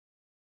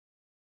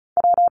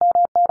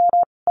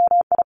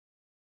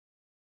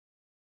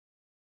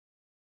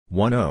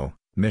10,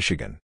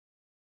 Michigan.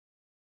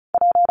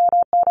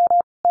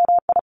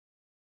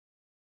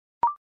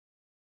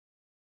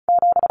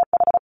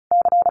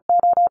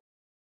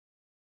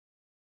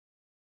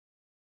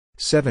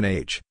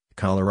 7H,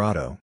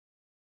 Colorado.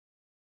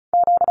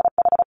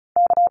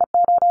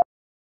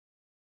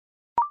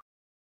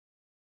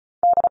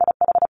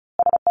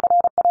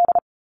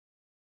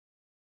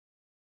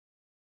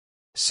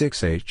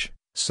 6H,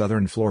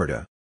 Southern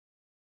Florida.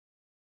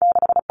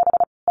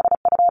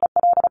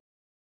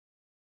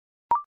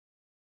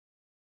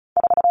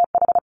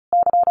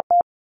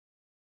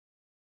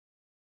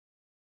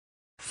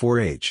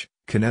 4H,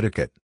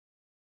 Connecticut.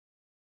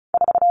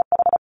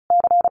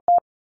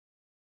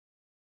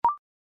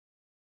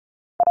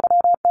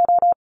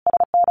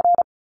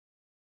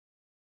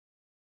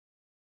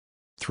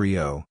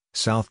 30,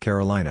 South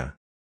Carolina.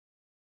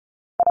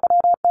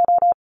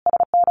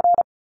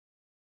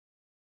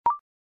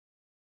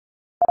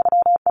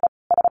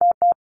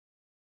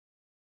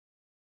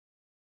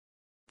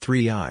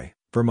 3I,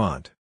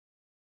 Vermont.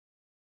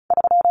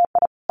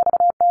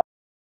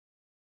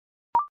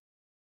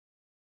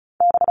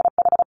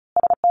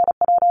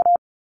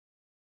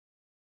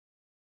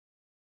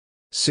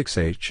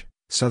 6H,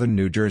 Southern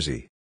New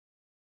Jersey.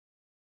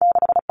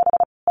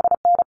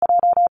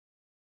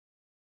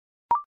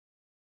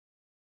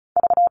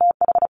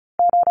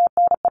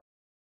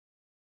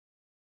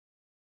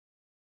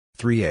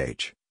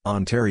 3H,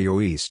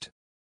 Ontario East.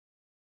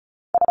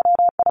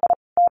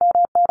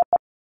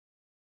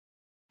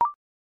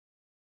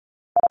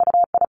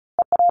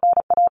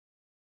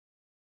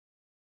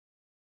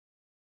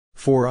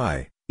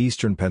 4I,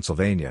 Eastern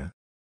Pennsylvania.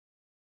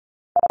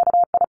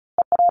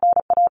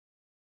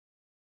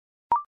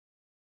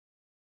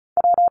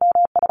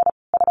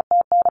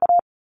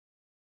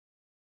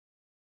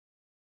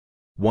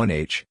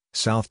 1H,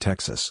 South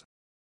Texas.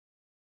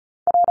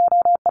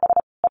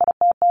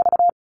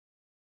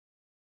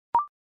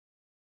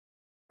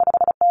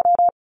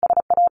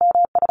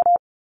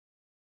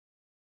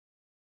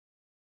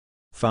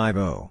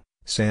 50,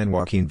 San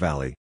Joaquin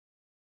Valley.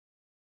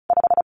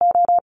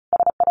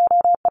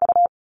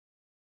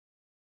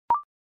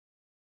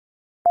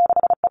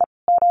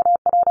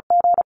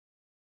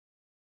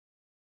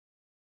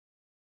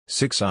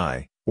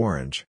 6I,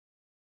 Orange.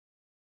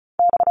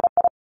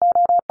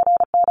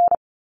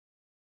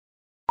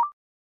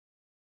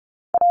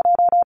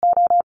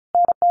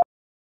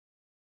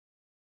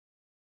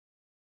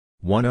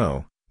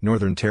 10,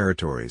 Northern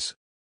Territories.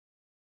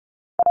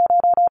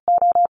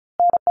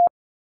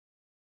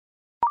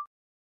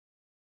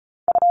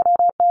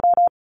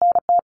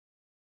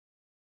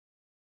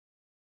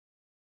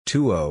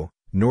 20,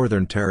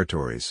 Northern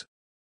Territories.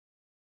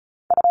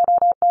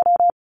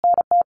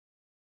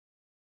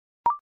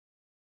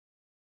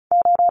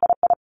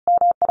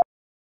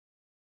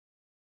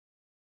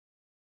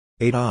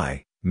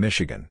 8I,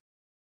 Michigan.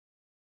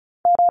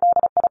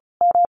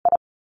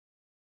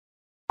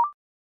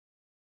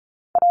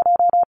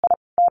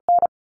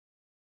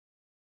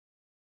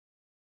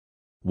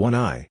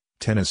 1I,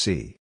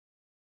 Tennessee.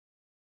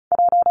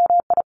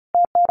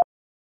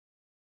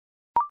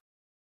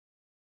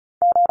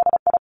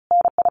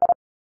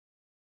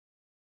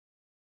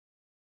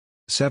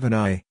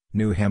 7I,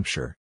 New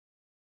Hampshire.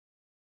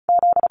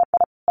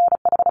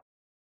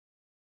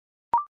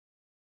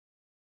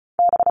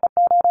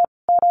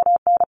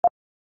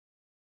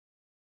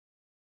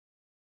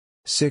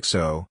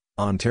 60,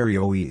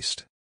 Ontario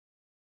East.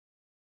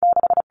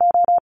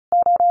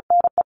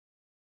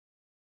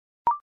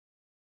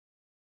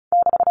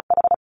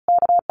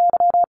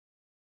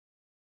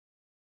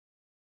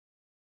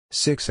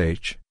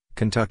 6H,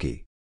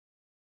 Kentucky.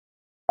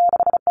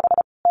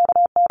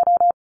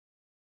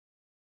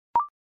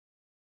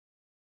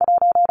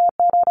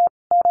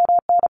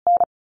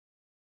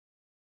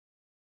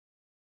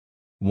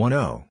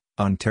 10,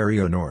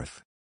 Ontario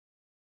North.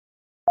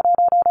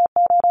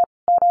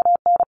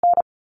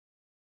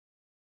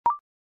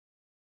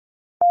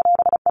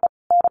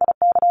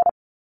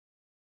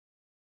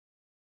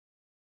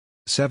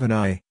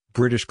 7I,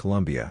 British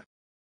Columbia.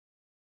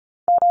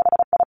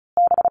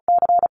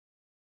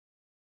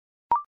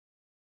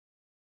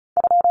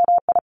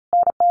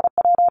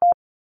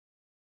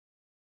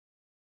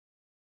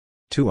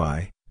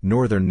 2I,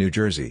 Northern New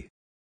Jersey.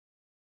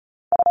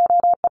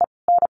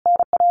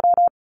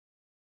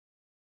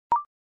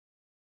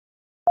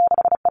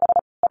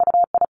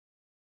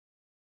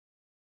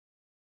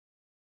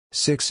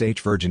 6H,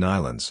 Virgin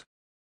Islands.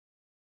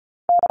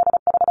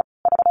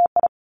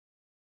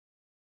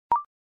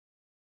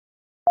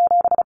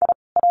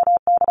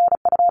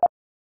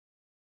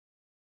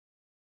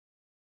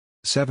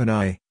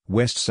 7I,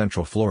 West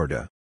Central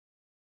Florida.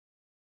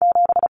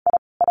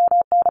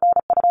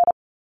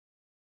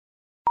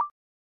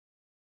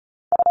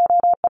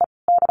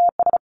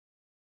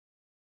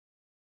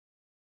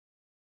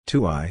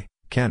 2I,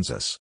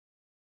 Kansas.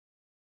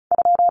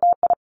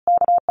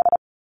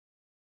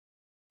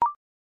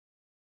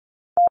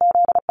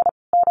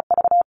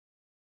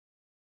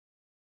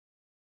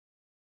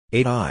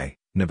 8I,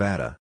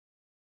 Nevada.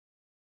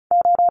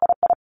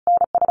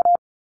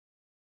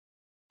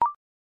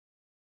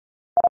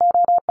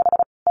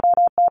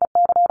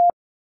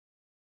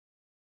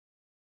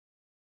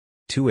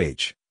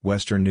 2H,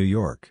 Western New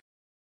York.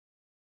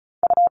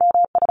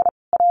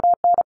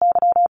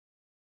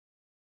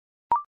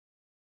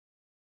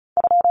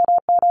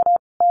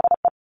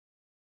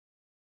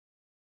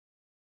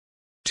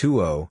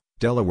 2O,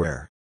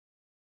 Delaware.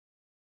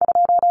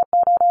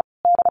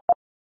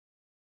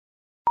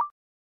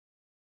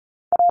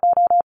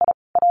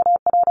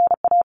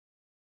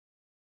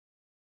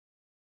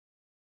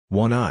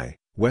 1I,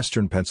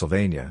 Western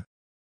Pennsylvania.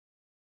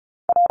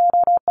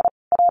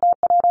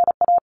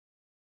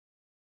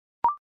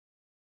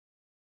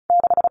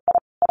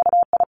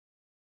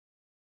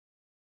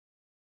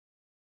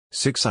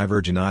 6I,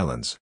 Virgin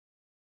Islands.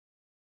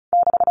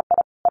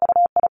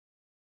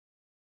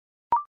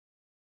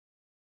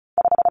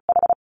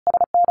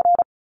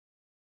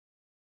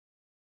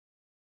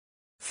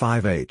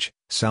 5H,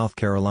 South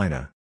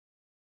Carolina.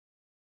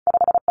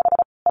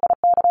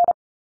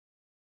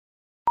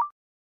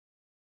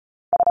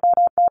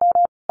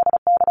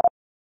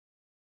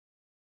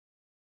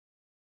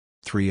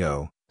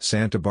 3O,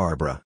 Santa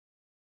Barbara.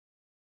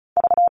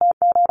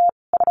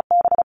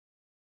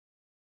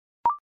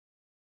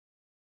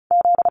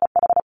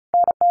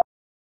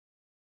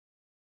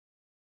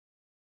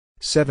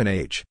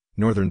 7H,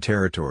 Northern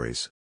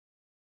Territories.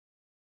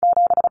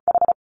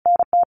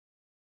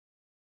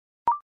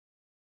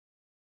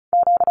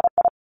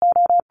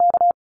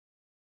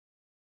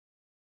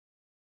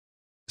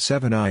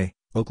 7I,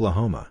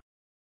 Oklahoma.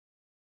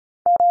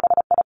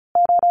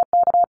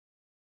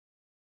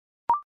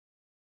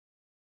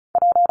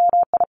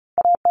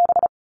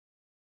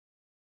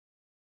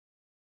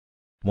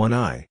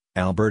 1I,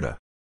 Alberta.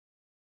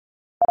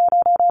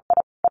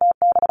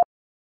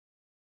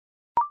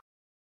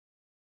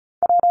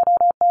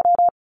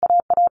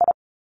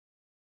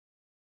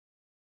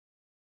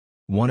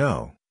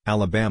 1O,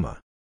 Alabama.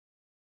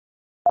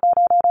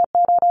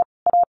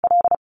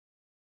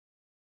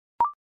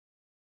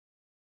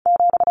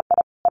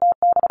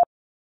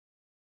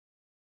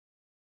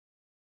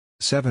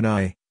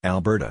 7I,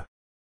 Alberta.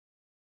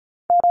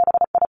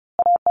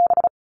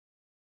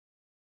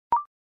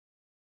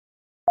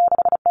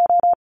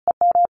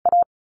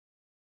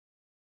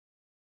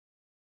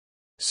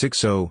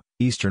 6O,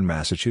 Eastern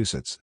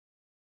Massachusetts.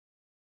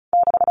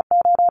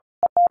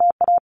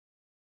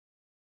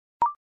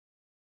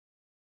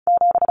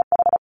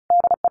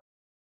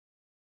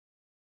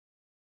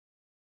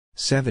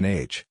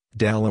 7H,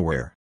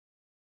 Delaware.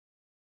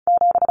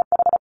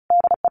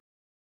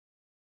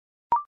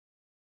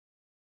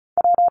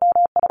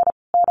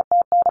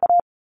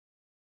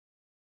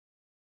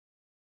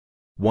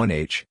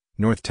 1H,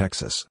 North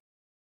Texas.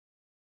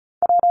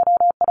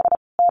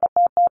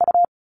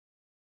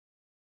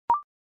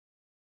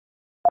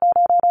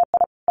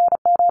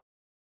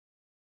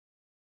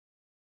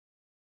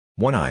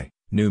 1I,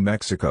 New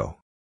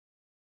Mexico.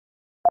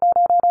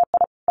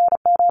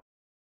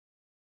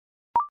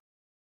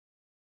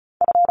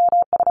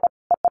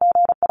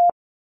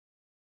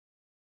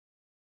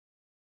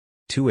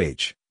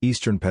 2H,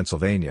 Eastern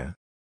Pennsylvania.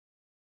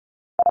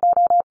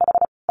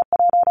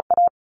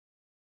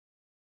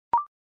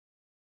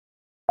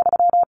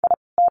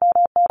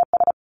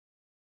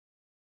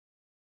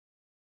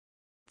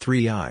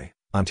 3I,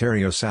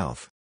 Ontario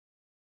South.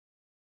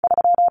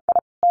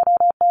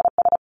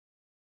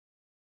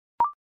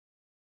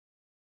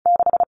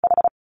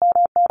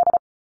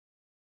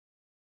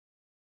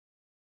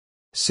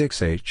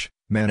 6H,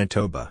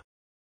 Manitoba.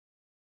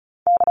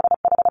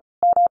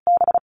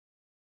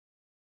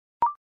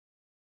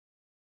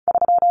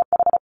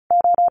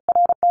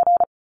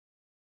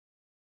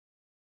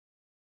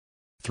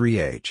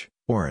 3H,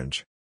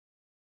 Orange.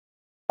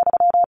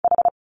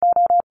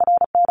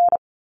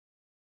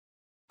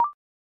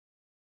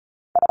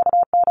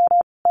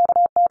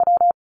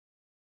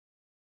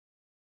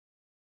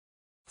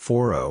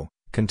 4O,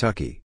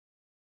 Kentucky.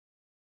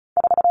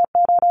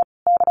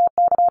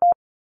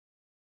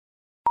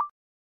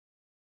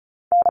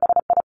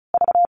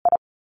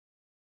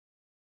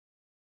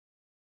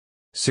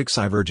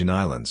 6I, Virgin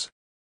Islands.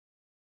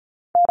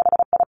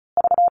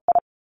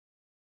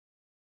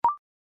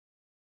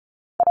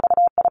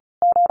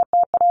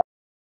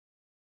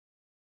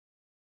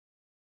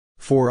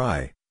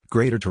 4I,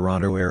 Greater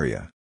Toronto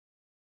Area.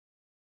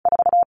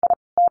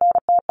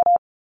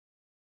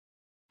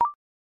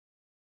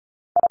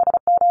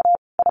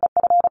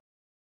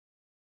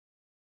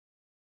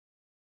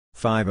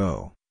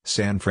 5O,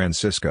 San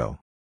Francisco.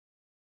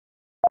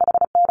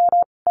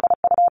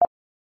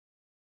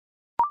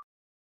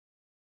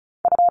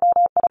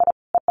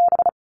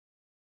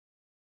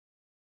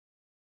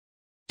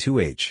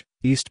 2H,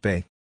 East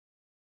Bay.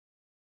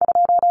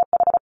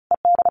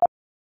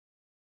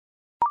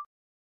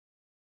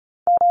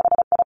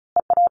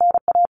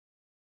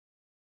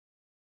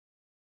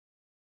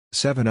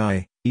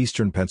 7I,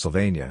 Eastern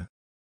Pennsylvania.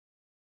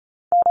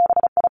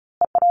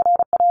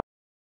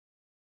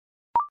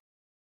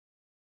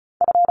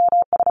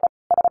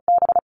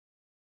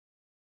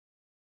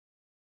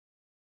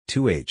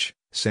 2H,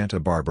 Santa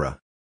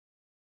Barbara.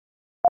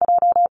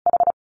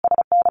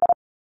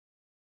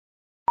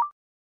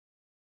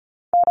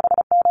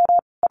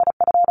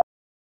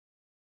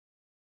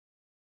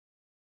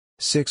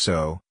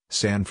 60,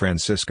 San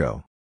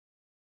Francisco.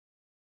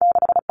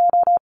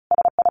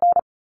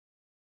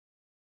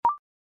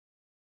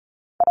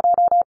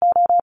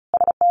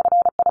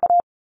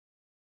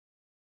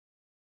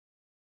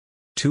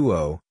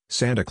 20,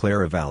 Santa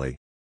Clara Valley.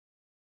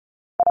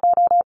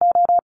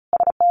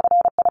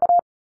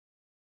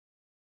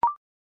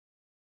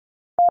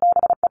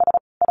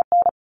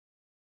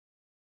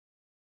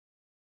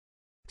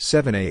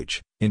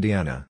 7H,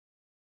 Indiana.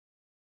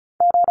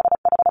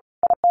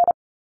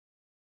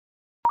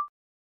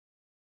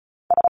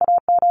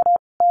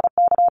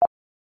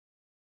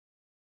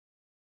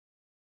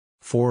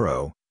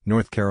 40,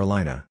 North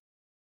Carolina.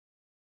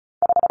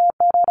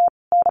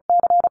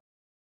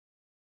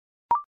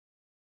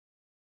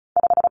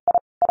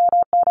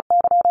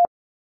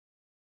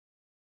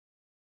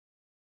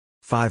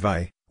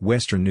 5I,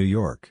 Western New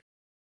York.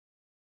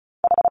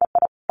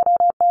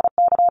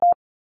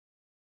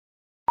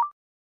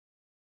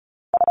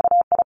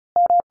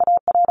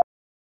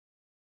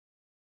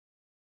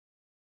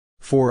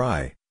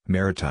 4I,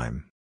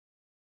 Maritime.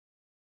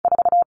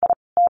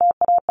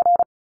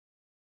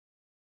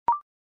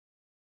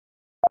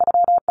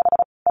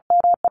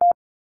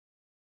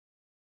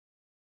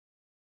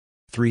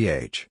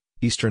 3H,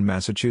 Eastern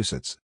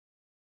Massachusetts.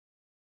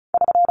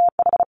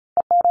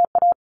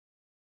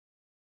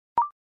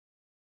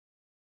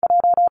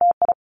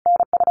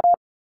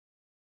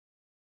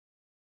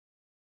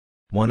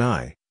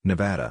 1I,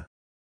 Nevada.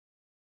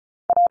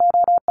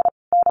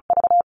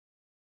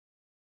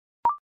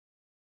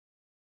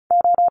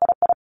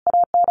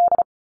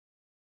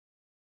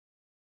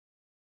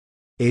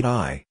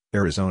 8I,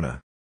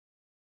 Arizona.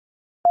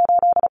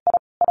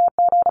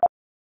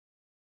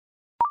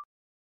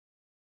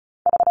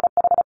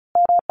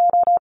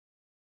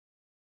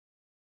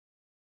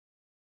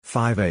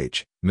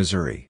 5H,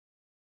 Missouri.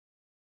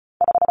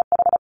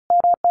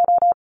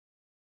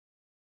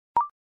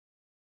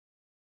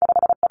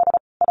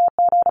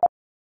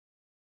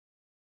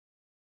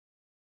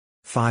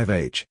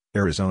 5H,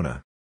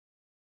 Arizona.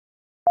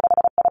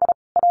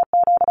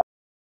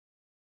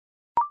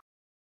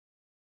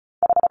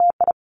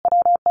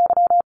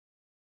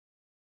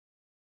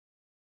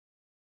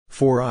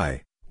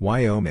 4I,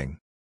 Wyoming.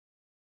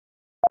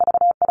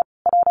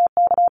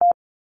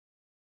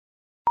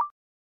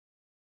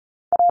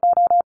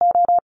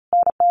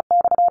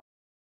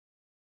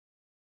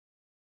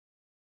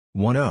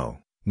 10,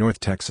 North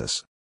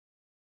Texas.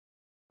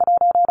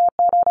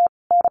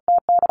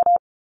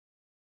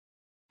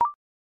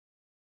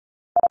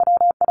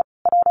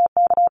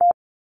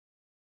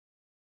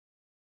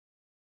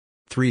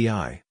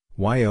 3I,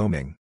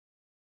 Wyoming.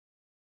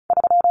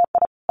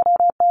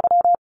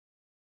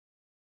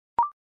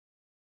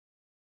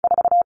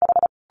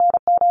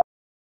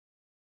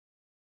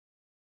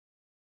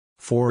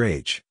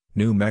 4H,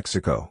 New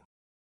Mexico.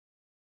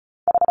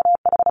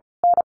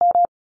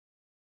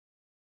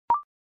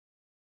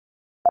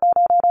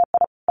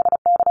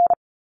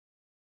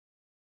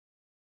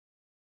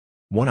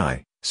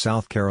 1I,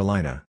 South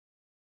Carolina.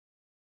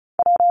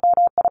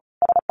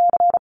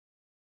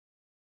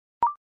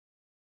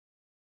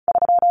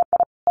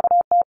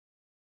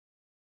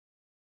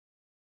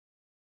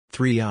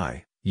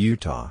 3I,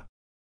 Utah.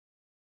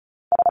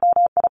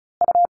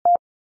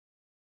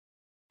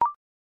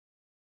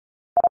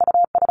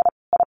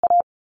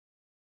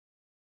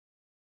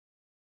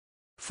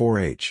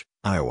 4H,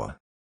 Iowa.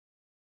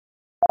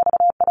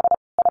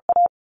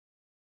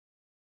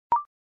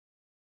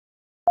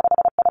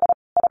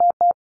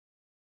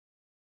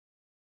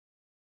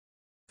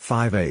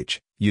 5H,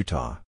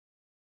 Utah.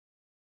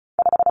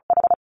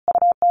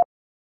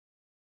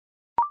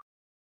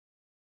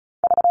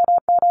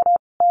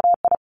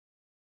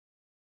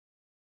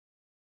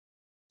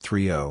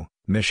 30,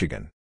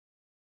 Michigan.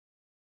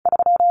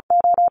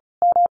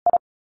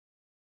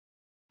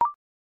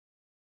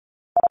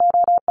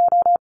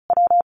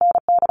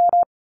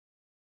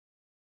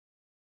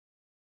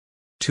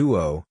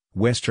 20,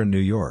 Western New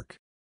York.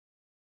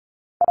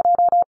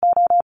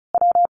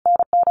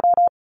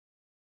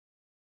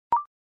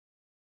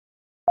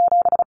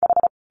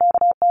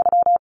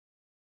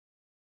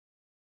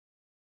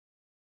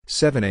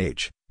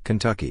 7H,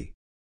 Kentucky.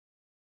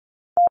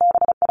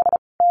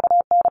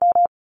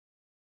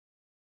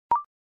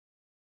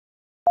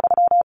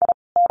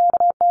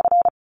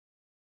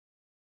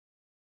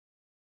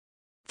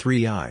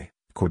 3I,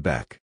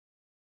 Quebec.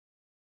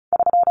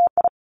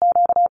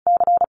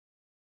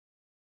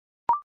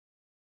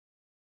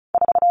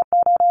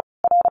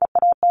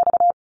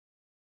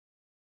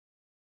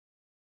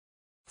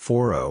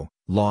 40,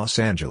 Los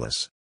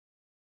Angeles.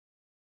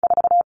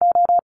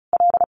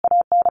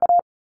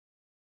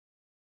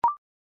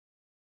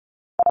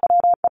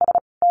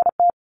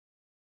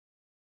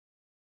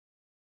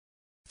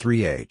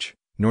 3H,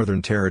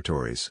 Northern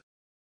Territories.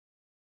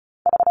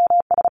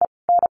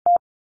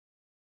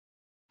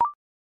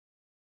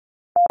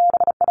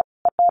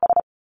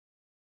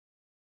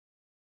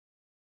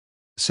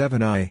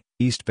 7I,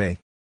 East Bay.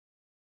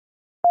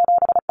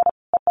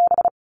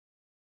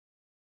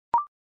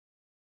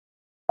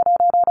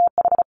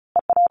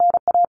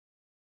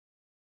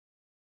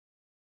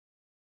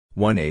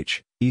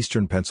 1H,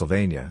 Eastern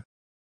Pennsylvania.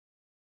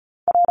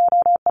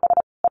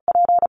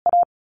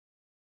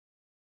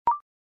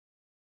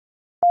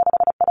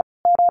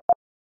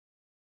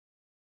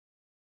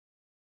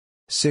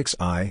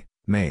 6I,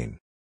 Maine.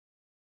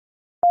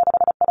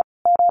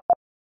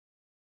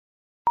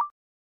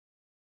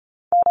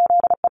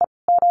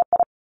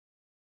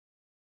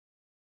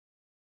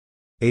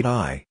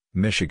 8I,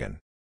 Michigan.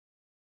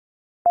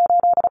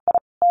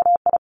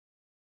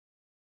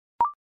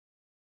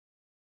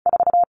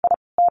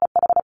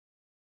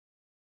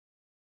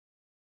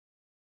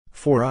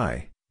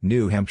 4I,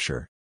 New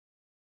Hampshire.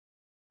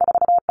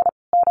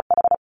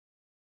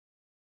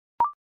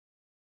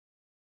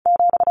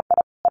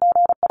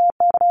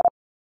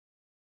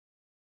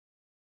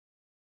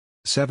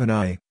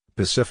 7I,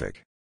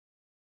 Pacific.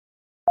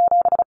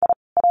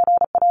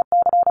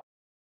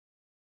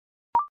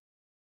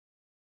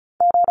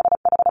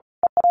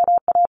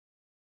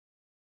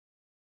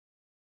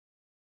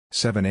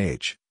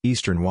 7H,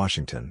 Eastern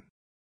Washington.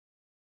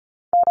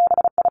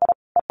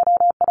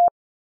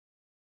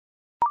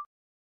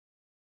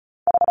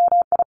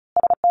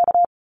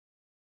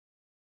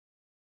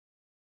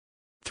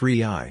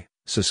 3I,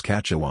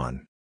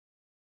 Saskatchewan.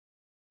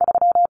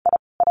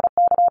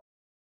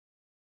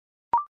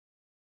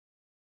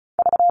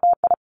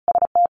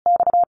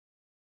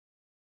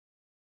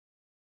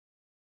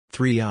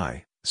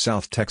 3I,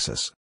 South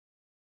Texas.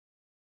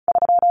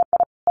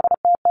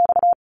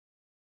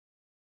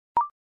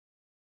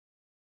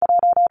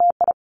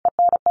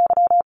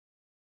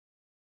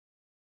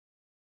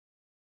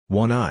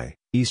 1I,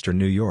 Eastern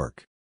New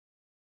York.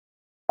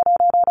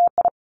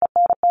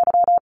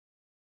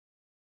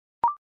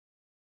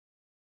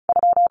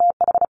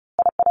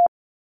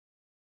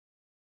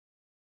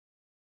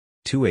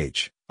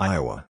 2H,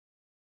 Iowa.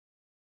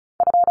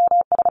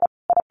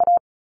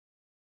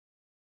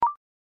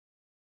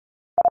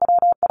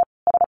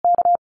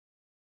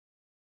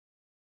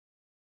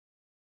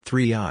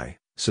 3I,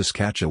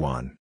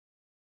 Saskatchewan.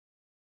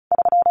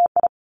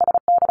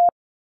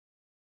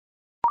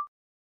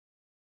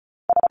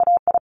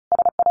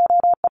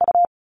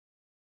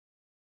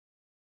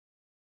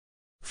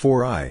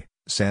 4I,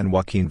 San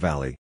Joaquin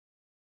Valley.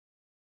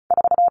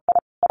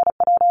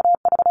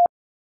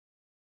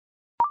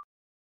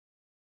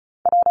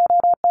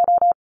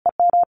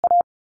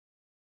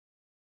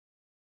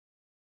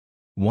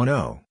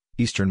 1O,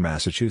 Eastern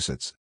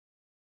Massachusetts.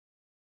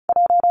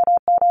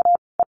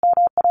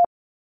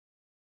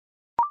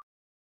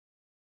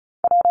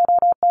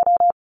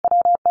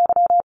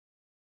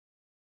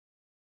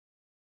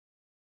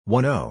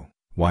 1O,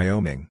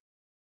 Wyoming.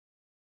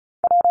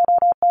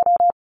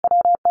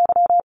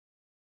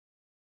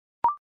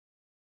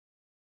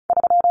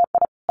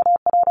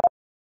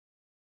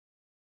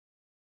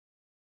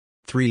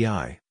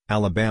 3I,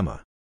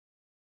 Alabama.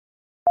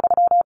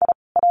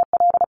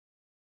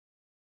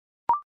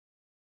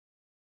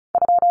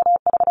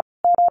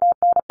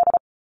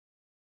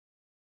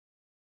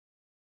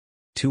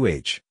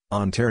 2H,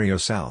 Ontario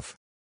South.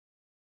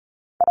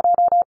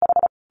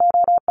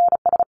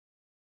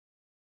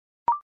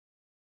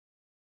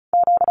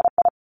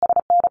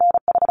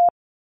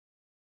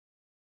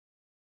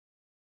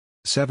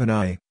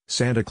 7I,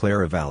 Santa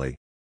Clara Valley.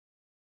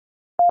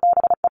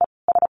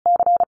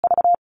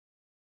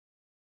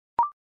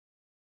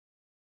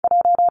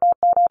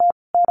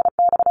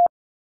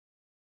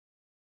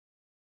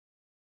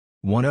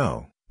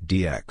 1O,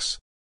 DX.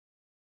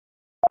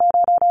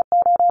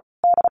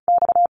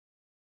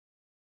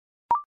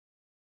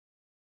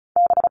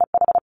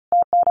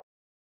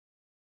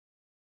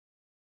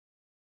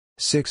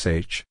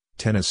 6H,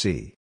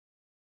 Tennessee.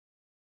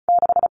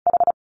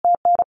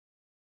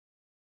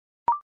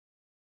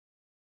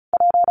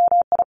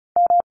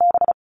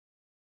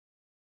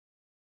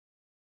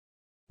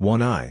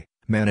 1I,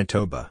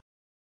 Manitoba.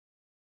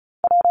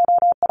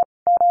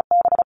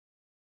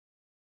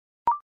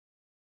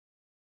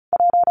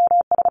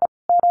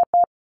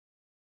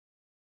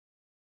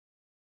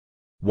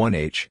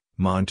 1H,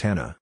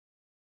 Montana.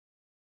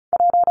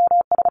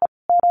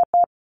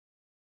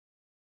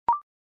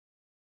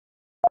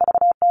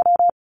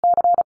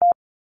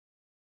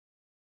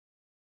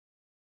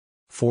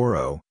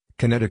 4O,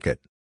 Connecticut.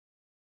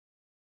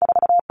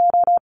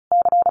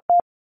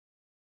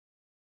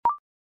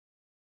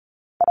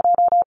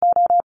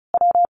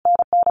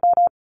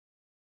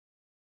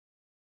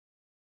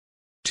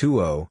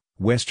 2O,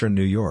 Western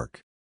New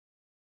York.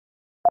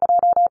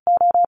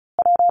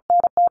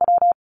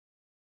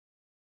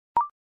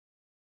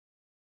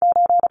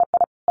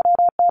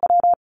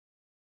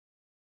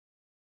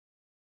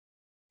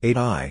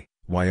 8I,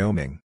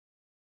 Wyoming.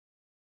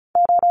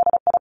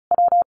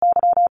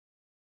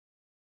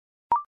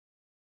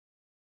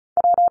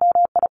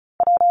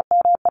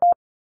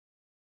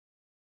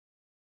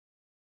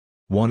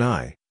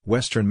 1I,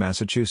 Western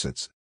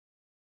Massachusetts.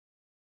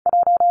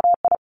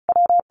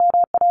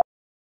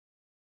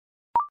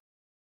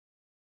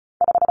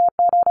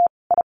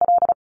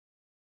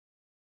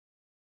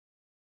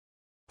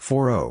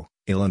 4O,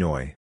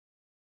 Illinois.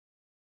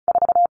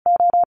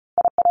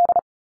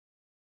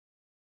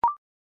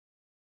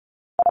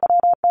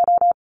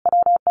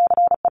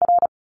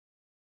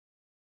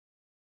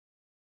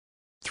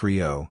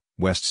 30,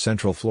 West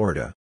Central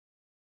Florida.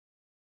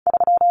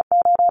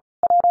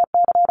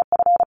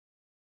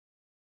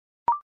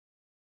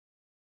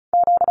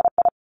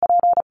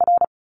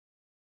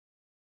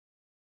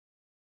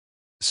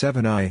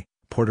 7I,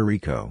 Puerto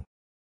Rico.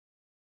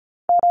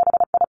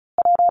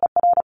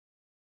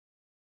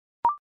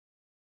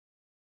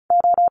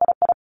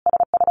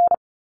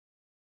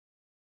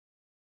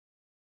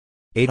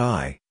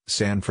 8I,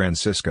 San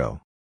Francisco.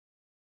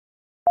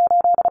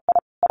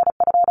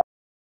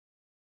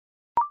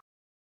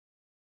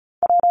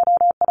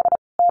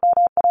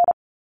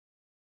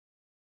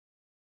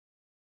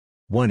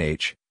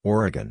 1H,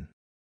 Oregon.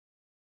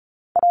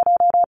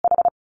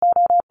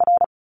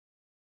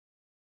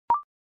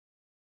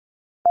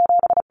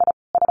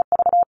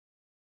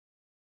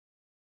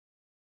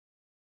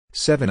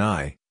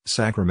 7I,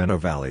 Sacramento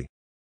Valley.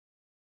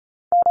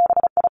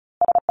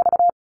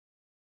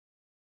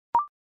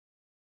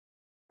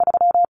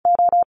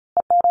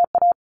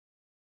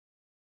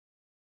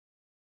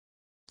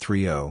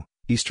 30,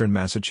 Eastern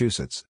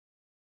Massachusetts.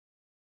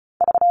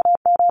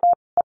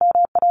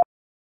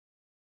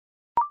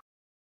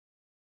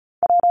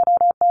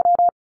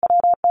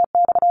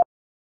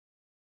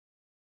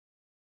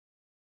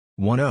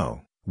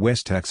 10,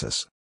 West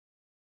Texas.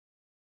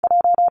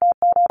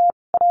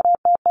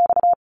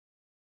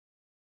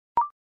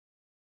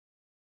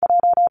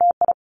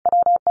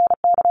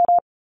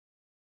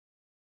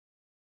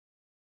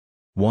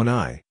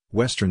 1I,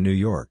 Western New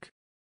York.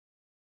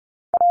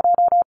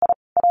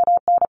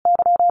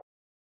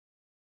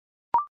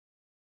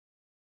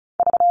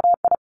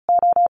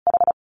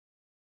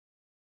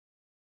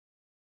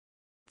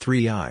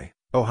 3I,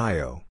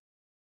 Ohio.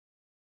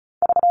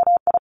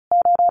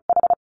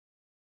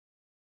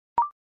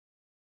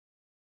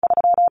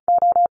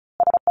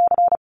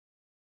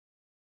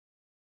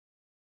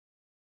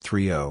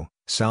 30,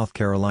 South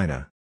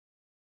Carolina.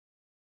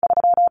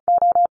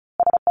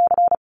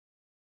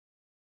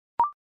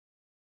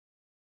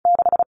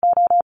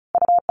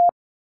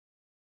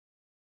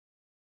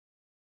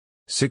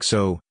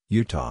 60,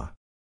 Utah.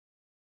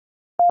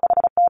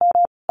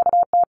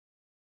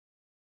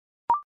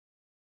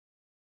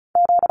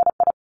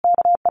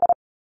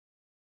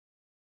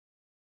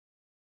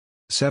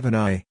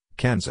 7I,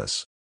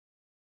 Kansas.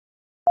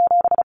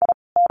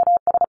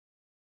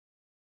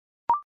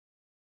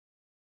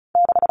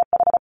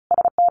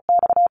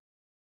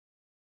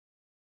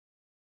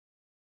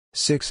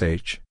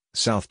 6H,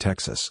 South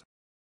Texas.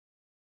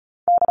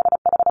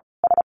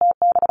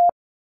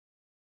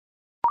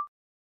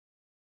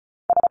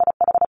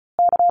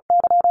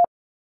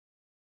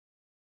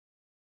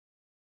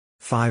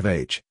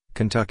 5H,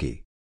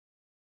 Kentucky.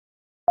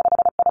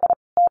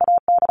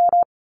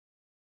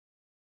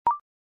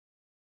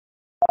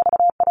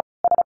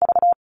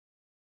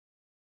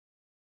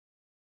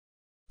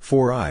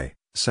 4I,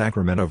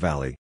 Sacramento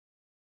Valley.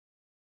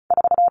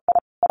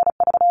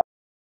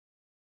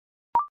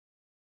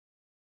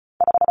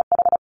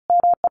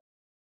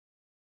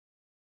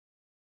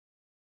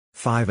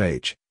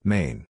 5H,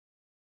 Maine.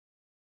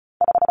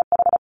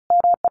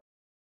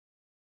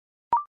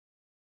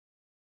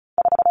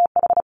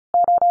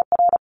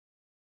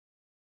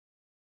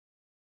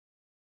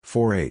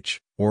 4H,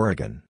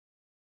 Oregon.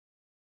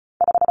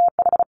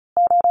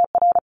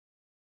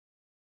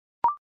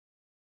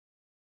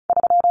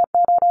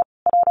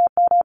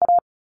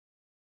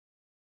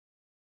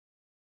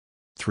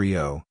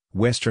 30,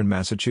 Western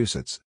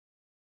Massachusetts.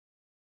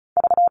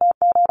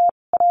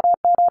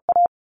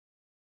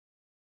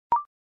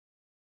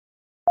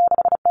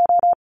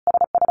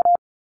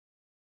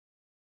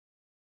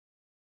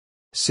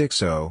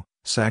 60,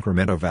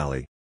 Sacramento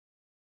Valley.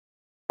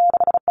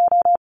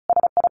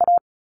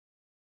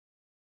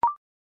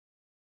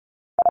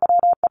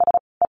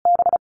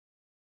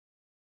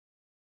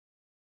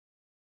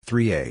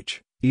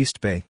 3H,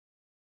 East Bay.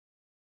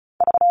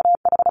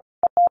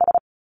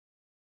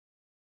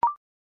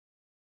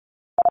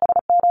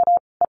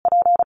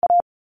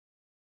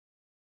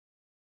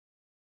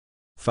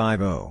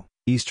 50,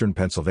 Eastern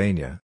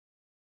Pennsylvania.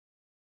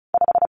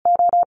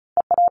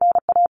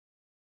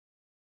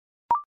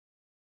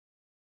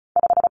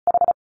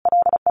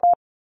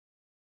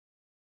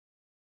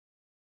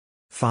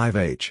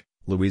 5H,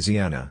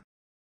 Louisiana.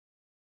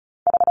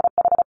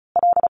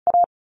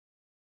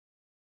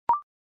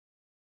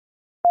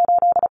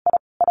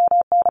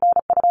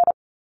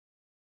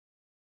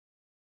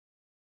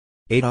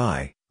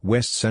 8I,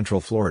 West Central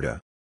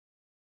Florida.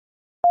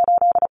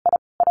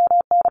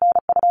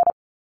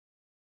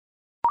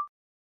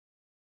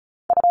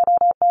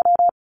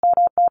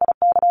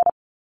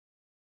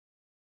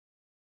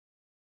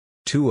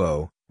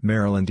 20,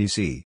 Maryland,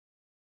 D.C.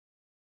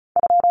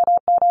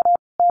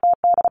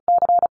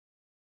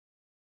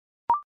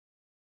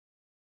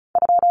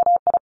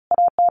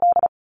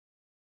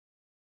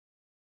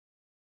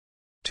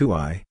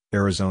 2I,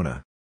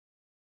 Arizona.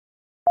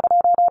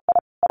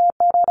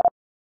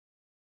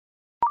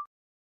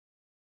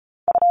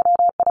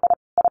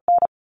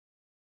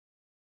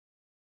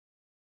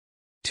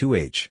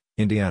 2H,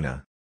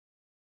 Indiana.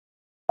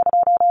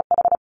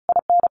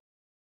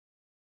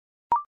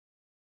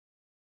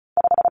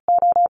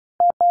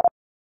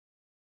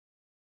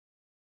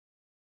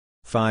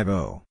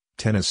 50,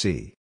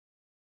 Tennessee.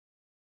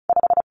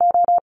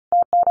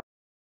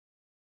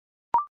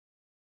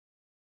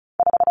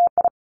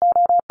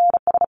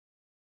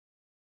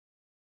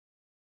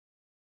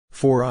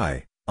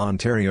 4I,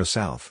 Ontario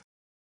South.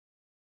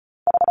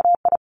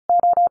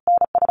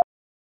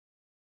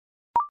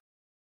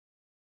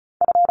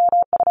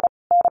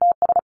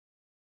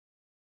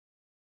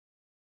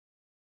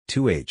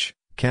 2H,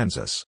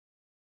 Kansas.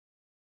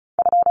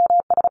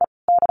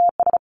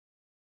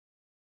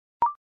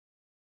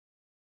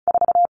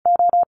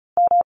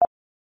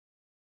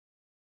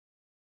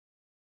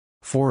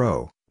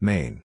 40,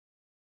 Maine.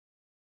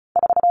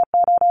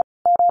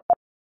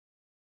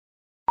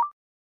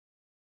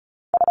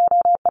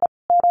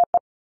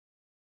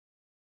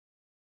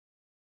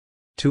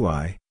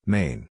 2I,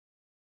 Maine.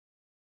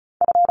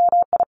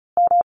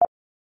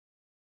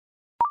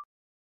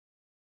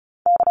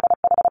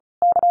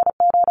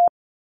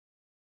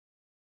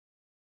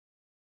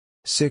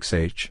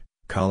 6H,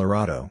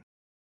 Colorado.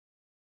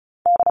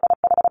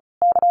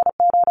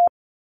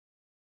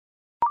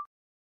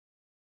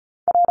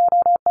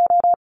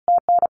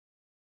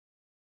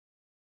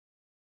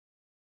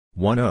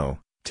 10,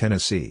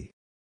 Tennessee.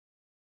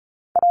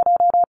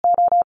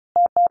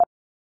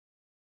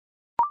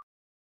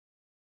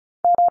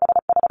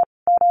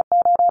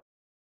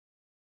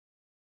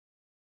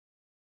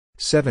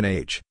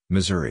 7H,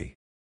 Missouri.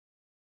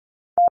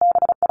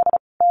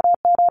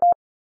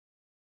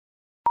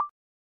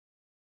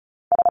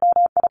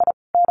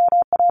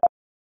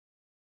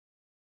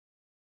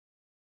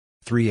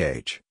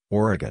 3H,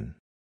 Oregon.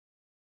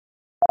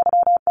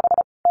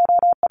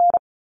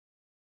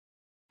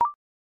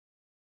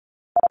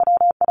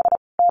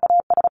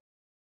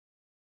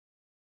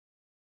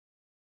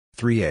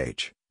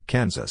 3H,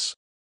 Kansas.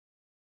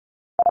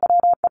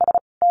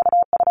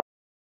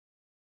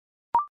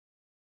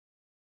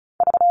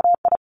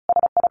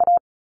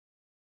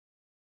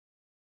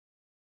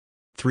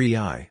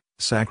 3I,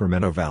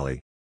 Sacramento Valley.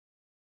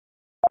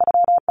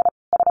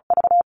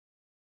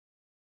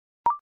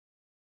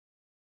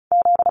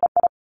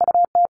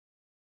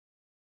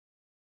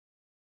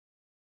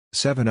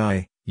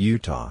 7I,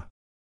 Utah.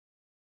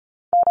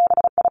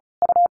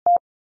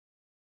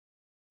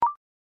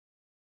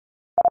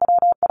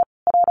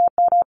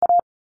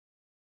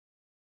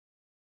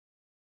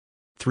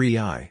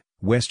 3I,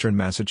 Western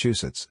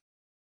Massachusetts.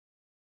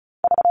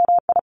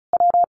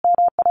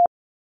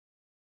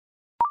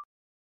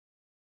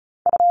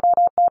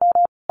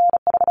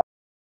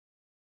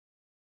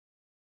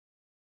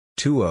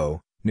 20,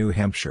 New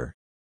Hampshire.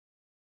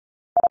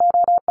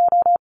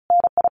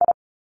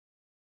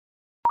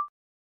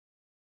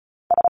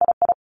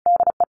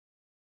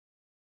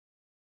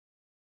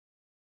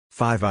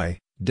 5I,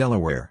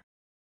 Delaware.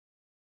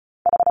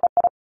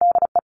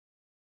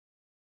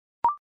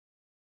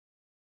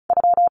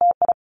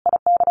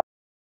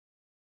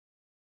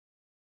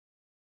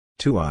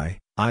 2I,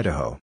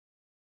 Idaho.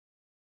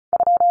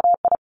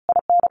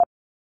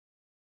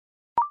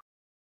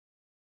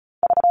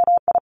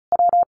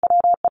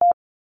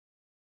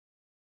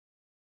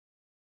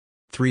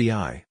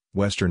 3I,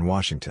 Western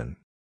Washington.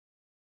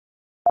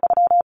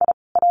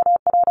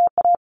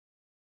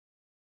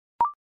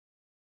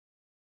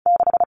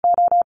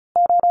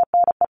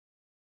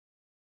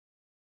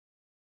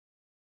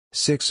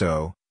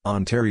 6O,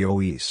 Ontario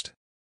East.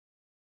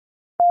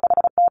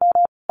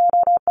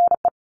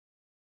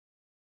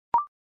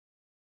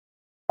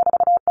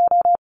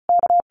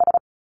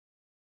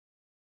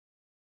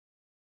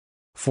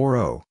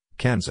 40,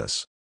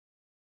 Kansas.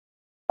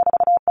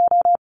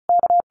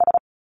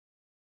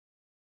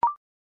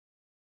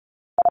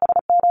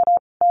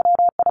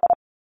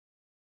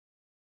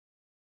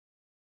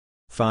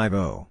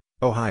 50,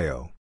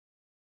 Ohio.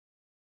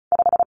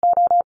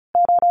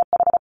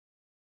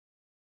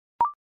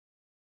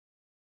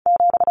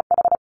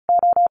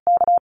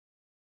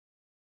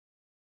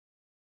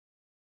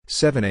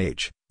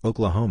 7H,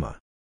 Oklahoma.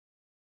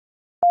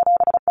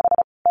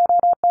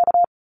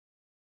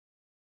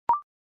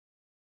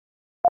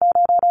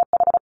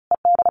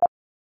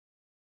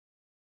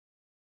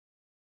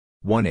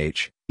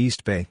 1H,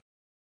 East Bay.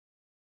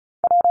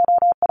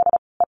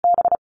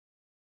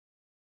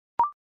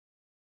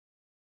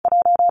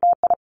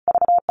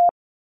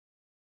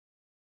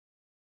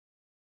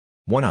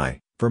 1I,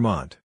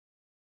 Vermont.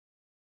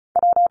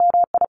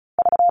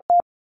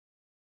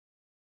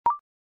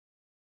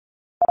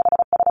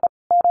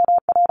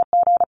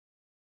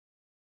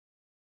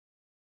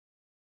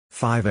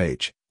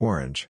 5H,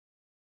 Orange.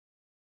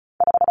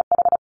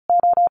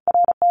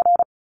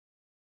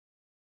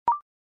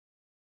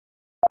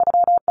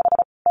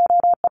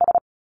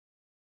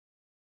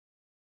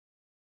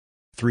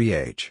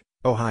 3H,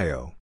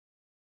 Ohio.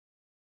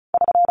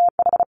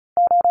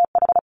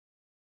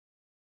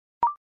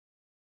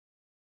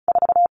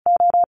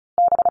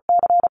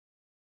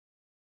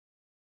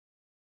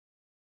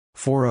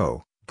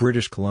 40,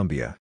 British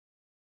Columbia.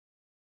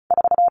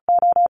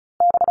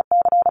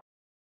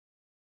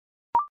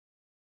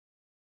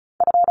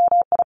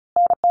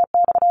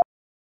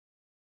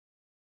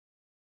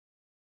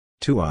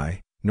 2I,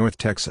 North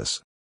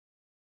Texas.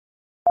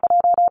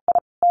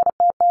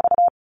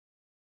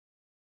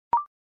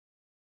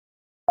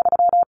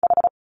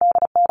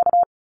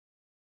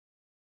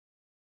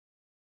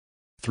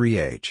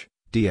 3H,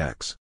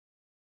 DX.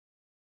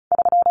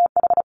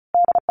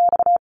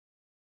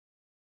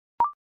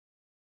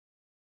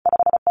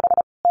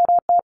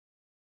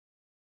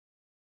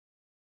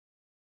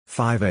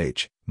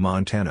 5H,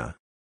 Montana.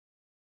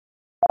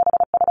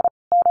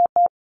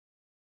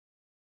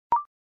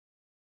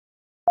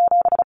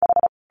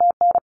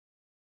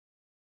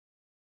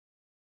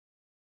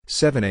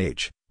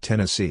 7H,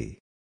 Tennessee.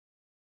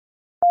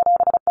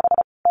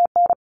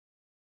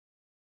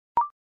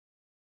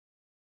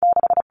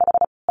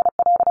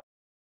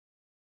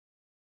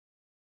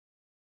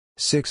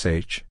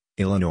 6H,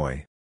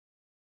 Illinois.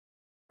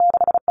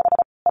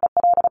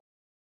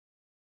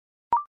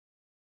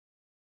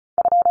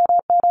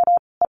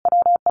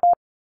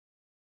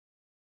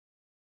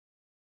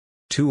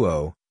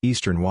 2O,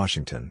 Eastern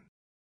Washington.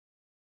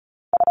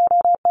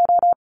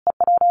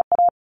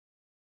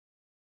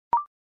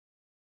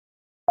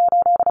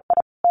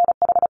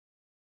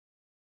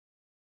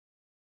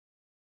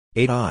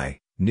 8I,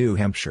 New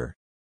Hampshire.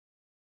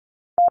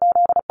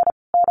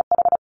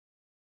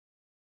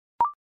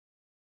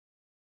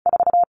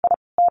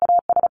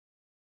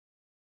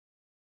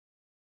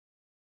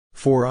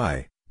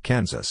 4I,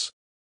 Kansas.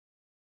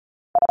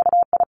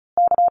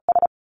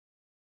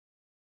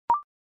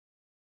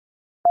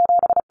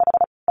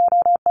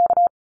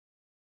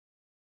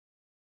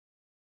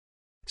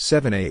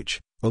 7H,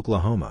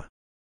 Oklahoma.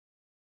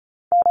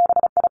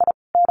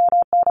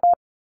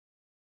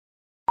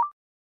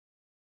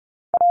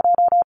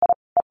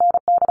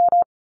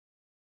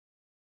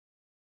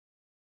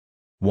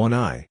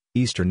 1I,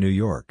 Eastern New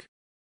York.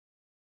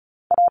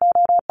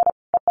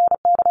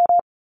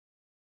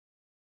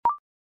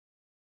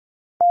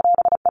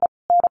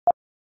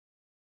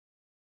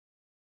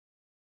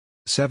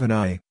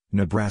 7I,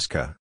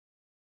 Nebraska.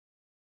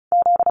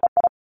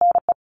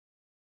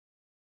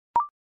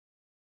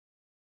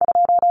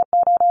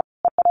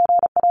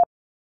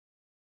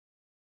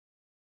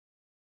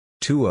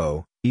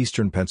 2O,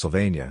 Eastern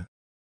Pennsylvania.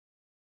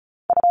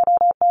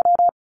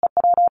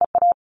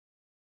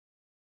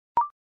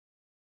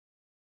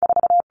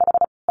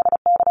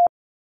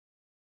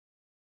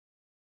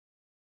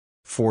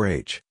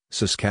 4H,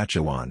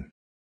 Saskatchewan.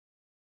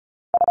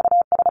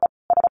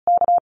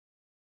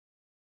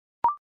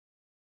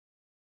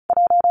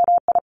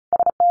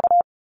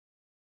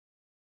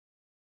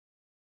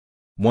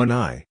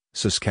 1I,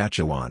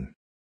 Saskatchewan.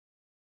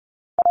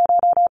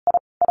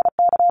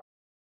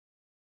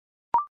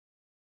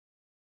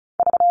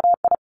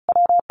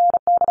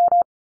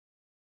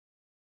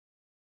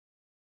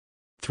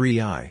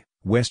 3I,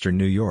 Western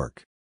New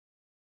York.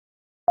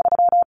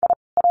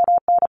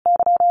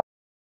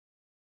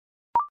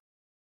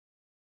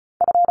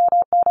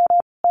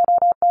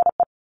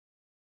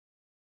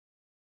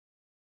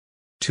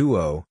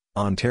 2O,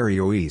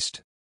 Ontario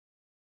East.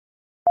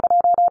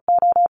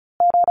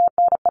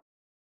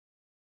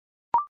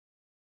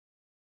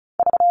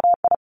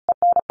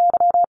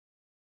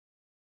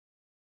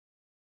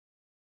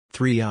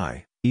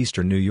 3I,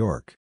 Eastern New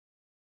York.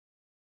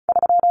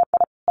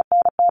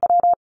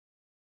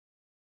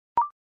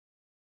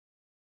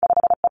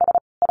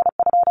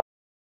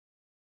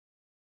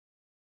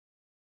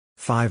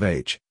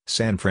 5H,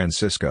 San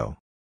Francisco.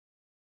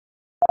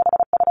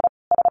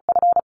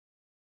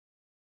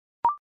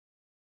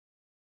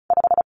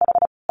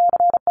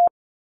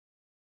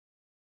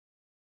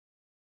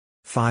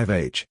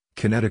 5H,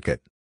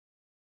 Connecticut.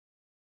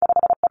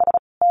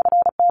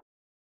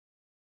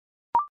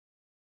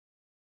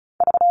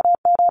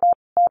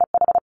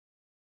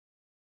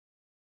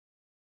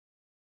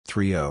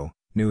 3O,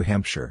 New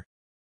Hampshire.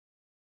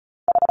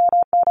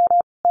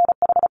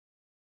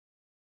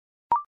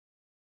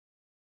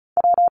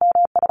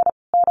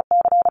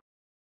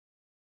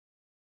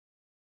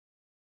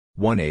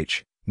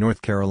 1H,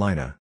 North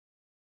Carolina.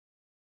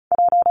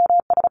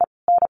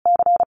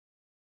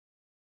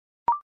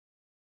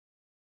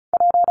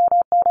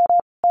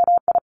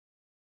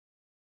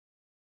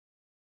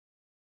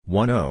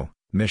 1O,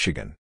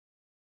 Michigan.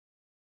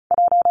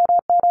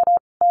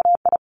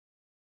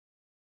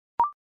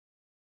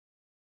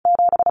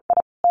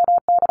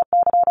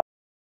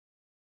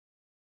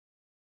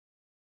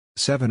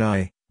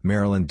 7I,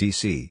 Maryland,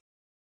 D.C.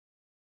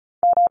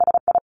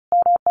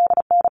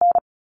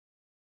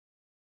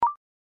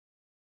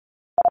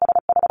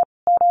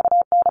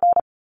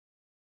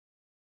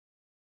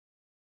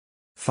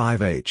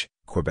 5H,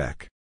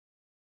 Quebec.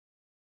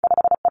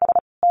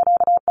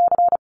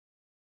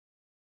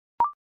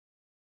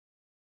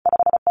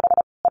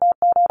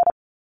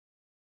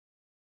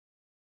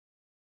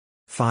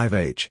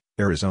 5H,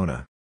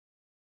 Arizona.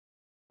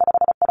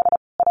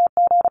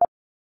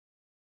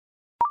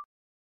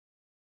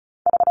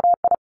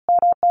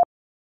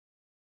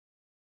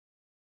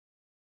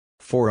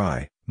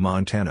 4I,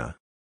 Montana.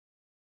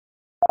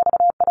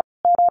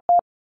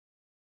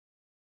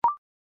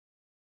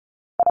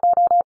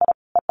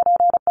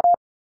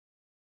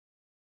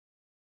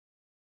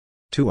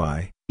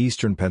 2I,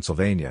 Eastern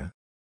Pennsylvania.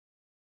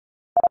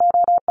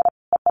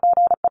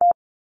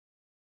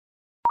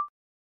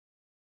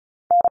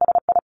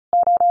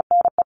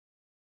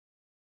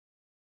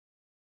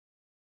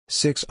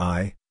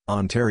 6I,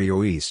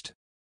 Ontario East.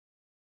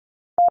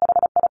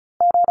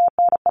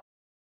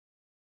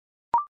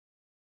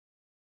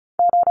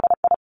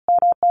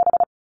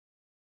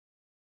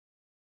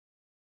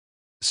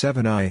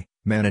 7I,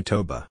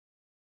 Manitoba.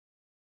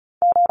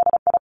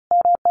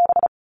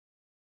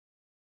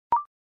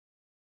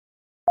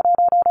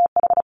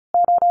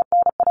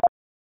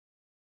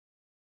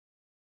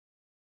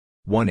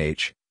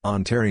 1H,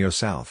 Ontario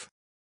South.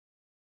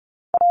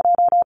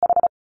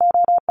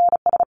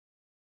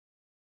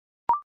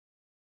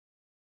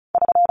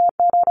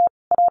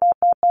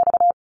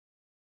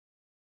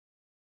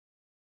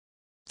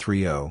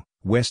 3O,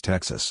 West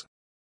Texas.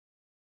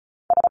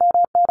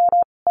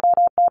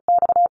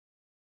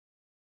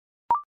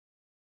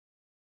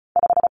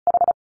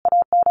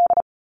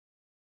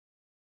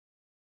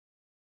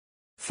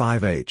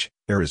 5H,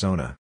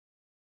 Arizona.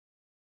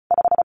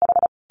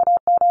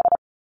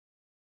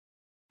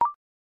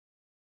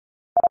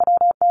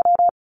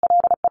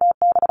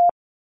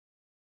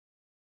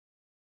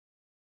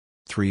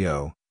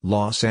 3O,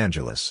 Los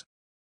Angeles.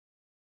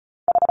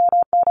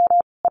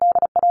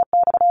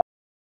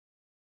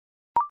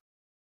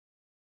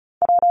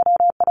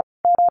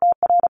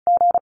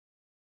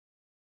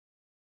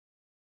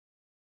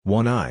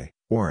 1I,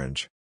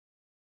 Orange.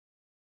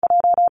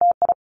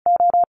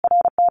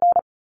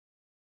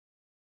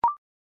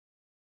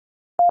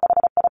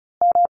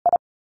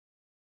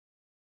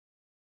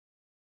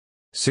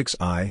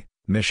 6I,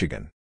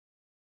 Michigan.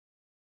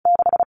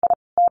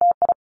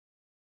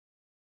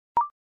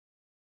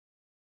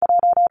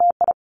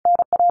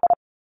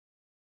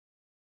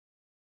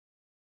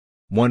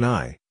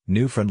 1I,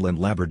 Newfoundland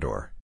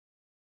Labrador.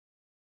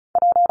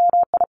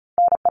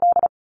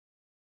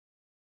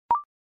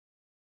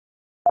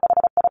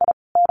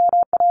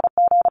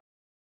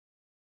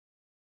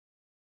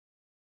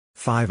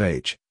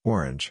 5H,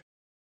 Orange.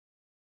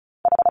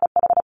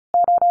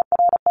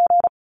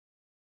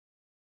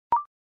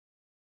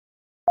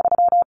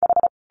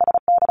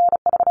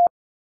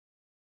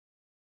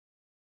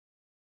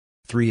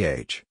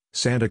 3H,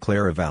 Santa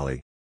Clara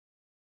Valley.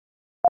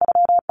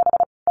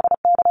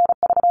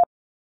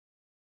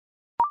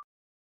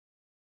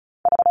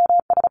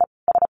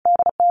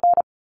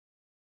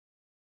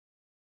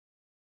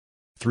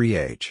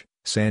 3H,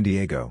 San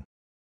Diego.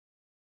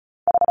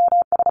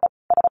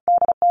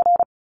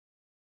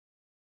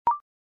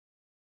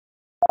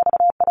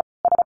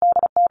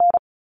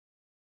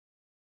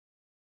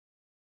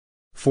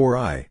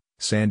 4I,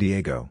 San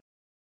Diego.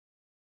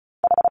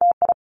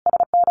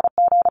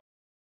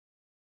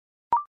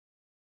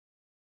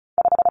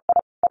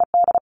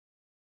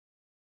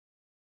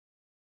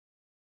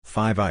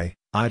 5I,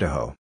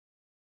 Idaho.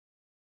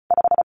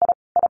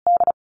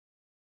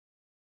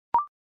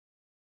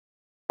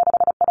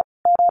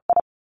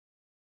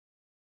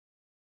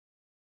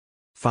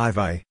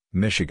 5I,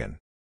 Michigan.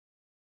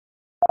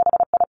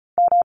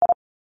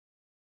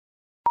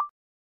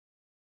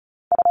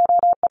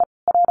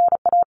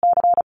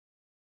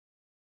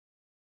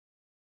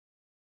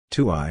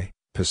 2I,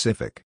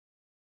 Pacific.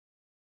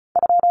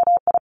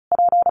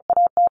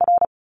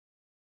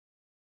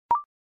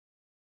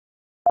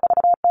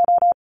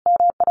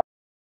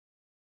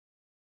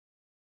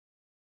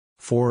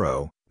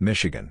 4O,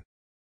 Michigan.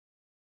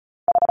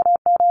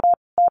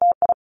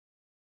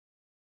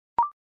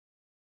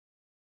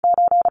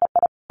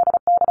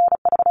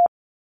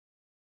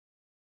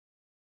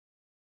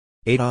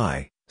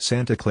 8I,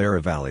 Santa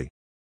Clara Valley.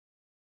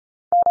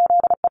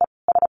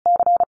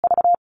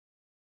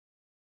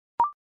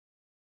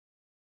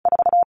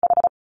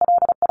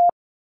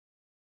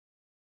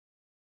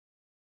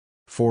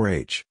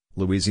 4H,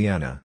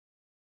 Louisiana.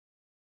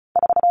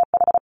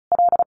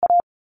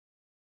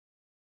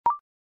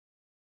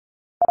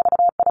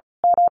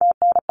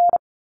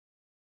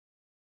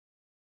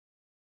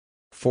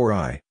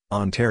 4I,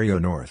 Ontario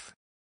North.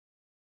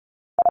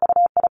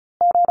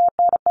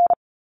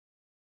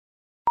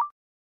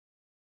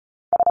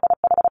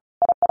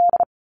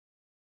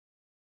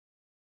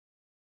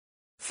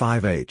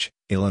 5H,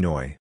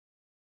 Illinois.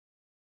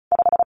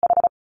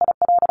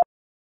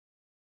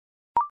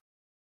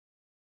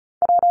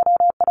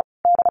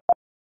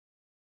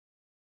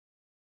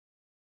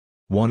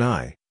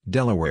 1I,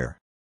 Delaware.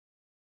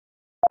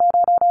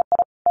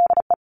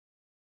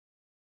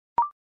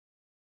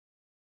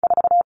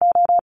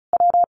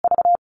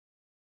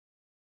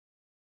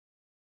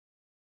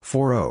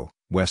 4O,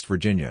 West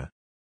Virginia.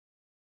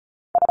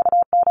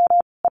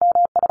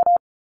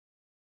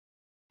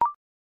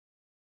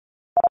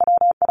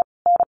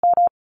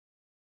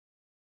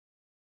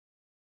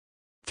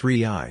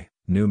 3I,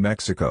 New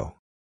Mexico.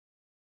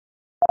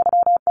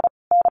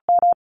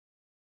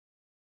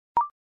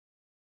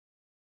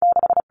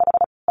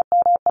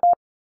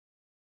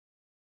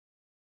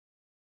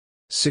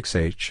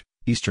 6H,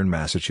 Eastern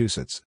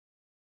Massachusetts.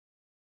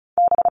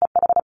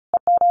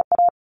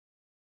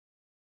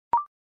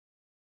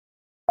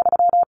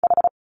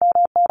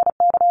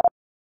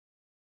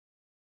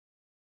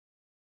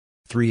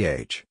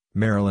 3H,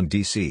 Maryland,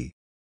 D.C.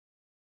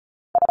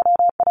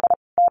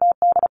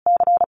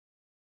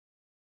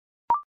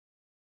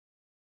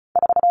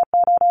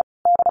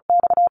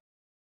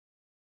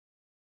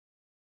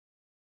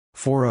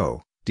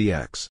 40,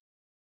 DX.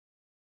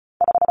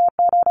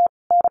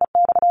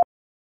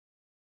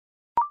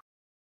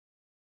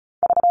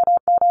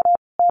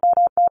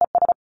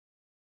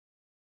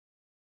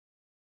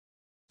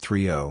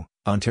 30,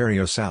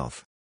 Ontario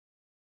South.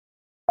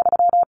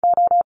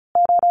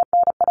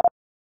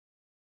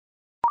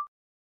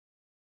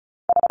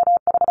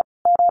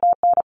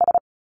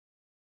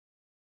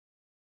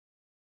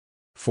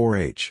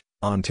 4H,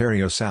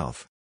 Ontario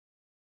South.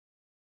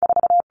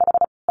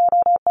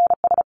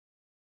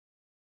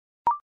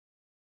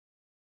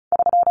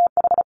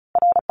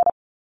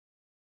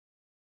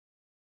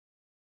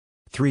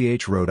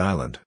 3H, Rhode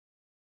Island.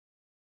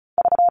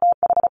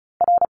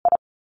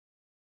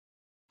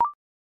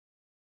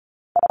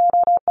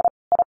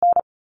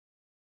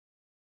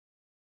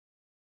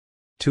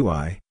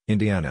 2I,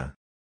 Indiana.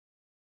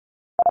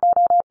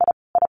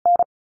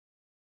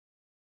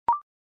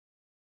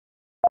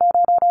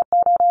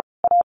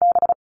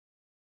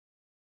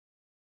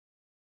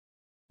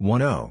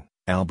 10,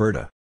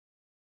 Alberta.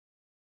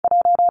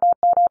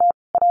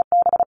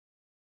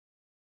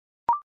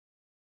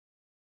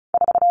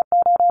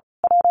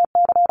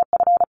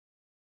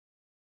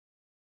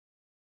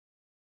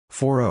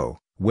 40,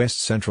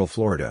 West Central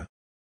Florida.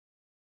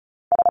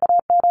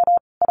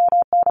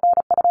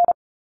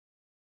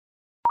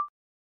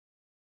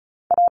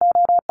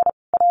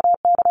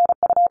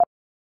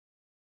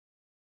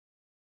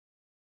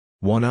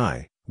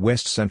 1I,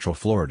 West Central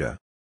Florida.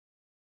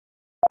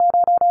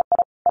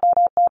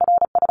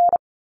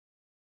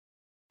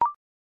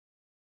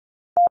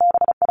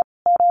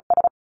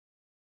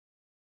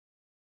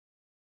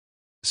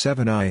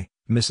 7I,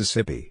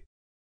 Mississippi.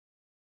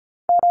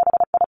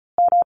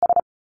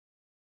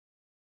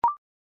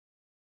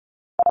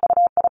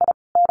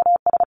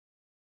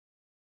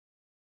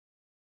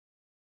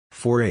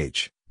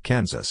 4H,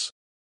 Kansas.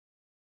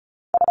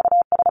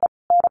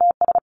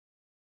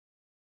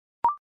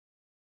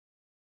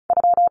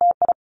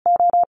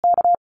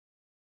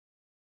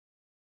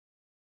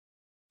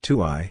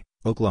 2I,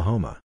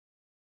 Oklahoma.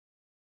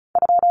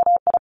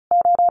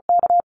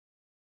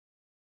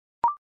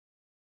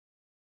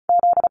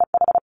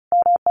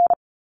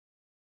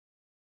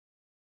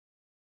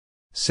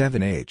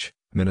 7H,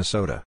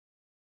 Minnesota.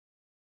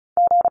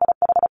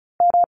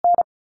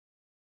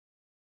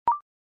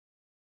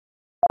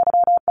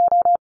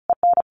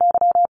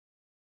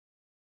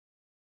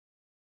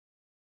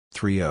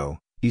 30,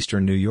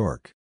 Eastern New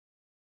York.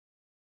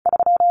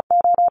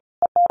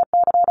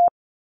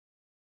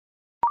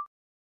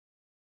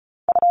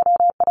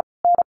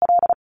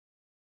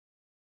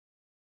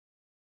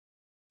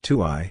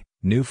 2I,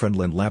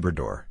 Newfoundland,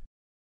 Labrador.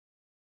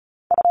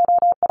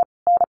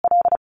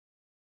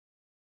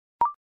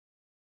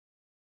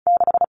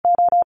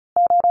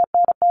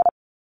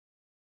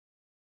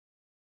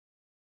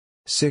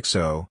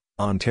 60,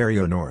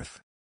 Ontario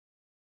North.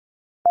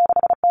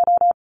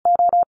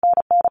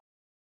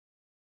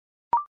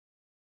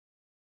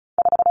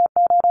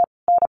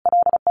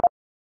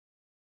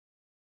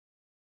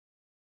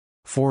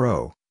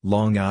 40,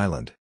 Long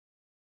Island.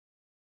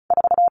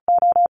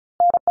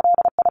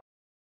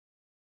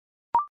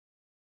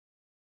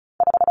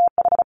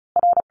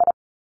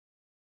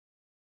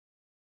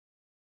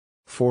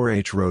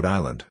 4H, Rhode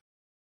Island.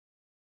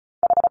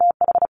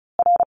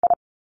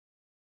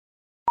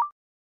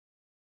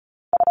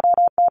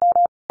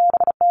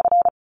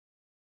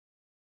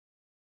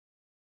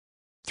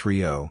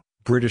 30,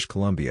 British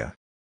Columbia.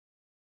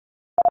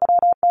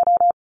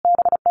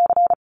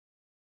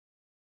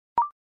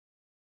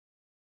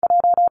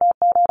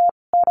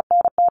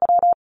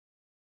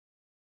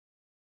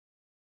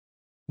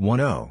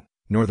 10,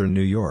 Northern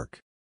New York.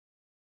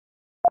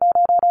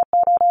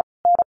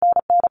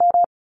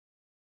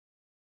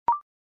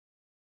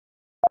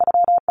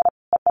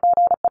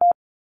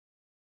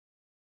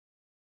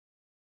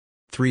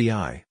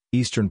 3I,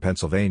 Eastern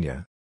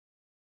Pennsylvania.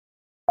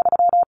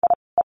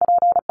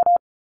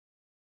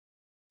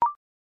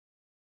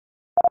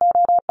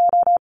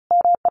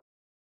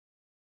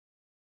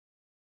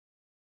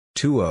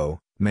 20,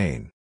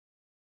 Maine.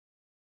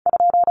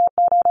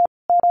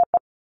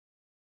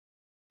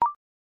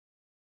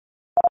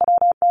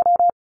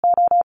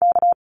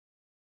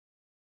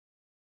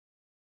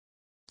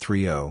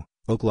 30,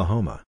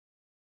 Oklahoma.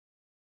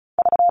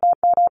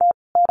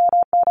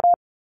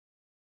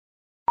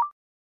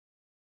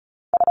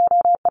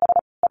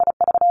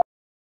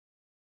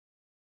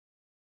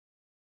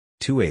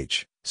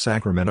 2H,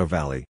 Sacramento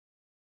Valley.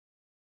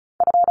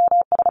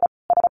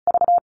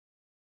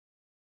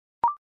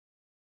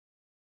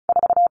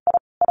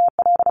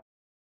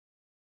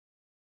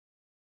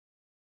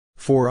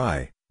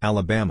 4I,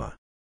 Alabama.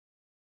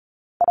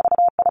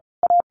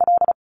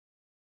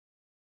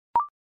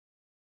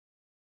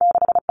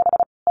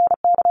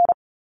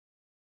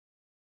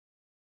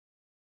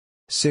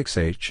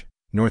 6H,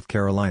 North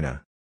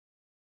Carolina.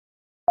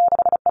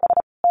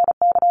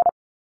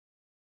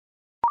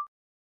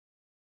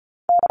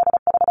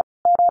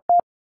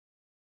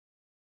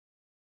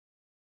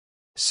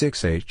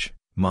 6H,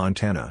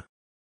 Montana.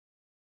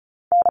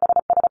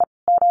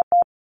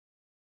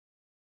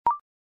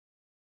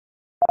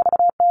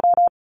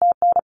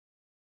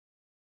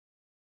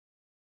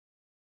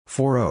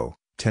 40,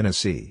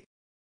 Tennessee.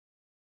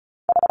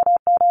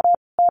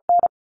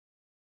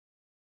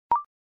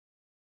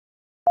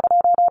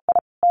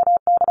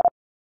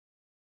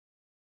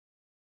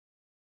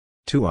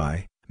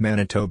 2I,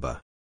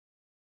 Manitoba.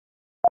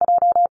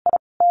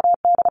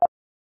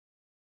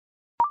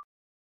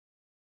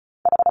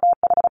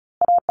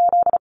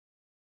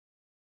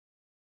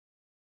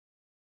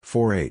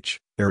 4H,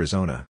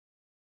 Arizona.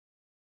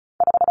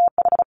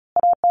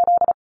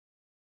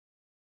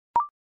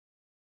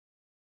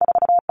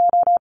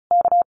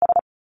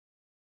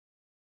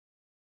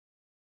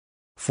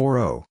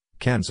 40,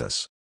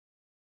 Kansas.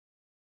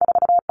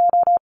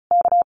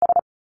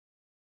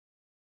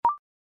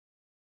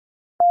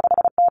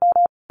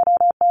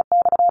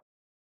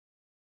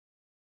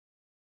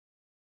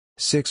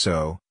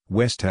 60,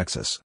 West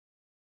Texas.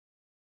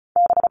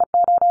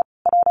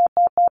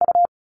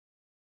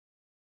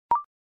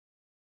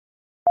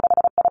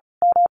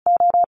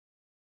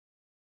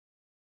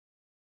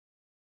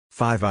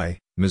 5I,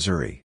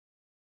 Missouri.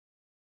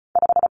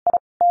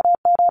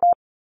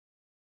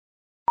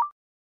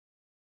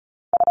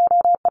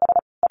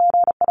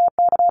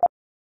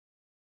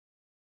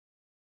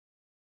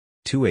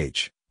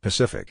 2H,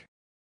 Pacific.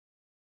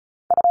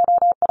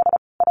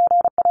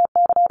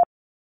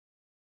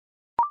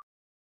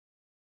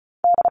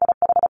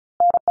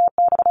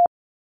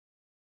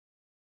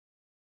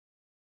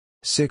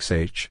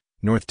 6H,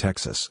 North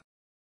Texas.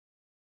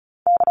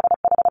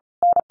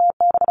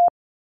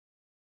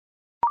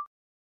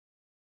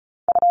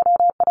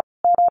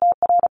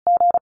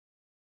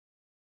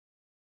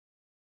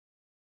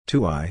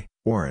 2I,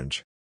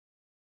 Orange.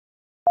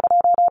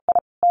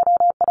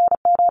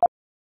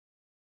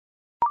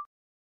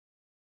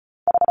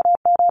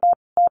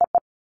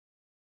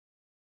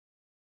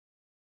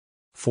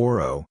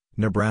 40,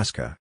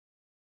 Nebraska.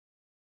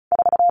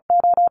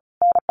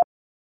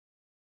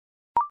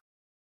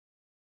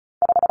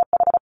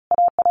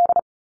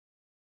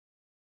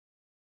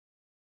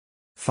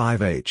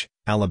 5H,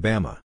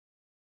 Alabama.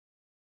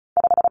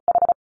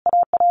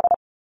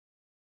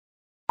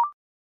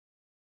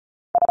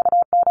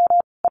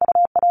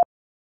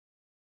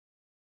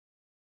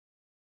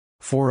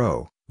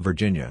 40,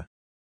 Virginia.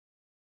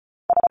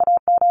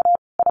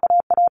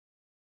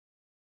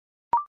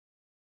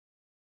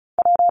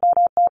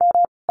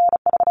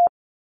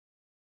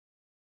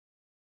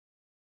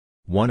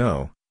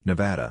 10,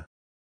 Nevada.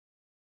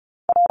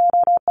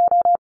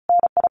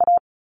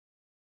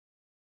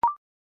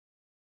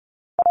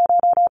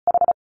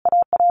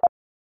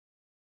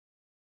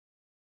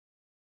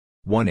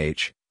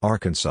 1H,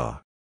 Arkansas.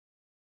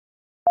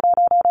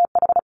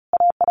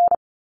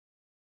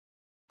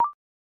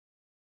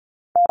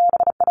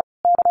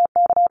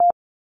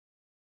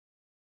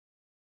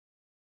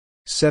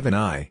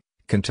 7I,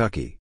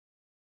 Kentucky.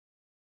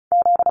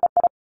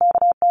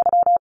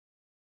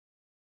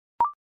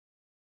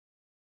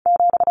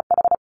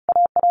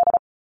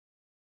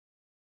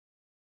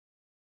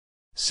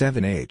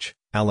 7H,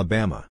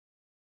 Alabama.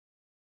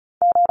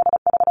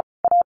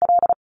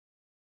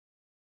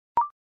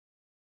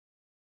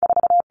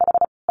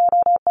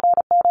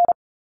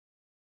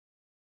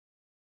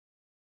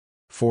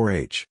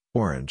 4H,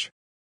 Orange.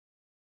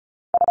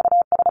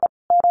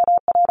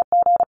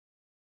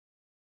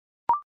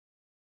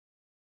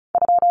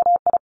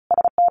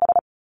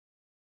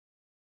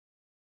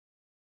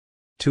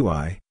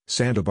 2I,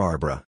 Santa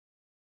Barbara.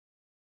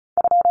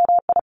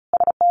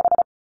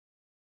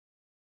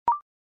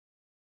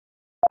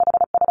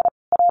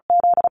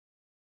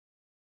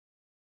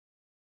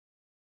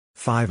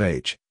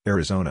 5H,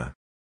 Arizona.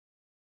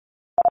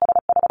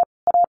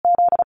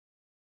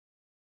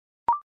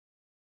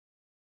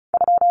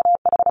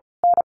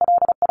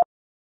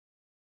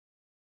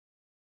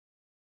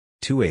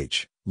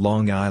 2H,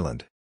 Long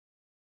Island.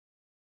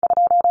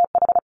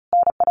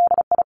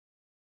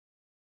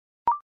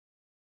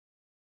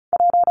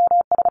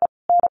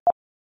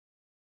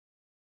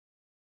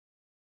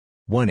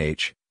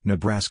 1H,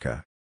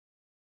 Nebraska.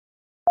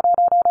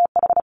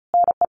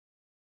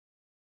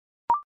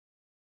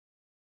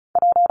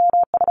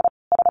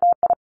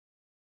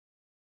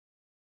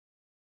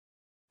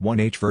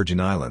 1H,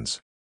 Virgin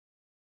Islands.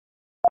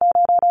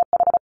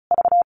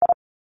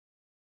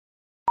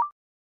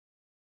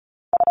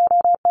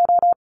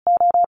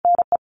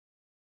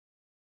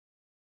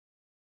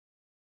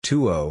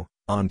 2O,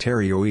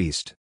 Ontario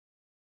East.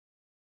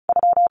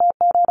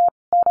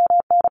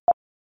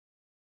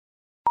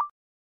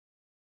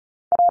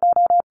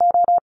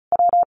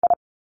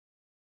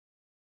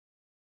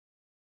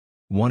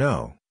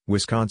 10,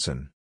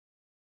 Wisconsin.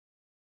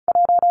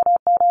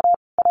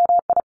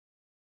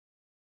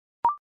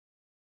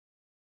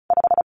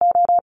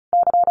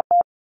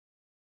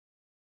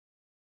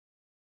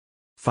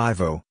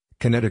 50,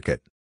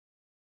 Connecticut.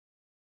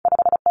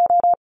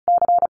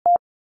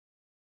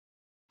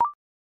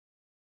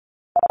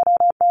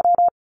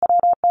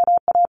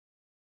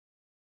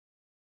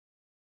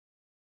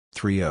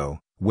 30,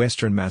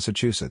 Western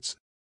Massachusetts.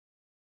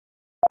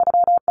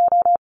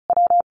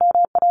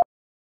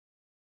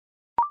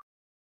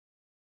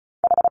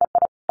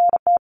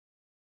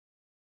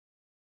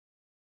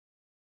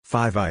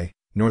 5I,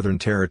 Northern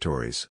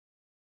Territories.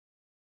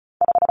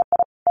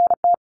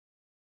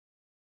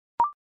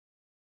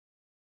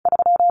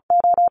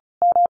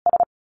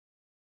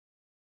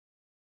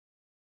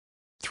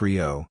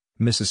 30,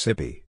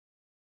 Mississippi.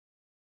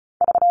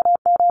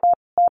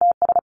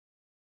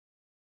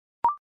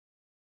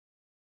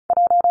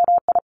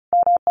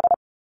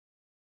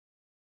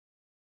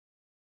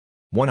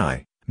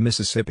 1I,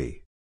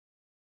 Mississippi.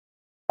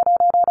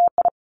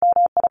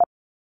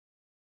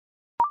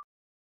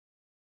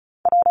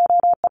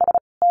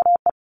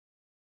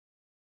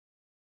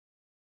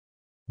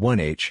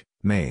 1H,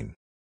 Maine.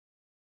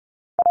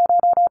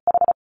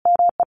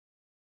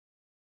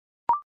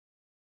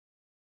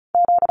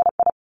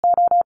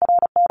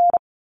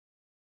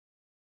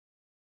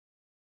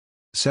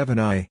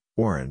 7I,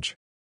 Orange.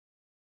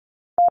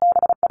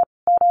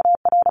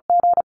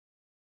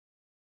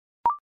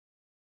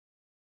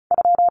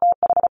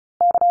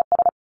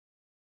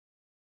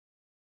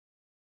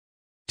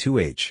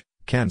 2H,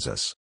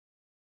 Kansas.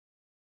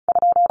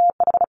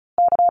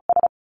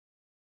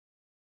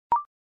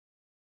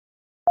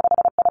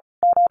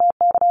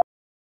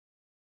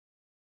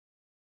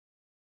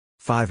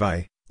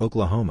 5I,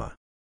 Oklahoma.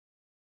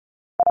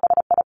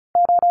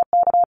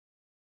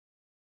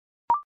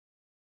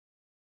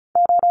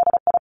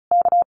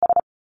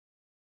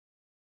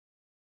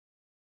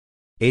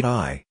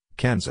 8I,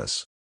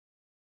 Kansas.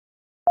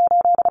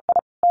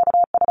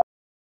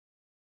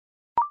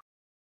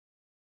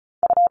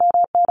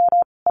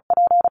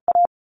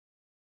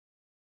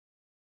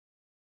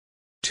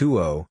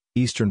 20,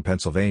 Eastern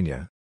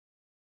Pennsylvania.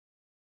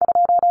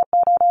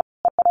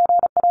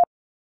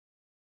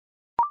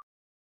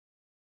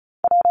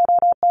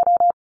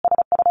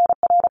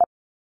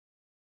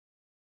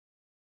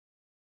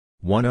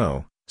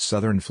 10,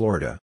 Southern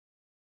Florida.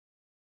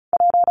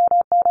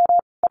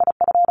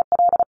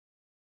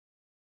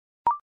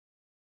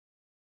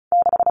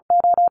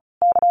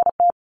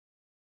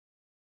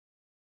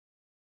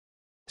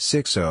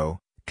 60,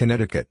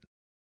 Connecticut.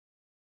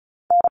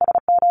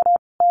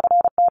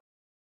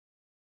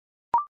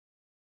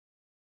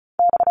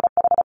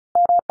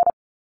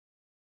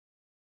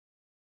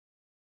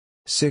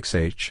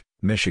 6H,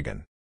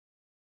 Michigan.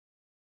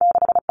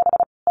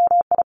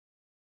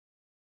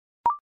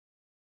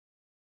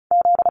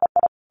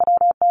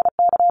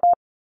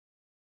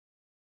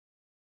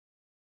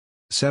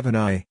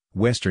 7I,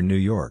 Western New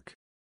York.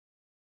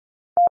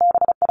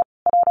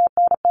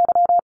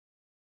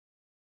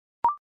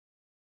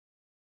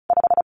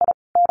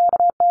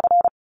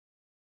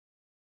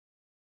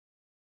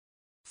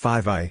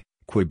 5I,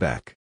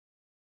 Quebec.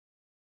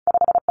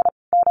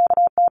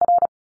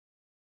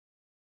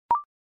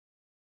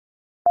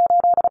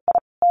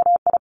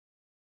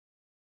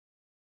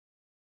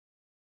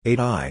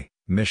 8I,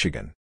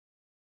 Michigan.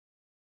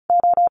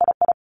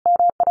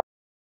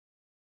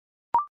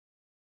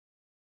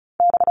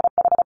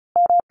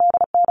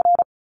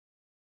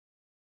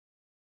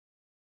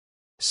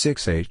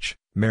 6H,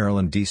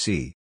 Maryland,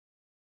 D.C.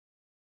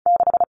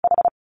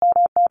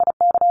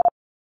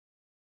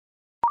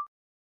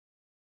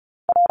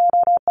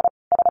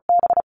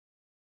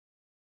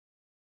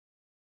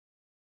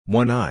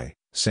 1I,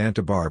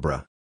 Santa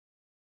Barbara.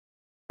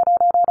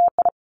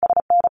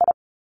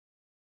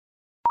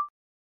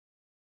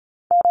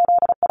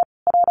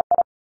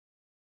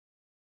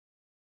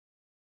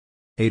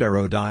 8I,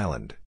 Rhode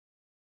Island.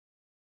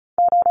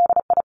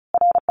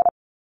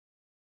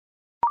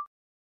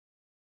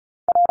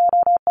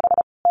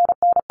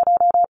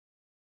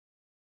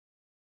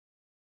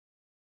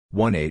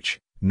 1H,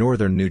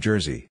 Northern New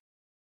Jersey.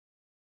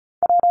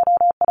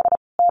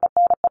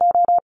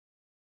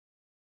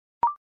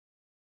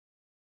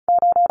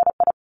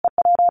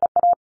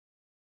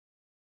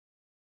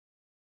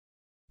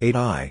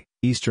 8I,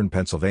 Eastern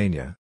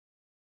Pennsylvania.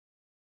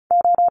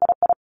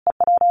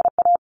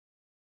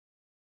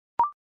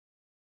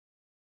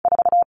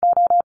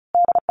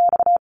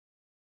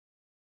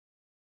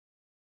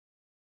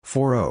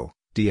 40,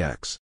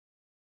 DX.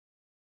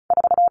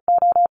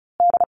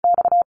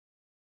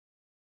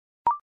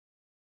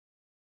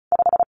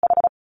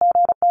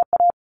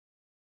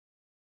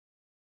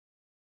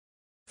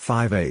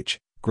 5H,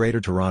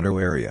 Greater Toronto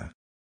Area.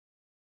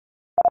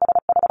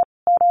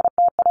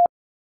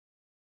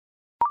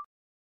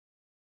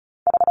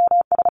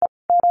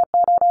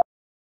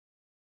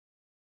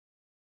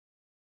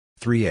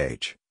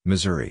 3H,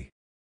 Missouri.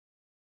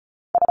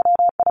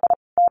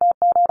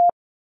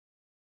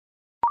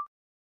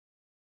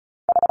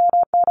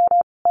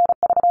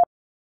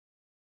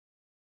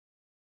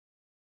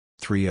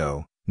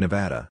 30,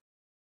 Nevada.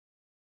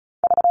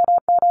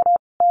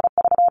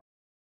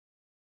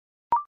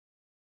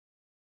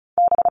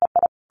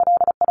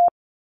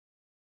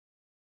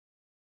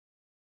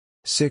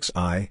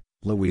 6I,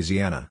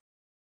 Louisiana.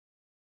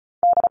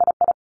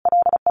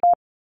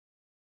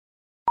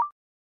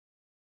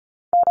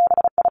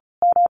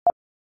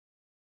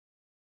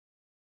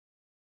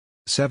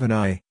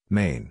 7I,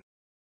 Maine.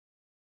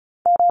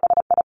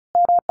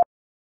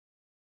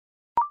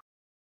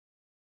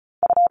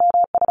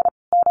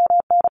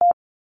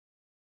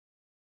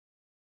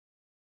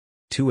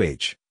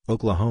 2H,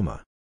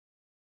 Oklahoma.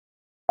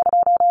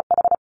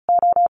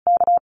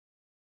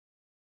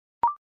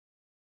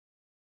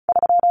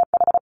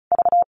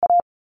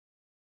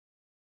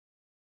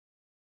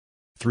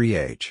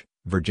 3H,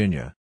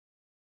 Virginia.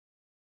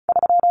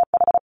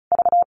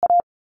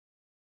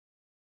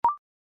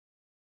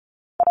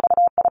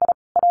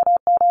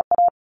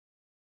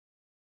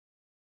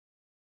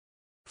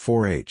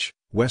 4H,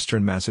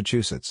 Western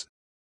Massachusetts.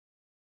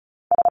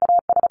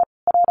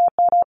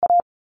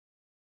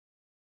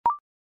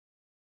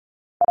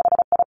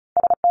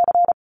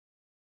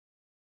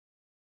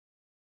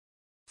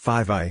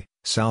 5I,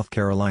 South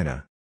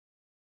Carolina.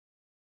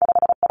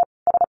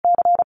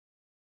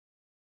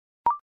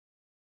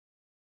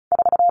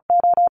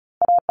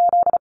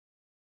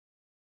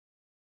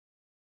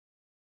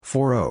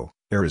 4O,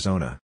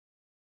 Arizona.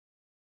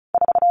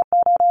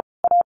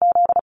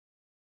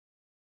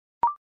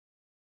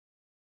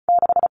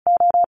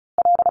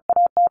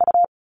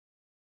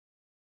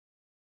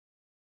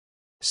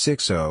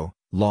 6O,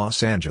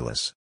 Los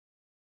Angeles.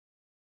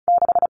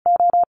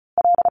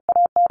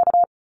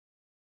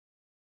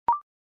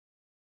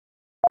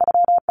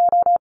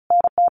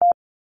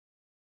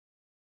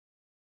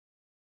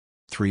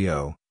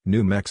 3O,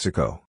 New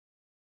Mexico.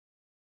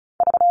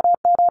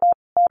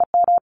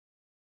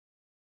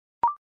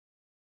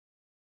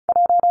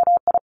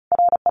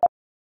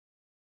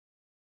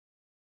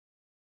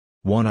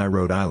 1I,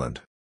 Rhode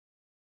Island.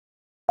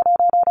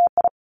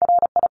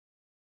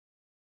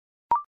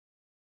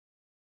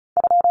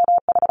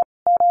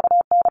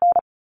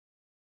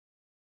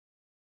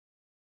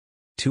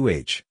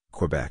 2H,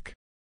 Quebec.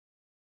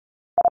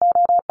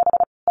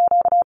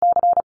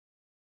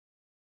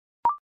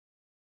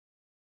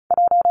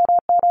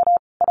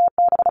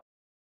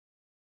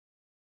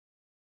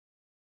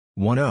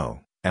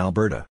 1O,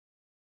 Alberta.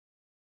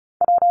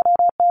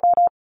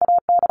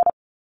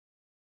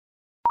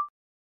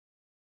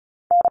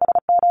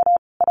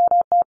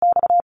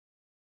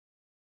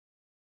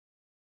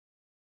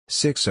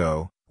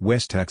 6O,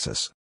 West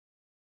Texas.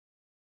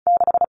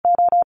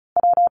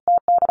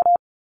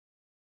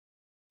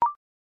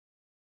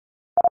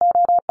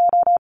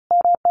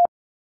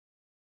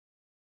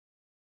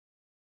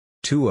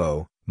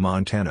 2O,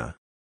 Montana.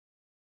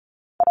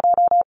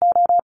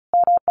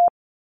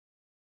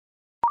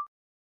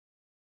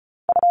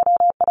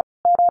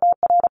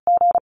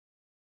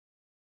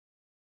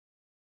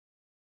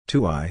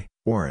 2I,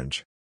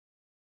 Orange.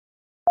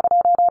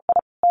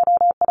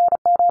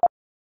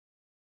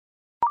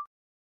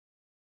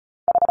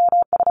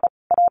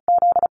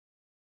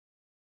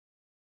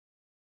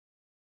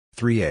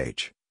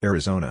 3H,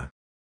 Arizona.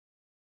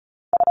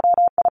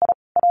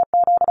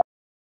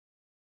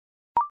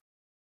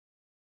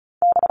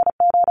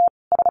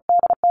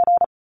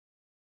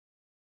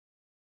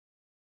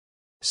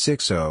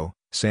 6O,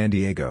 San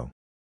Diego.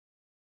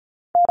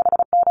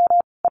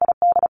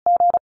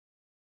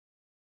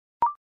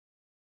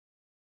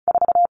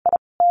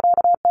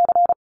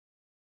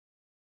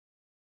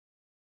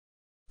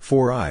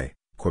 4I,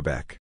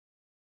 Quebec.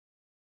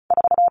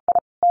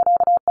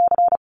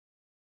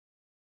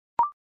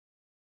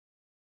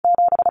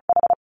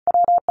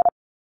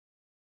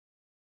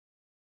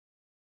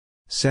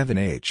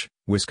 7H,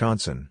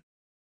 Wisconsin.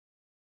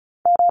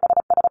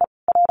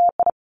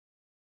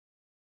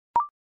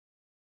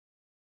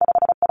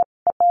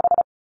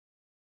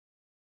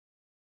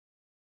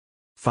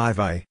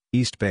 5I,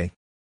 East Bay.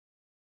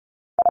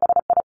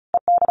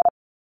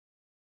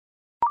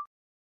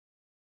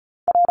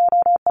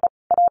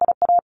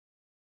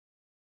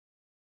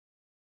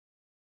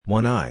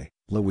 1I,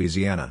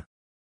 Louisiana.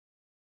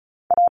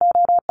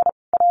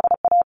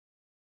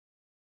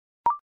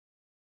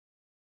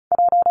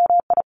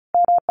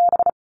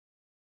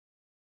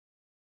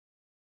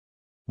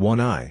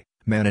 1I,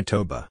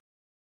 Manitoba.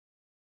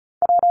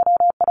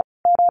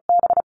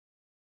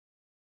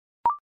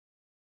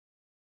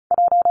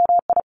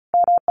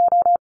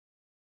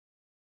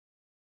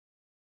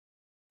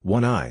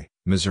 1I,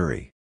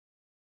 Missouri.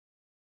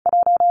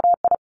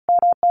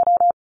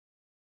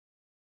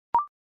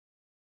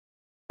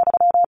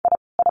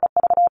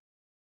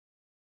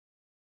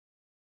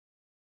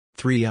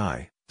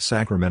 3I,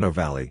 Sacramento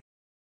Valley.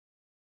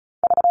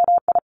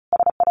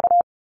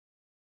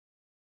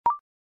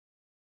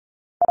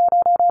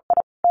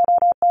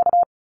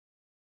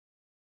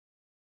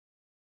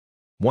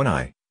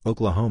 1I,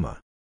 Oklahoma.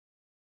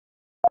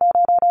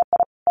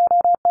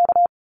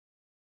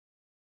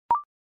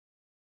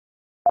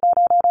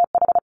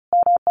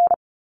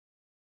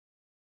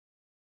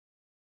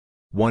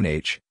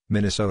 1H,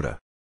 Minnesota.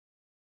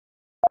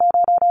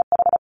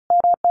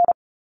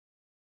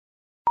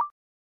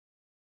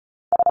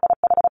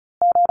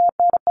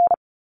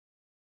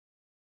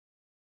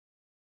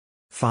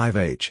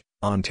 5H,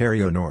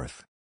 Ontario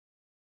North.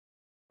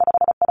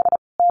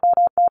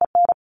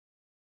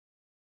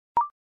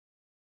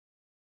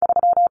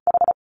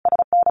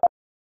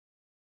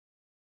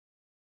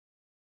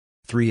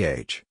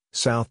 3H,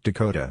 South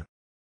Dakota.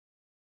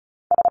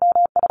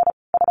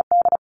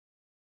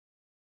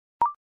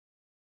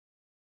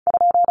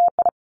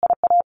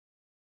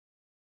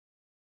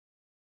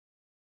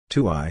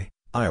 2I,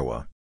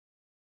 Iowa.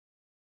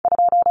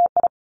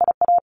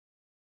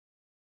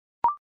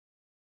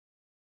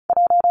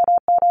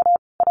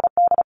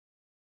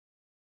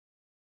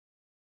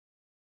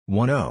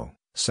 10,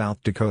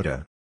 South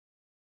Dakota.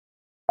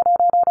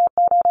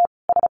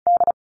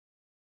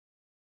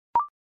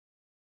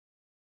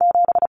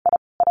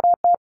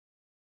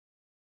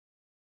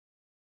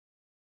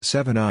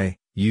 7I,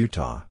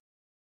 Utah.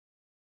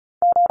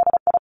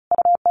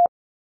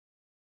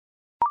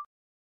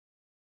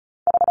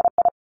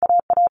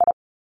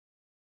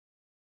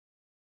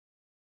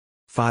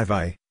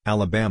 5I,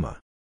 Alabama.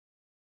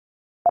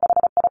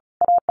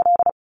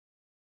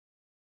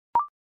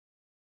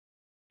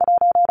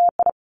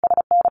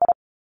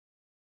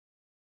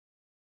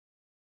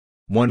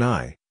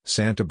 1I,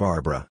 Santa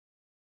Barbara.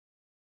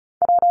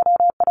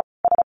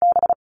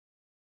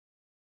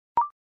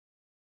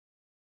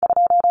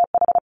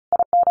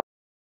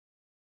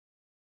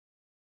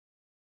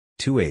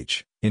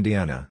 2H,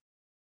 Indiana.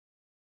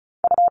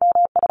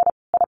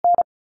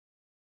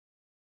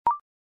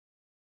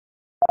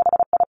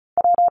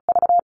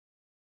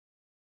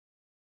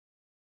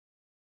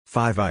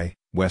 5I,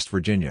 West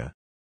Virginia.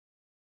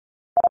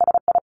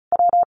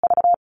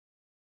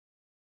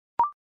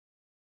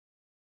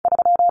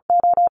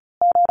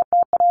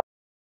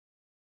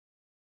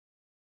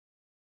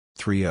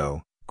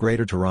 30,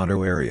 Greater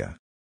Toronto Area.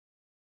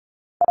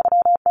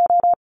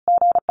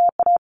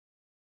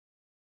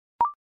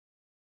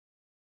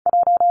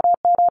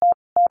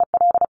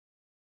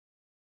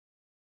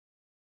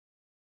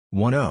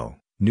 10,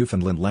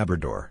 Newfoundland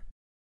Labrador.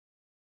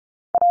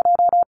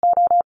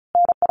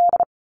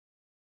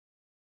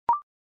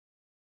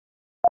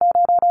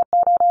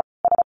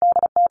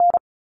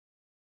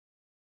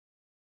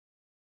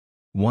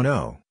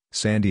 10,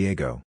 San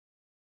Diego.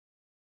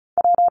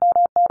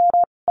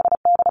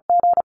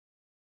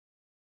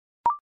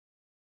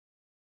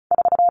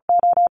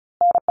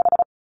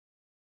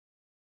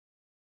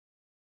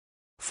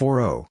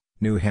 40,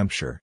 New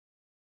Hampshire.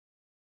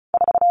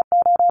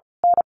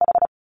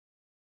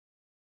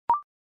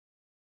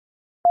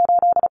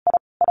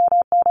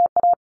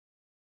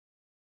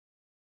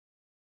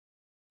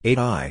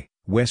 8I,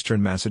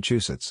 Western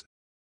Massachusetts.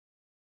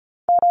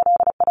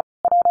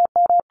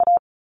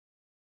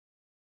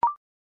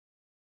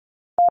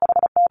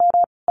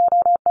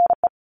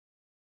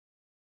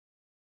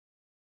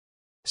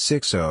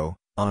 60,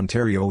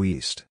 Ontario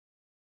East.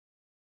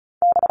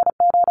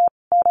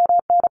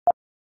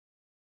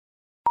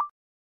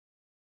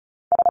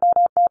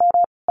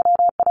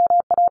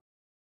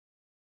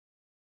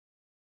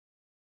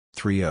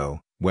 30,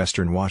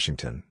 Western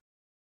Washington.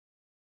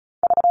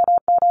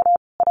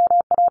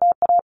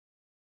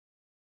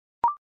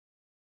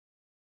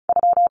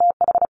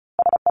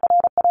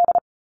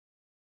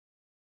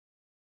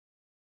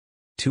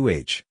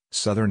 2H,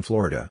 Southern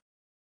Florida.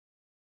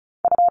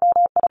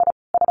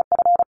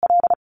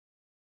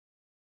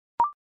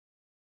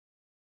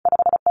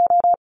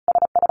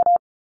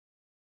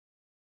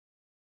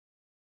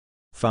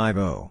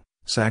 50,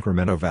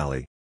 Sacramento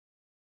Valley.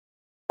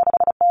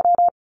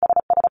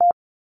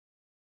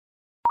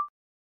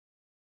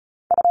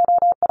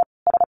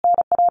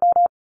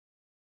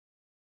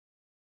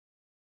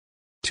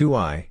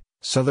 2I,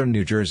 Southern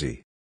New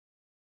Jersey.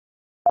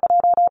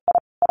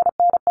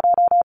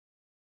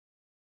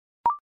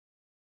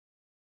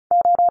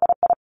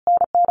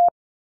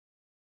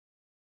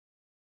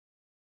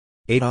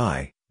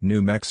 8I,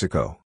 New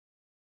Mexico.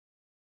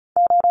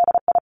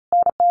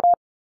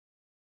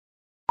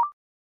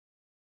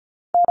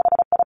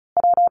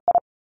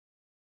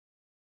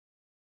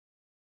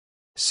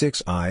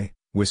 6I,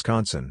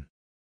 Wisconsin.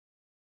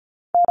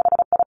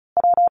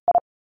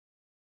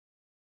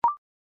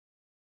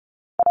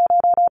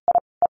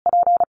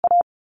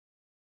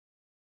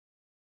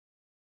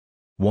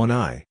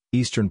 1I,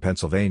 Eastern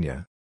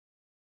Pennsylvania.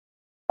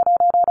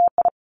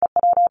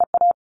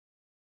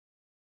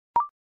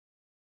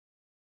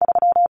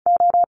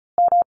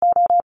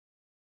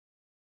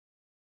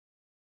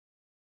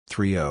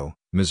 30,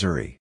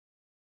 Missouri.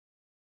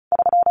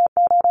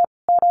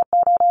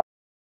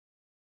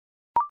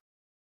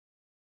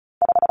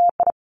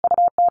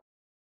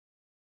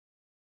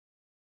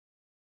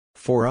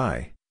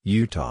 4I,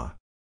 Utah.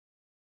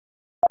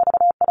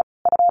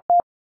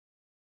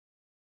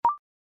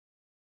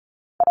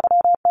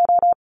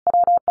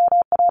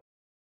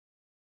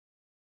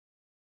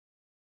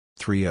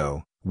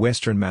 30,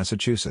 Western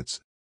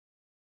Massachusetts.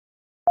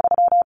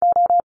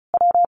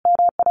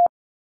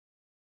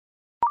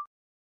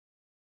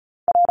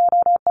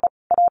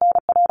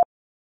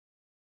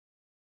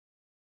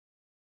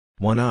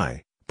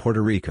 1I,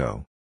 Puerto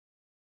Rico.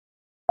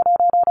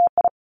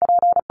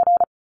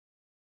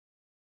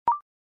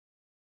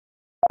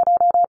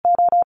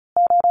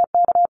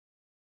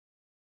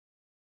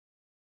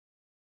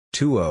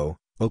 20,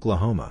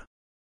 Oklahoma.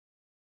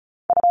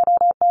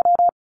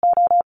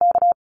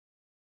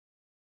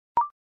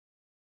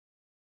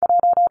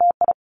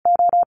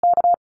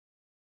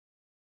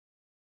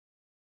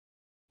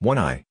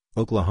 1I,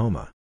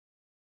 Oklahoma.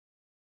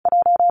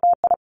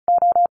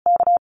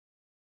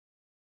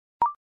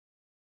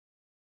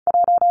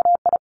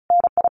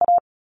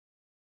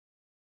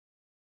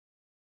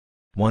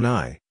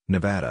 1I,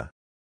 Nevada.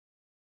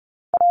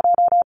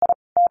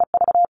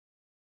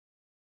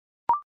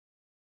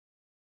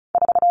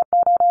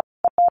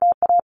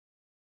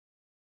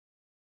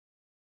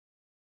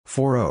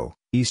 40,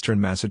 Eastern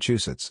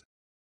Massachusetts.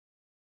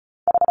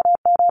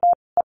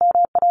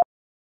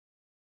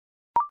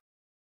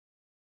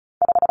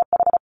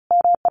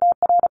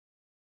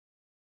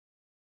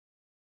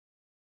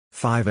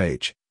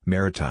 5H,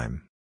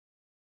 Maritime.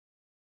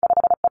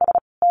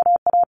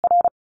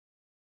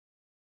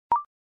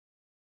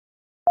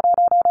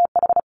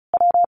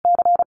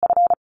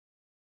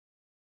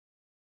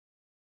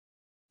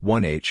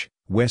 1H,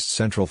 West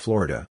Central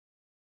Florida.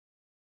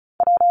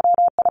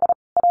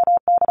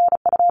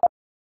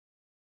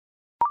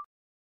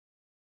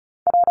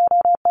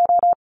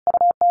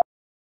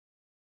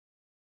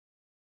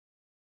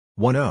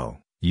 10,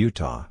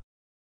 Utah.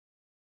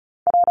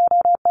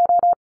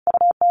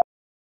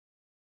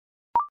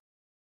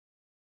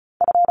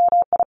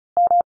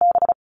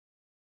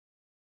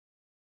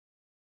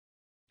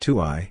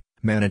 2I,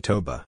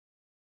 Manitoba.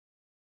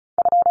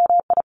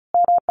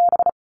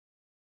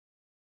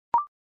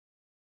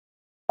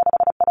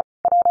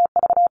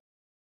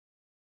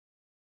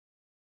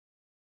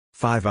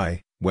 5I,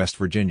 West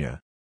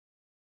Virginia.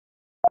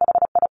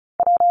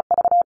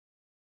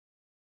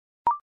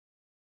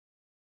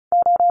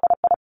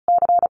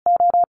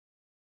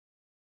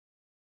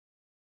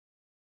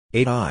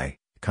 8I,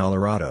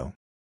 Colorado.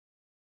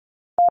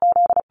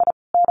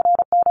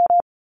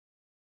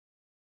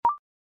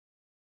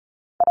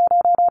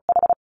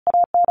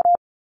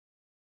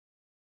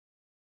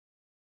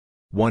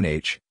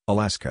 1H,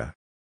 Alaska.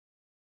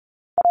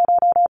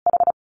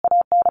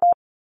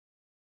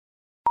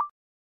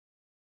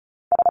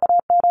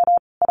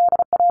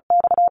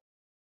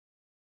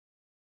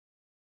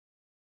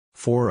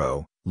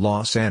 40,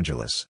 Los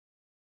Angeles.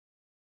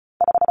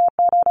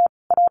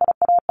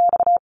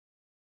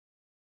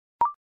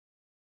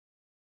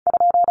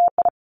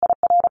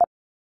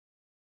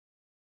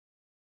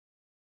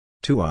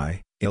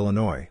 2I,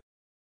 Illinois.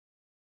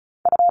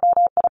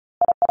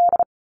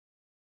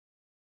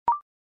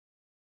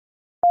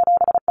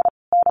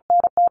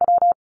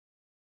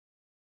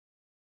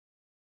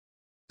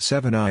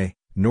 7I,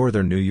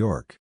 Northern New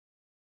York.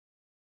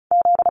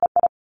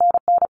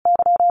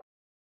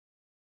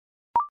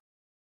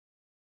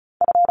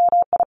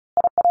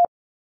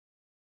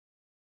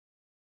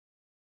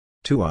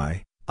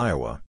 2I,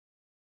 Iowa.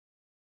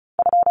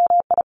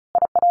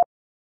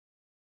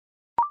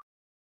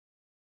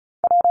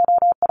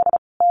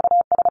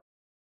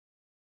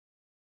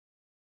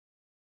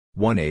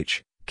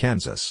 1H,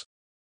 Kansas.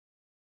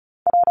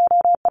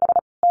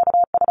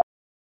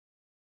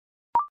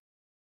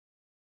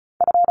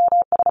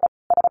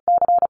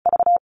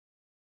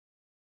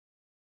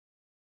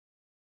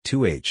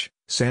 2H,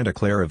 Santa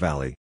Clara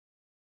Valley.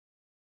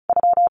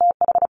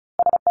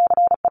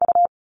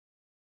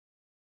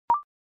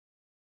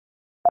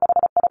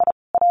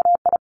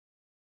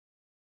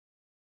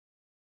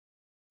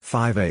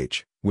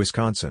 5H,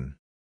 Wisconsin.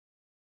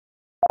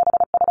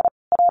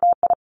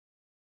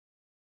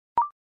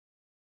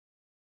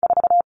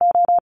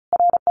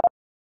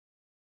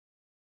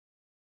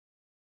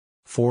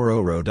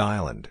 40, Rhode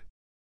Island.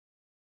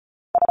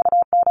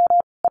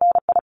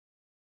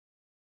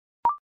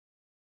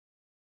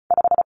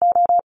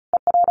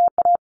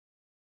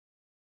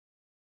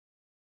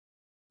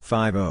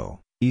 50,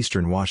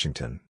 Eastern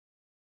Washington.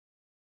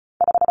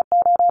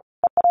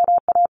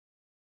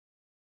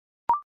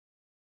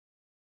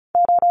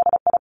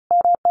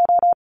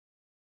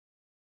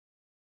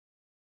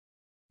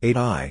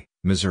 8I,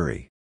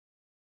 Missouri.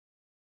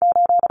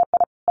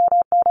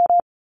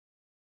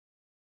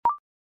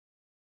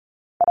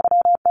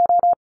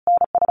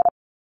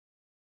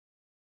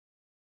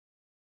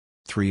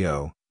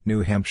 30,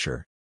 New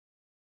Hampshire.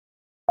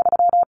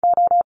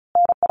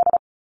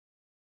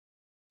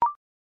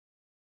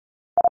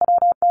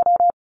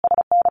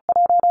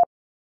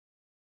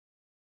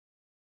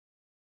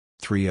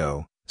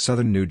 30,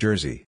 Southern New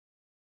Jersey.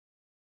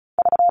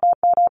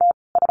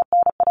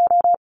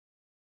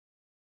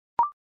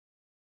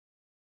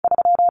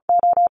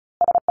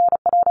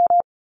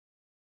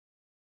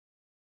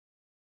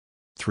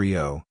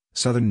 30,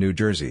 Southern New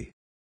Jersey.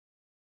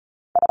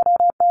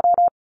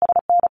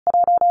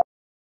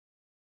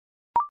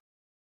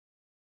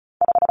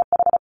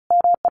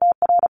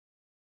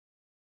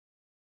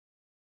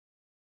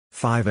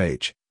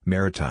 5H,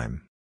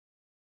 Maritime.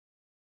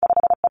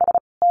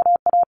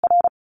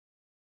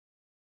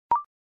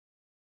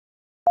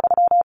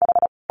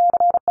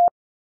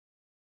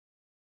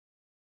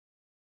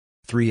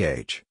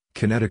 3H,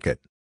 Connecticut.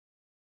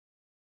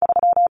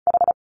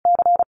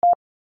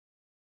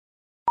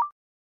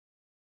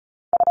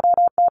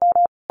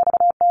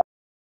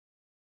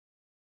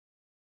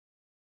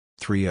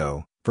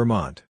 30,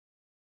 Vermont.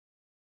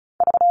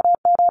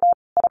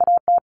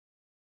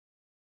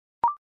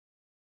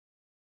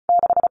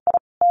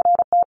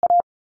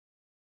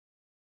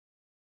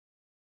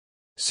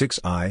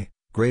 6I,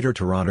 Greater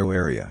Toronto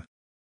Area.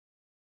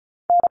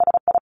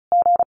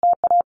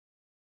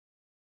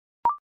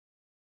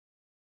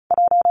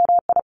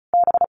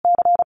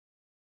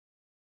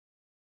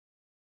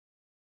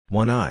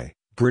 1I,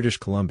 British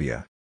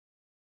Columbia.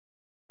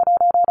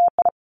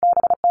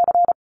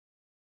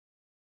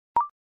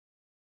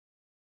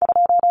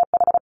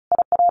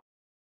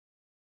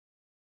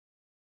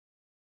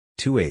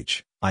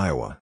 2H,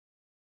 Iowa.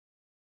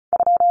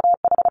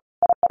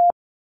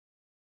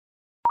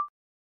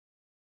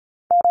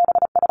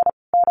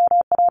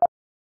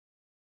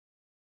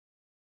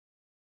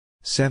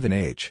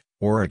 7H,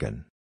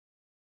 Oregon.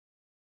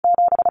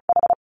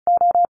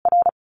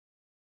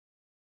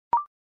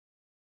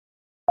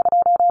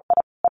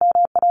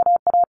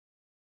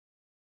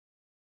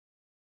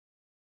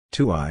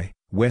 2I,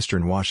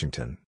 Western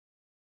Washington.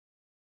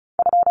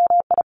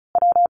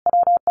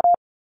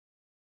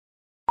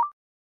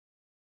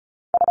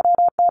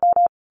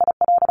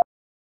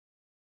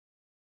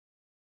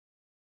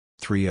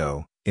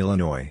 3O,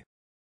 Illinois.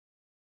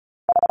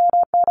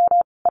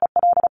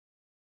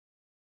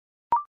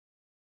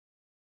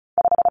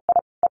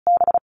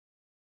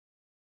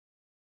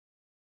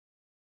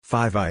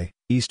 5I,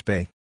 East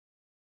Bay.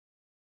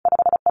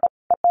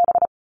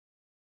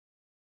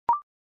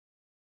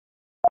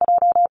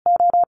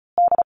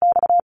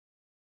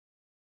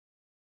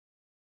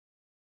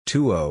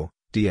 2O,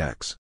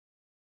 DX.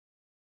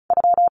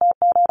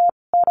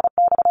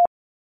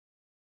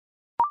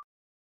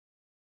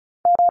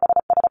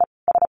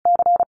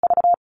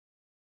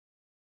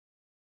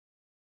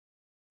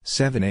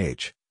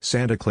 7H,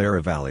 Santa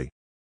Clara Valley.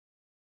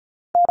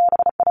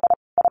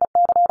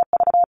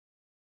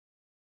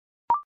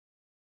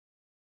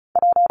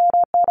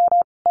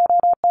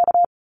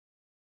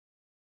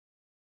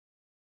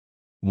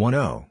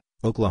 1O,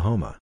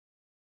 Oklahoma.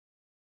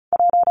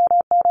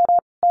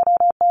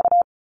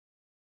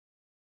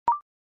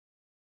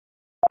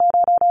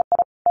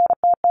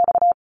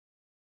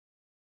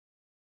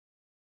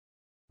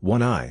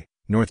 1I,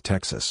 North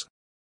Texas.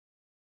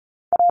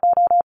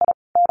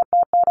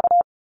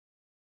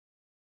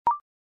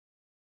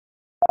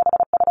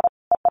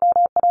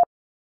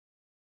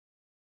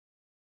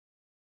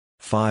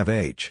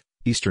 5H,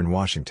 Eastern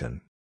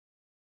Washington.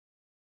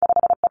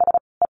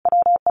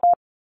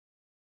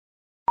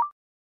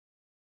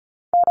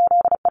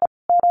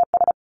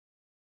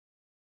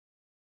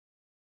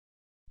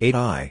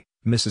 8I,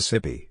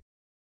 Mississippi.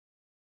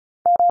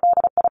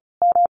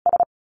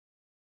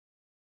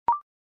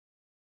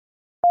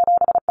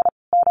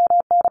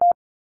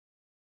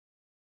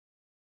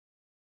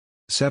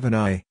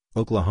 7I,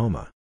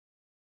 Oklahoma.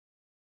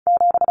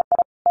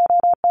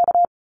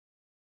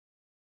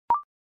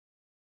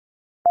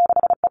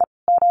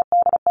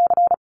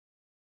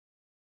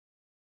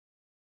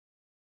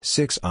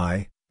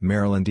 6I,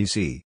 Maryland,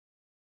 D.C.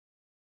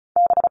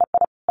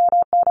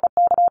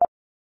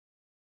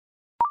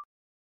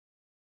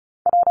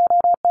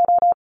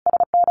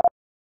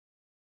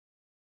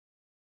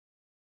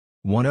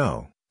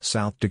 1O,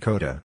 South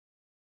Dakota.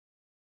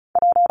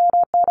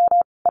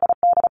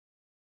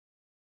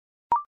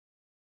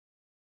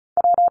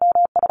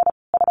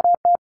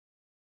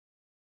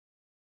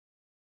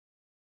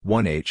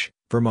 1H,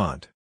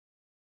 Vermont.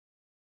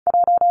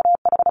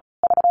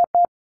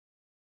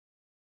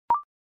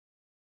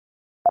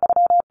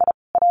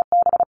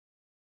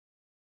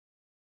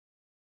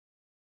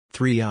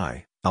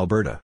 3I,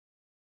 Alberta.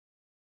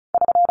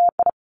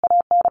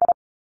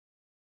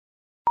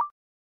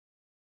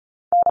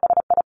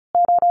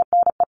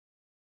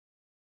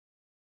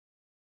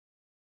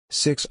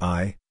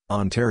 6I,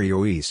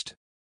 Ontario East.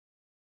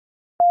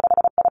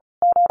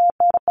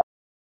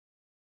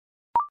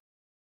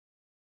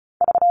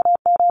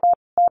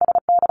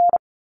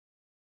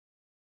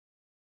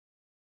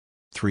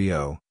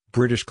 3O,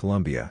 British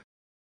Columbia.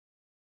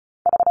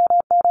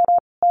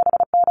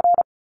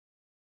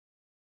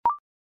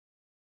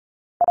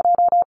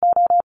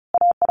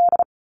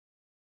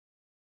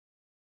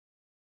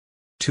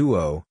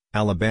 2O,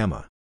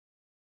 Alabama.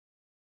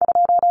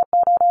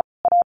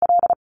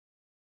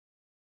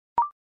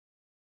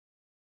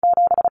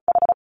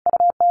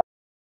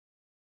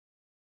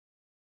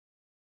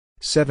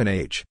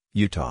 7H,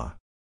 Utah.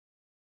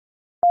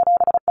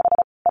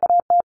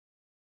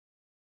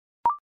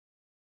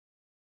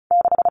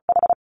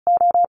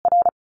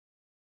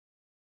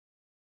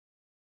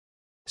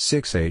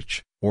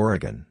 6H,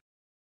 Oregon.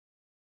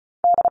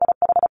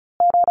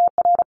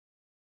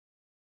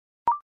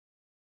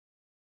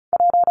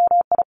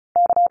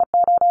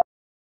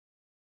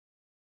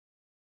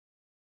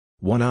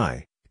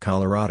 1I,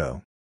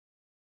 Colorado.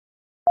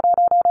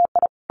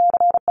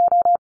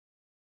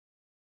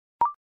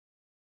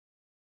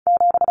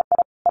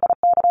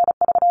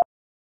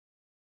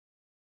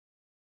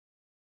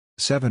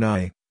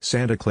 7I,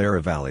 Santa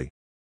Clara Valley.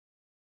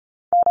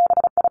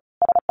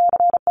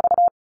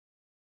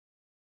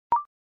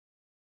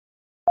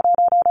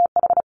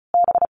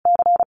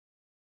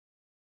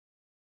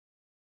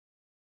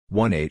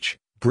 1H,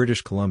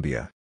 British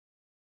Columbia.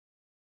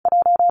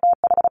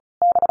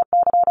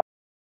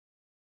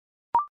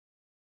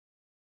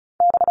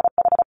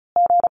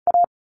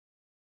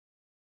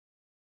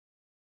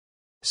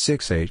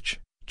 6H,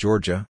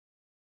 Georgia.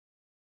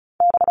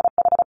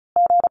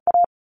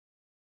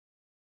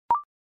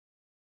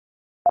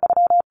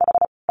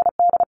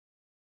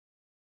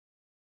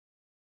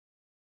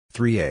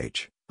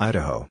 3H,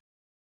 Idaho.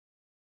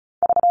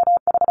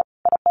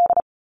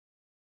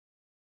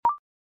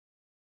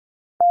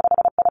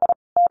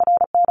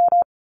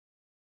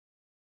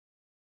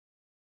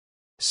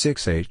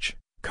 6H,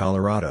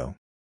 Colorado.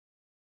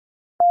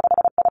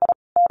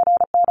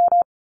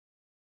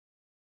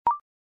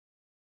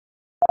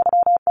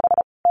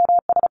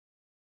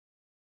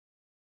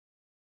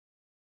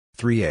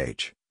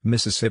 3H,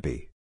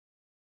 Mississippi.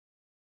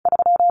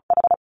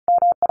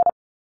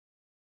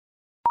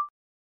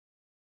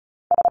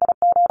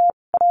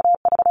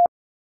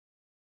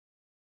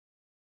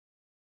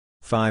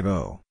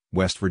 50,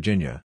 West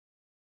Virginia.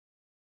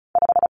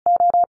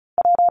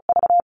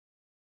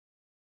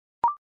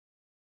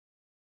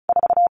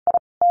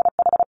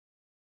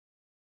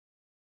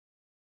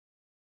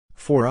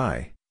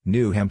 4I,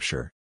 New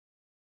Hampshire.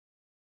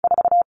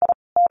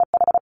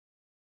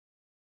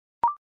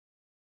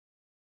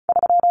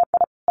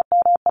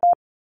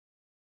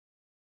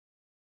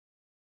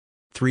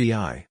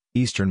 3I,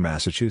 Eastern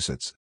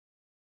Massachusetts.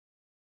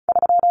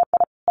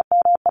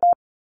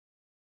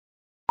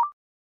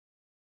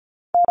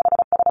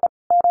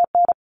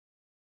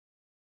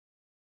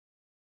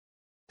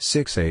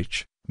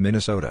 6H,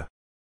 Minnesota.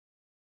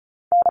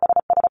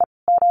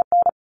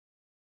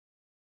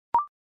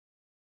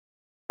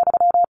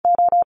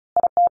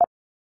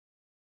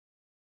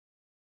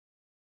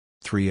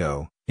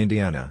 30,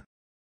 Indiana.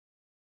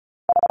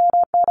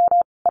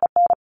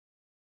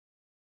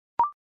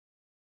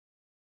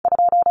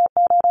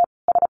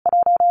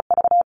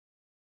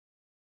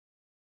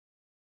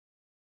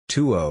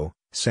 20,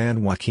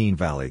 San Joaquin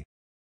Valley.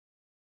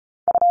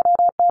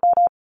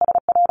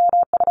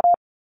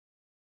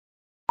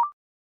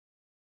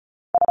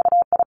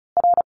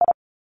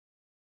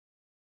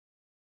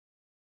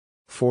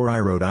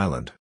 4I, Rhode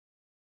Island.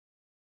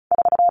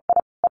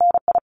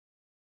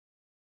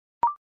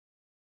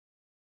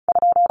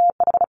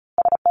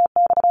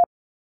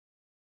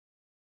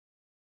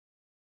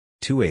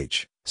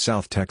 2H,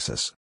 South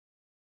Texas.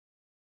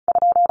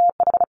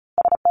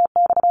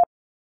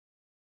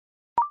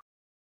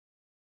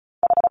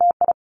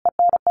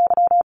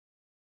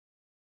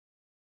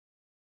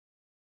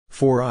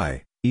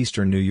 4I,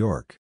 Eastern New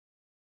York.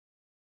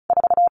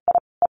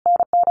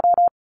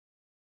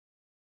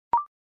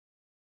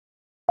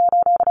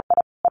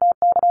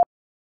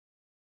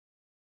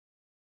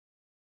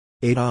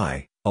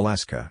 8I,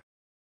 Alaska.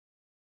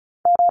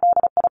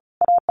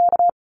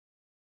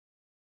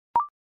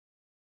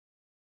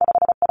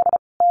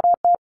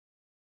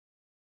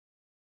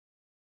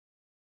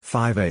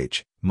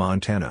 5H,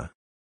 Montana.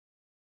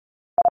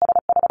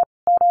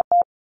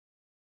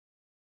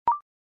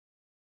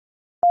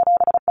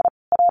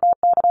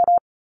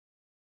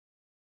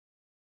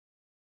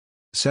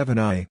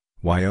 7I,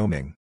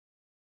 Wyoming.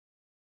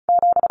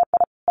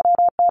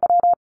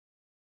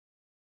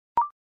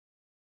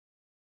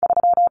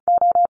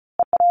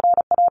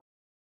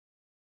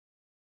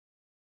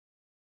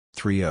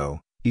 30,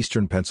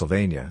 Eastern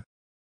Pennsylvania.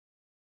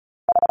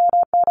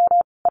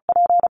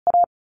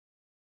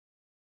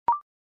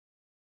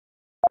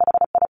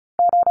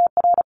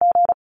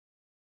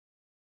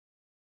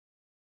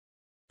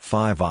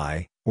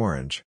 5I,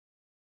 Orange.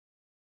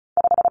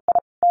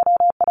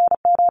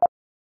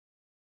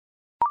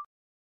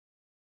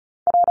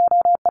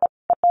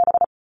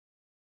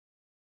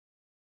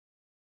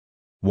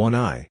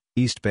 1I,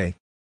 East Bay.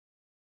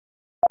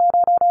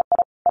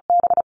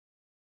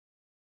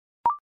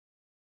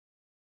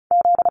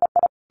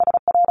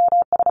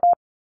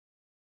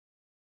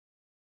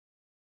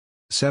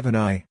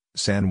 7I,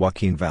 San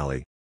Joaquin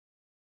Valley.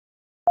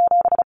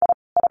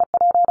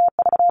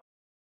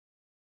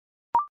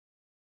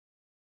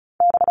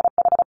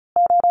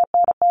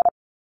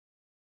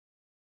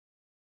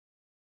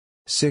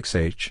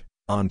 6H,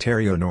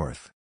 Ontario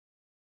North.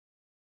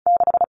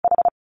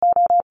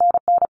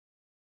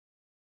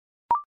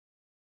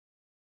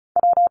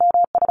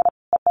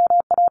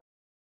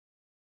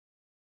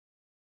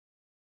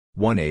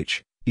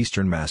 1H,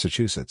 Eastern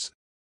Massachusetts.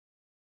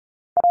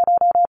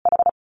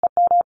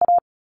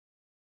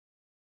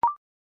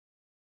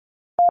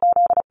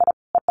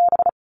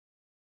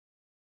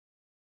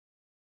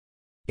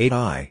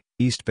 8I,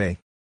 East Bay.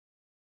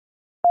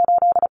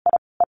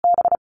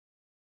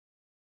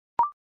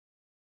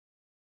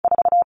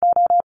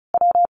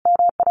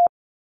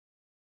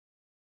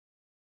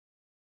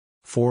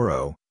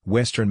 40,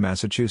 Western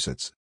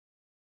Massachusetts.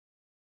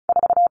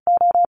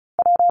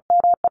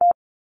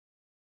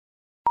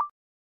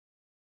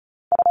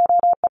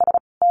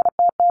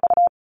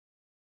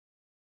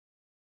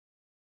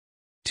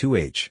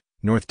 2H,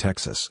 North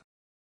Texas.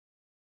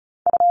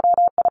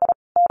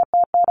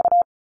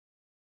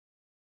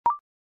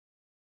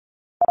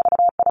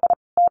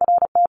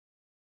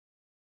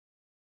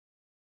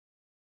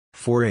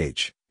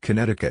 4H,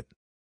 Connecticut.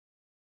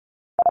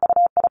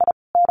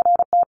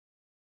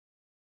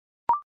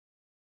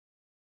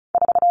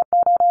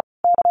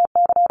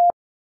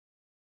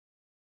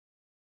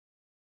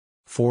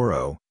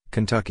 40,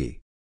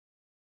 Kentucky.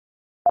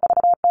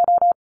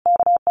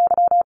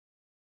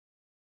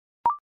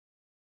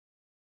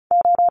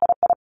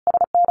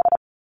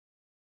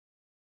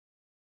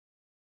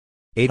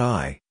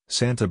 8I,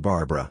 Santa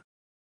Barbara.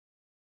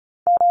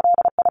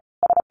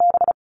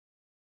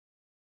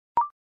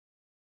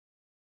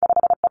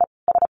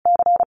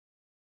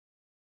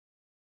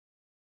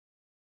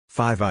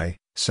 5I,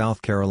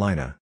 South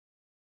Carolina.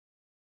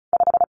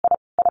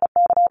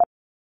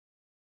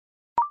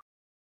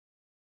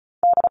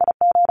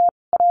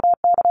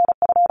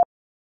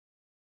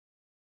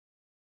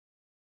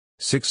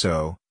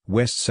 60,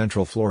 West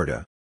Central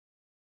Florida.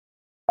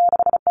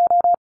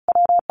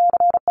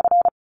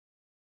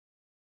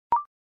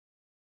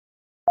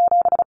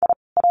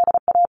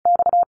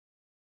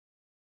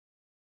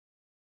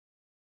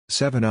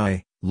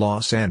 7I,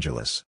 Los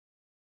Angeles.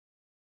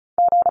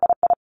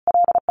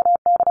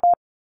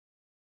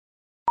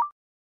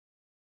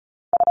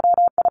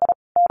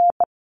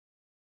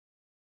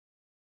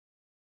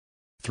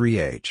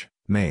 3H,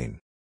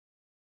 Maine.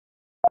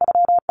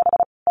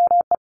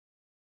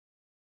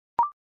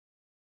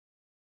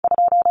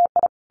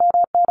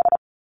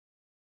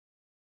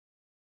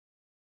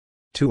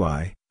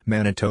 2I,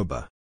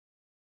 Manitoba.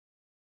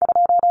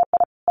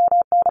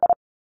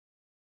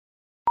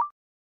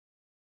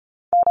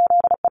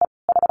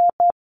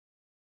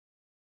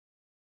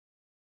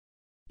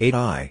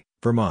 8I,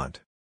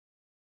 Vermont.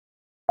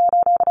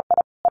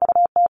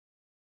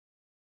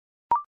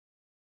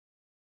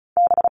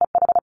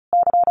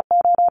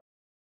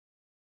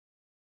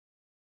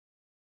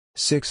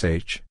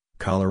 6H,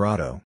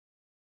 Colorado.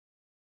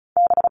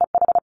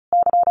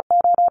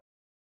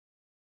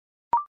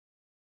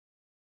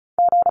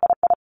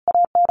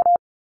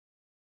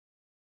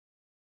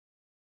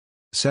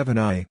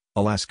 7I,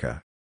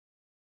 Alaska.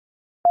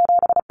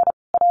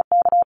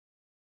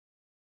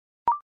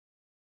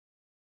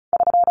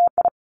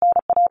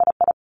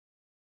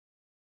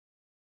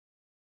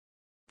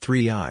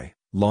 3I,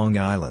 Long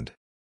Island.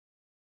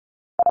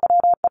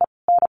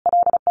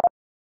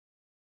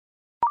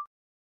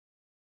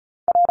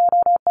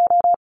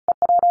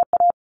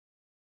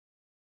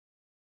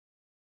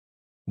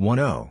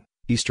 10,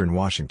 Eastern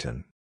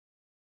Washington.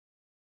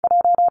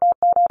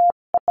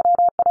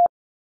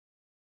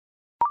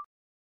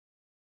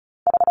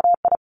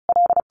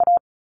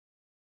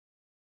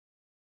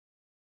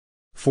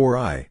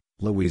 4I,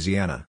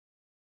 Louisiana.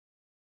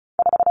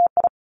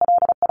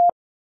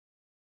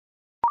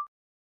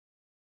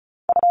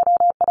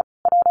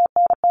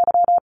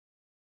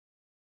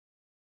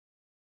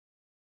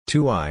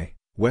 2I,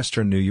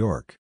 Western New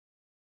York.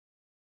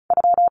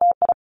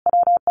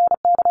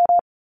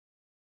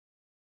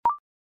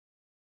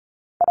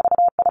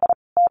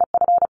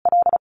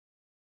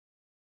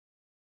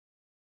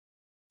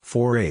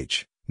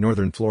 4H,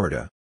 Northern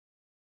Florida.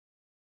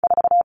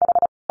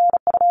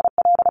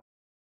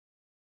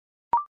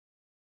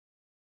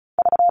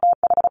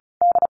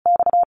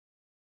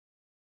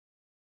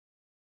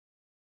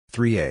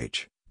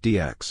 3H,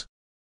 DX.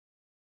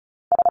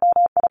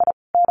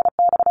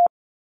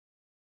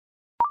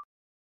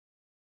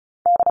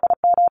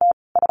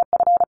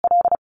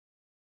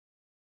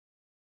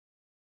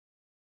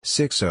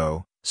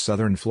 60,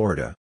 Southern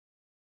Florida.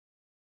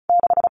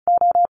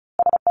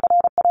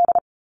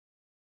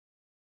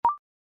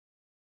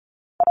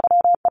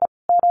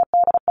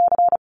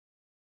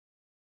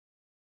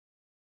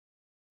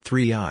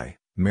 3I,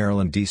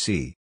 Maryland,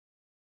 D.C.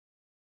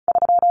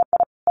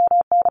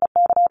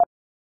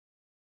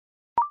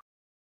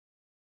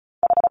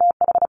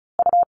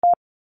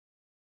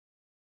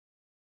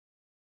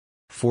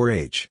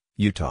 4H,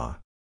 Utah.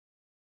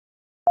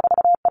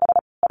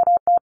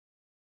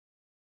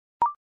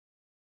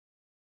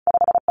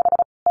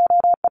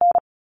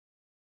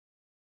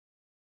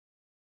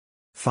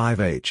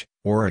 5H,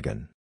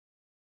 Oregon.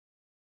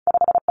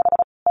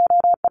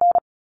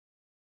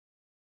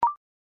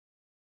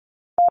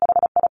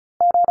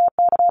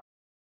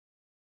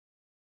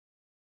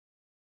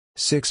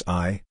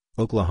 6I,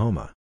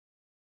 Oklahoma.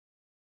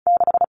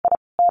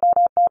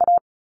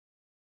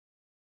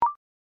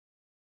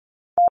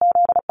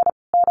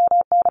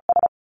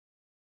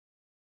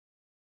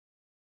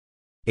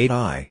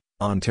 8I,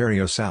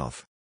 Ontario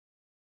South.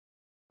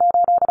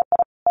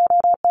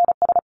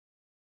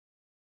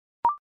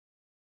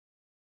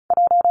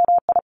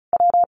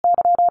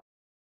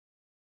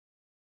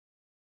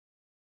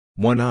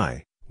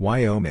 1I,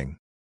 Wyoming.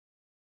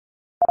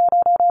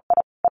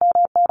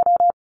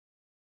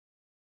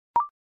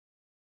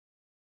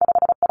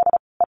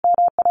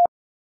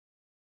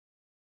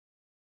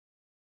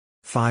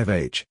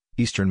 5H,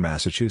 Eastern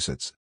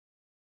Massachusetts.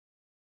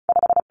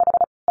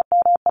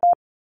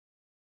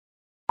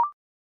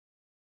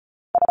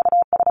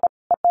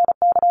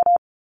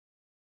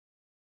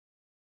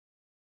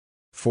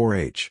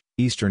 4H,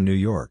 Eastern New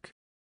York.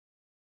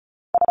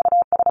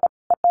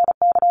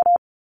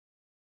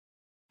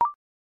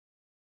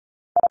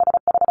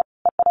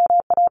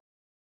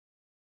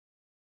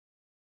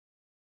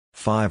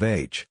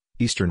 5H,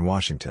 Eastern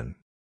Washington.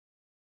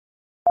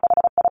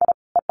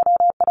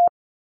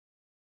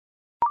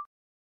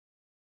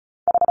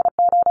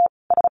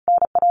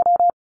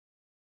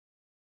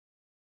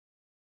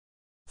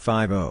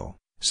 50,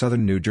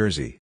 Southern New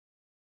Jersey.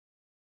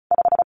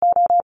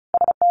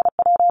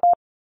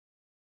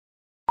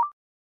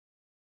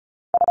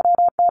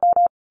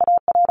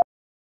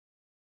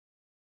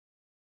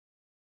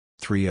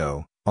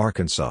 30,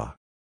 Arkansas.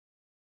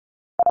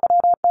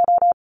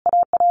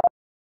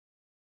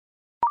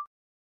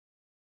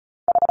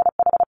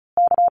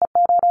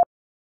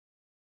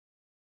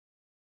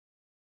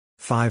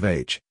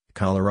 5H,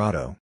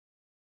 Colorado.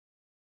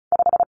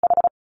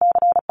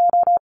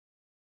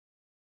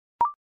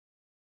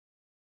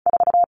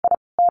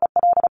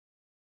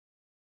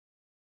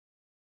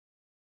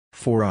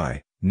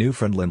 4I,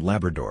 Newfoundland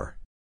Labrador.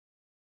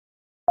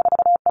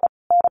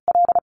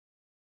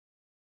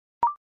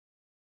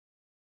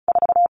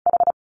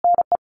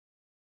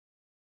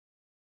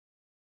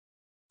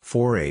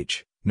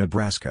 4H,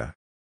 Nebraska.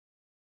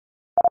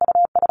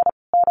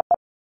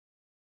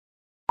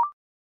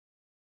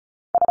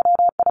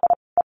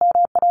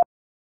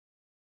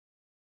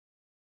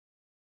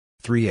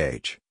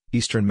 3H,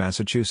 Eastern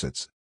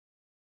Massachusetts.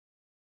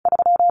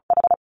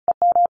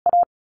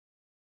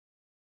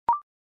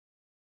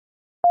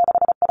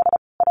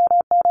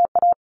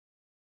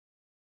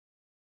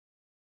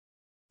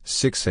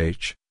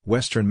 6H,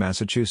 Western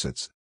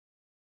Massachusetts.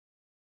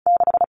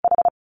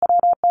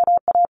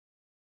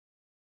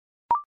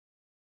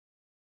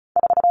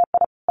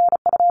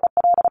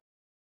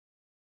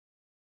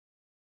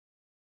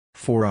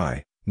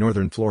 4I,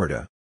 Northern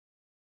Florida.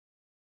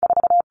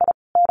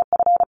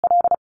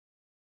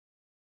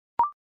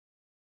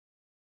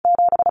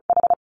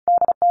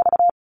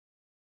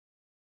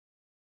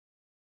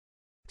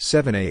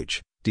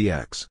 7H,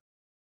 DX.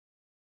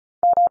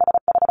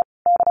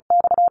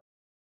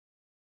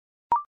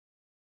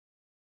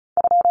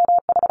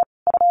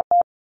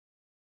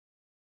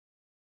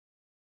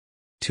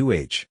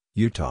 2H,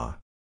 Utah.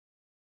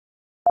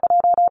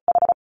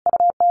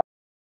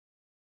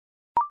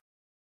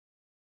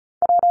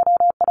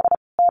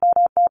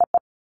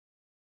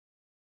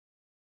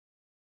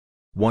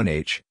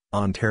 1H,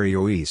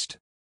 Ontario East.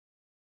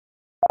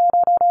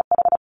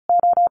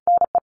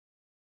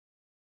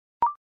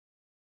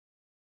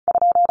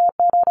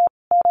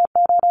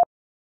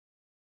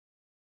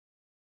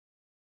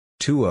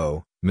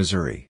 2O,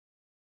 Missouri.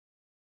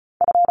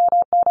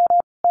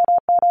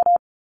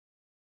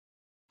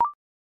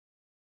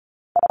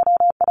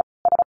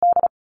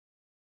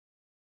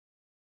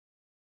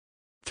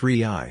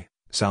 3I,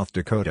 South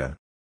Dakota.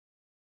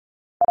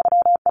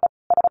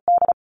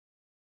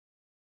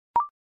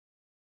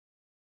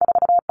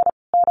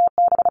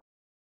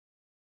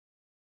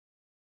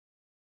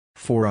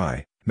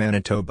 4I,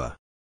 Manitoba.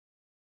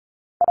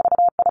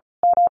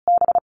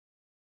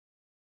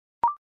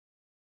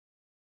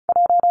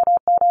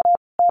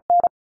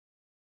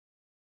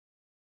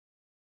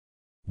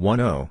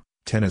 10,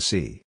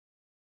 Tennessee.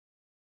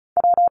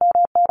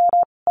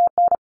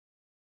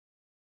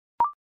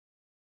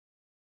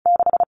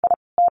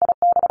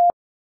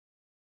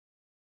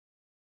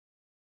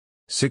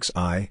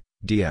 6I,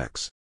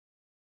 DX.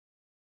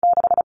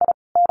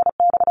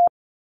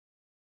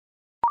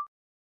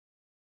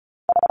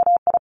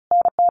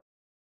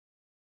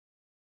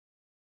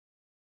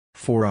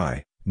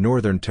 4I,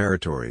 Northern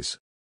Territories.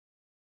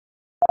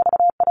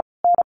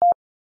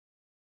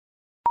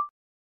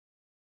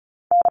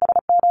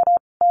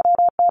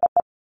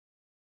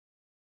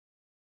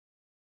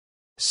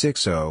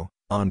 6O,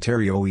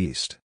 Ontario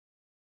East.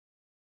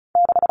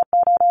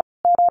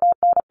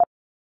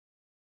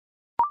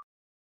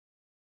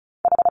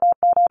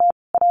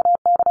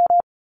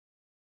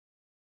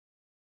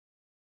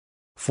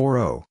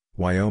 4O,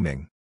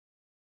 Wyoming.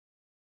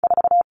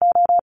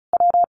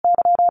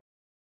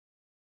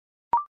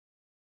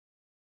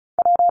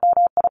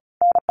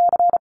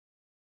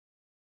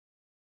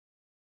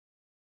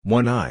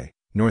 1I,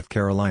 North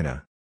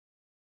Carolina.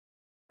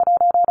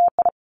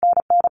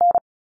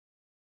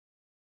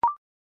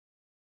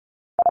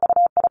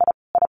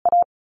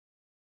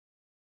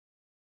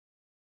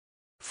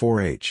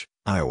 4H,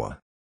 Iowa.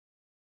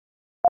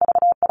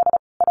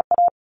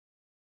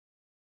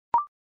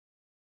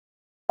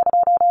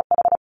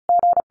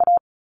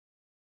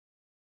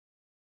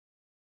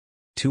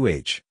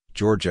 2H,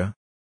 Georgia.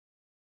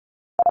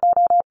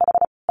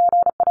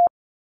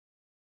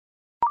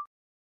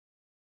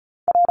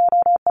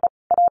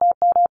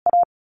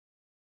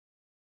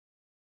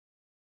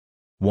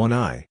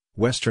 1I,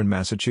 Western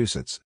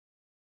Massachusetts.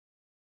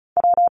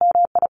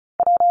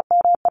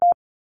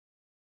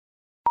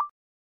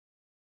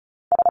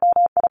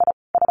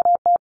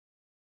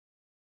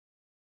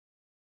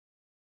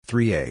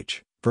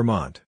 3H,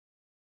 Vermont.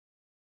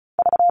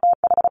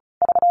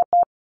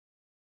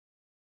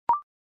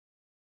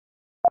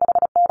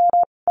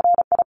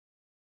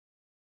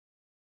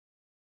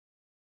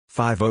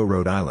 50,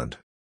 Rhode Island.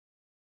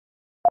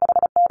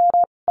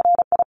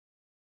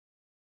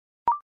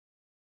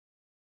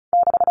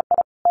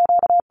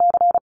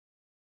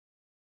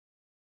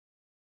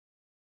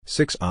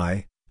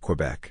 6I,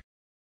 Quebec.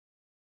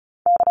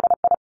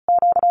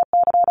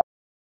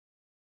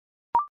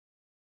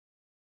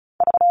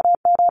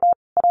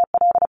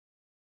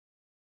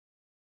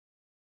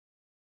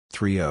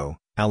 30,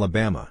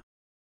 Alabama.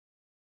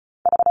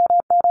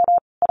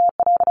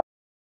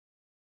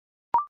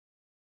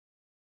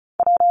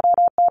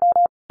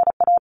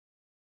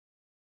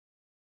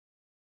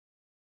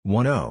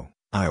 10,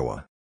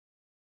 Iowa.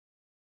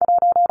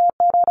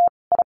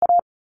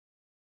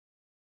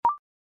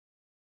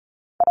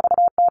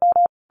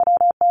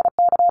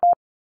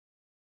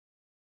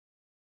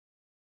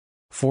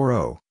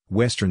 40,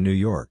 Western New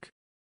York.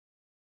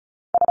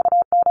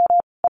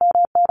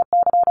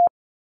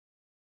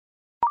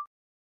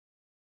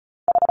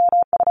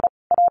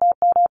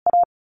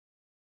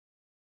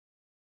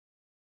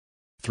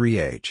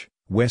 3H,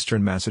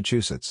 Western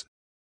Massachusetts.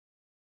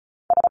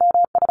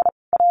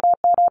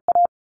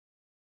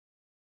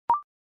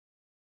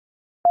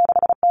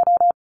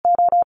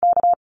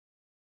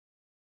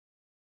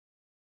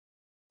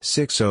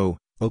 60,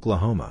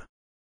 Oklahoma.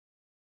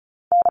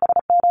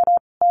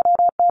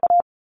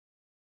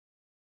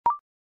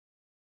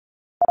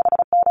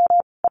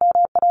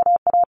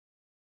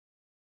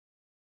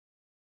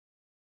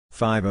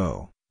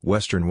 50,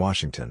 Western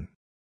Washington.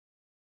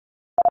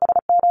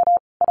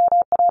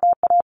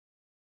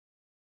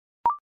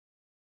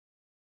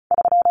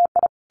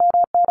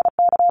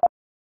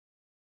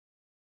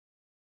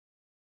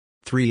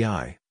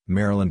 3I,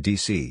 Maryland,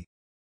 D.C.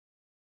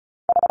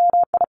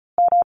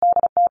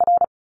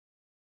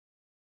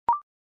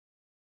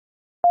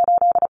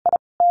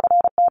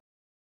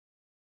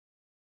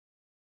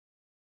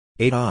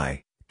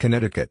 8I,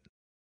 Connecticut.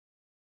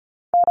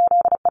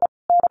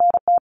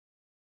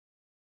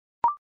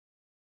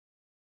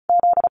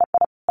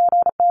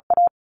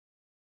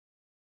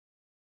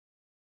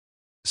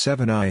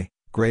 7I,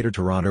 Greater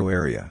Toronto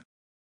Area.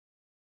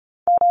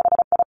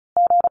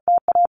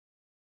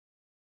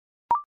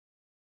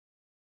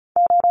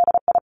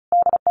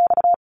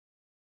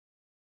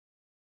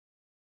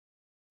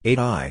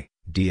 8I,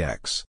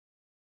 DX.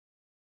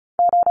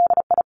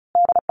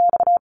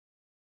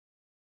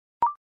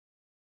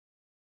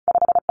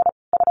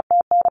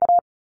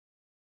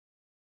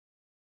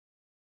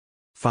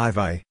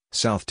 5I,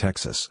 South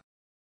Texas.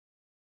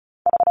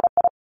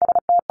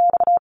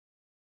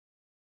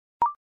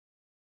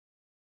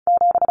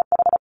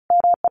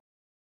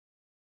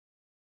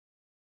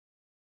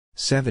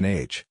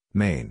 7H,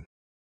 Maine.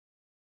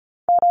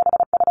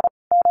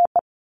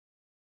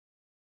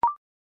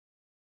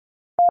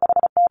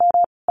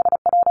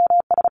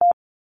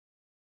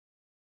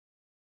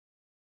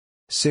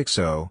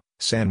 60,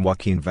 San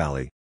Joaquin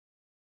Valley.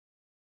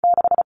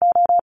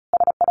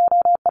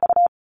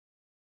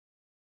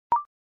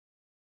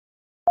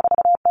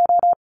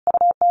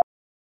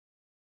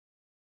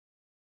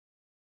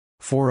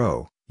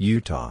 40,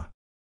 Utah.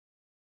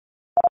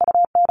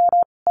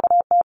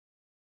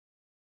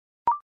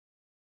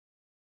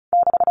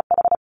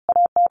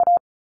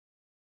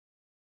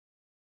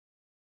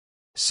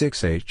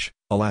 6H,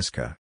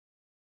 Alaska.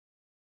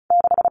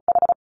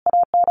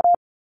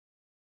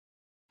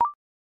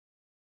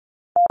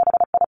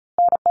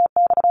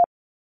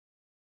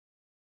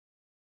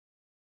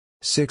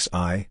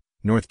 6I,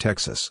 North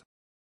Texas.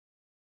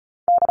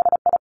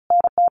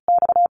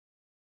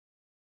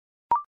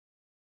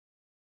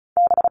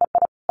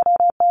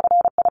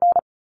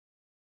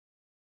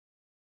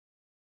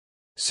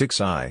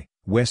 6I,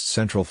 West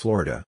Central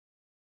Florida.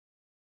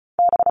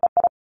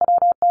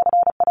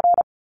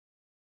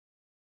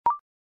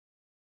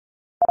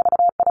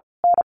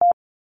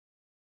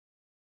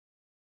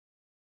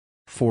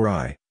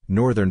 4I,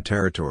 Northern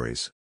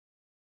Territories.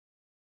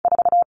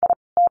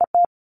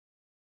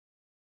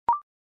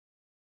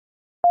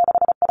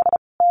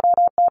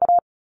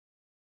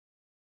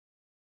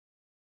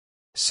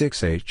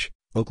 6H,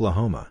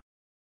 Oklahoma.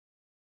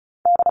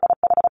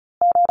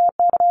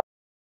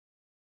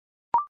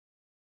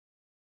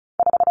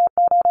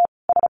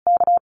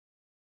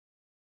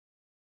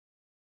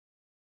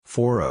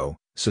 40,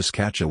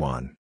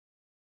 Saskatchewan.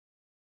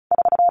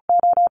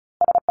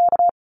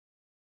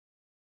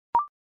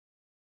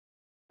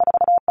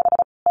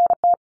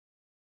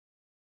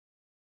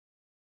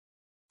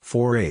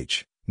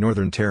 4H,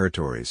 Northern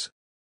Territories.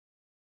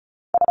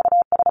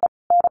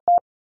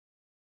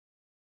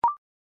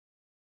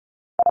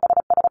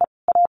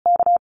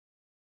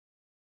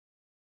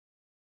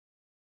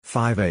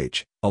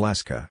 5H,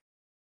 Alaska.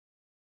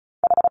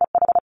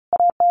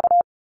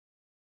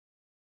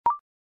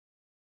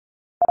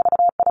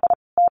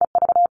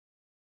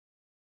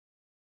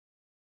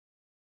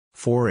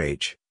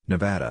 4H,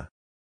 Nevada.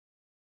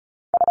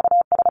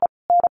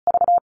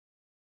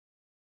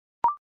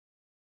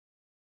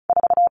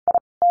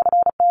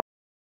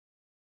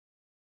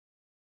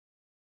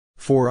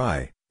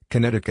 4I,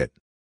 Connecticut.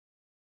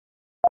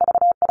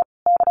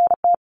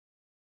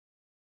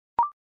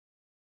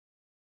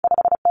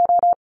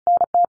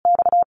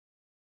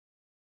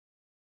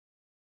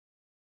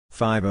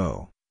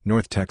 50,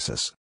 North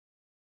Texas.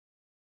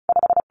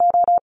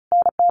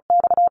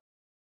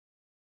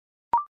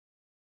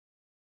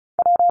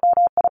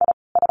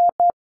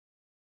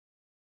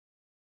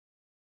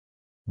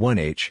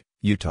 1H,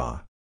 Utah.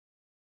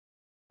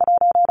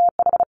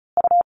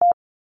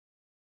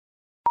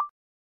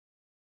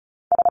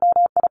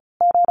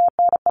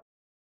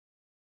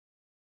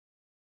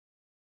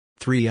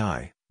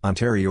 3I,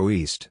 Ontario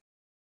East.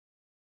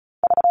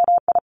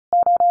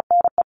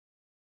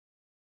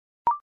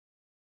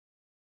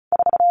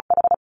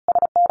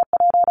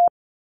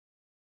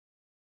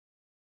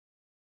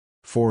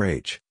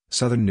 4H,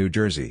 Southern New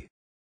Jersey.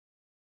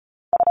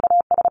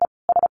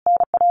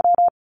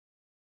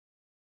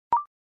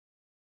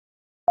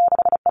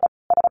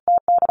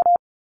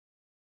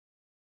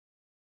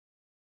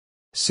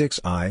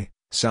 6I,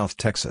 South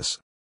Texas.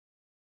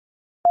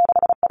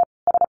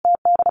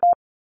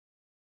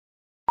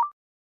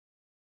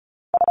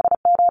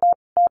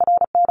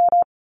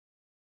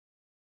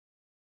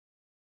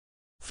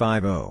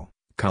 5O,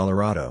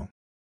 Colorado.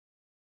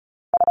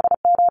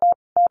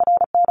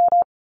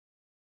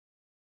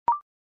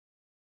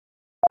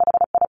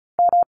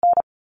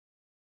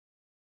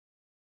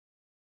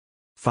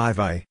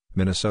 5I,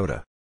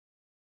 Minnesota.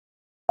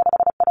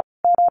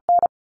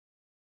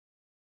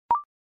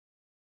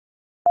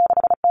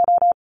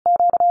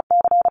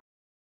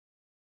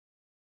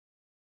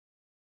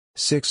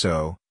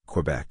 6O,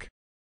 Quebec.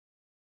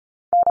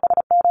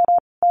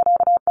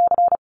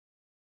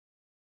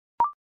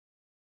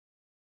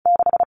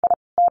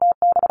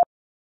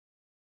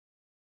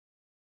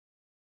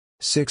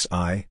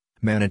 6I,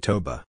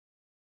 Manitoba.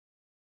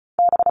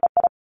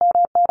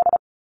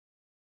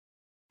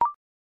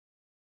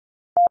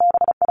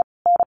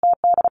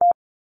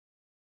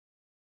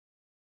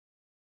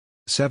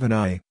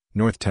 7I,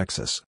 North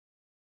Texas.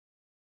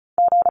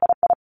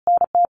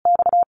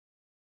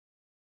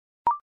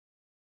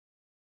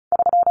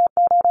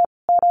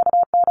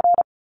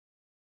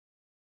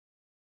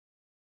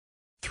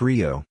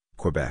 3O,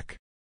 Quebec.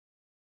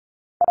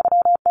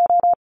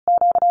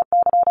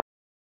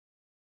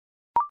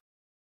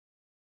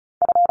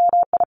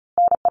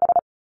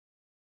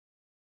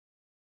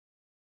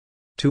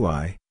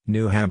 2I,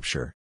 New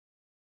Hampshire.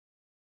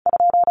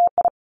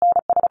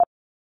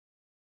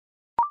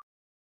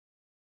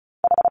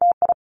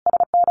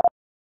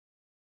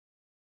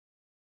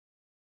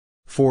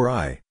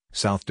 4I,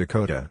 South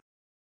Dakota.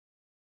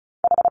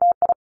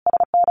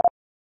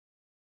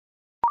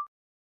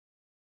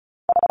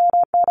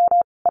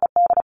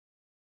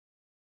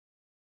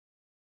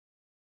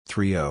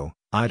 3O,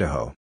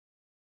 Idaho.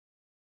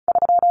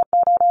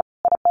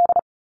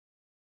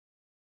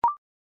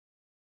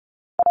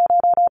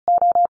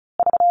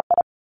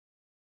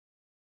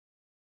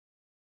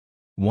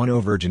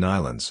 1O, Virgin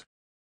Islands.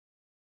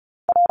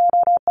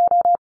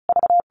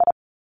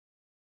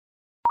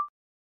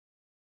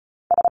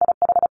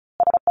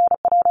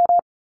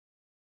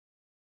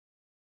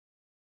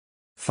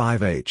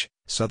 5H,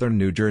 Southern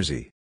New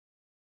Jersey.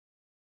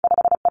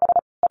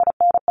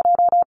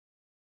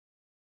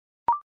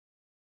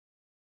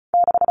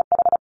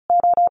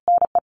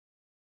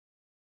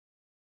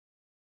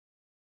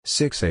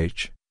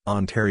 6H,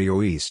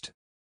 Ontario East.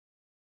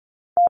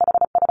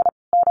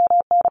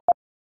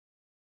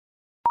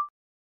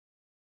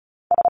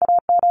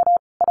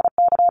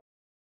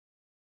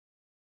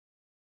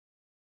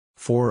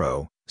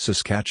 4O,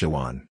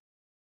 Saskatchewan.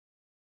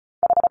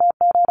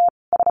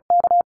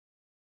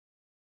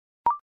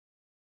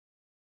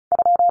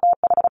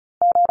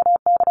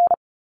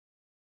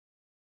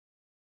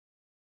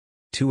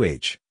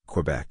 2H,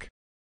 Quebec.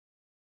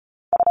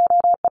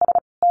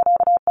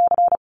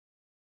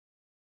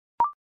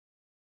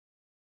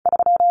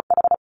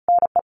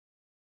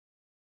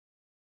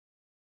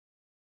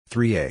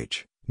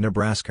 3H,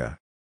 Nebraska.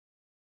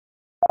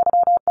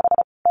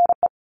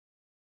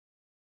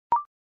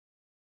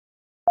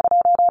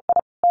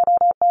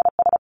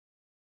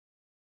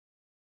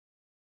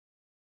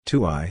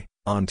 2I,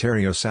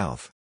 Ontario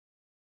South.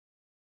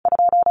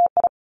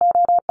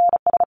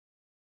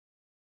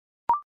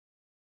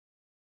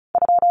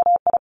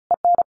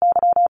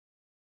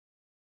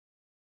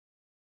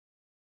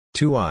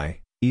 2I,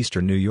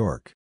 Eastern New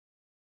York.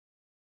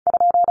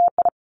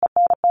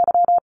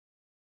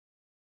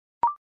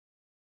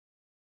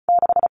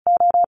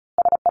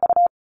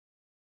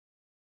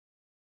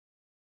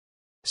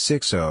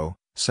 6O,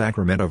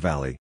 Sacramento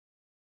Valley.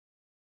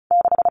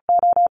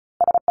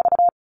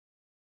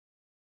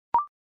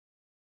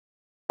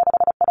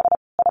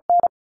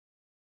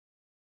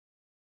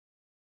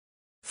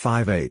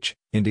 5H,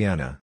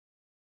 Indiana.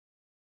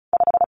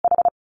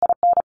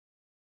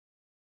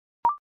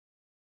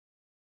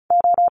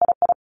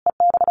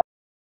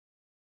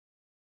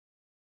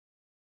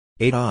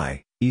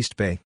 8I, East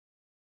Bay.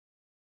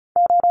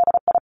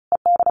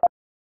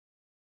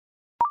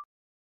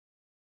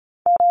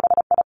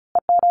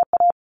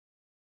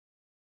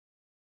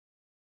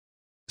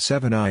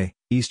 7I,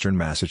 Eastern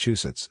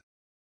Massachusetts.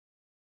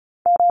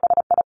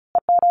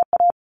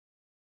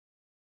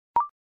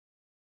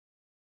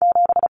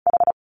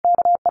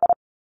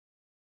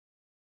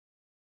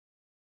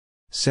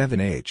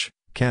 7H,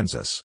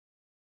 Kansas.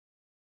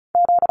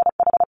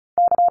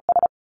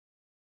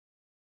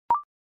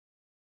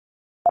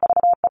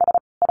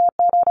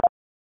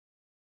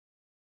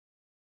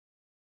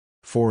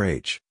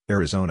 4H,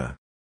 Arizona.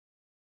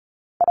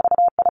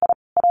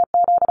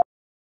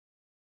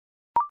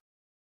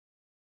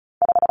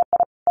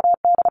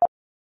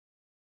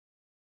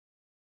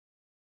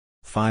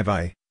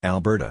 5I,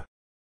 Alberta.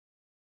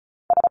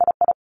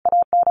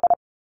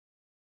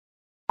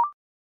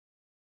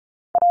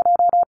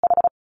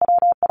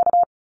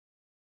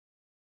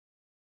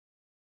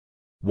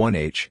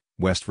 1H,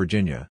 West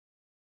Virginia.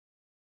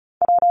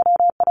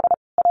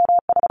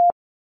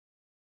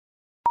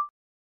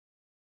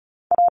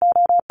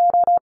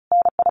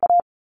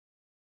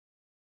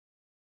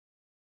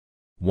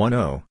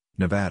 10,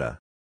 Nevada.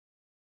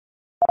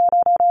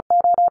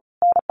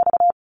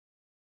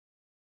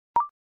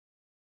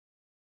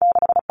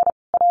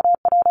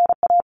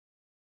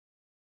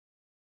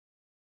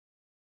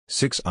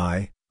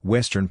 6I,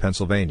 Western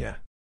Pennsylvania.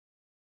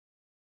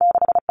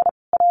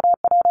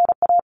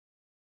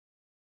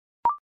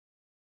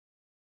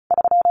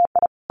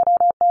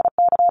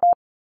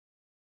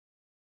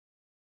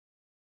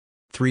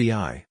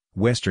 3I,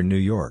 Western New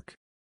York.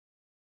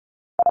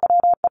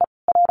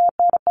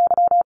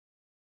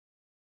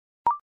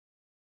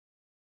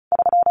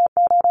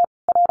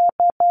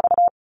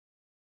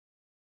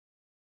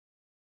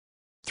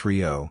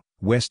 30,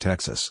 West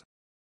Texas.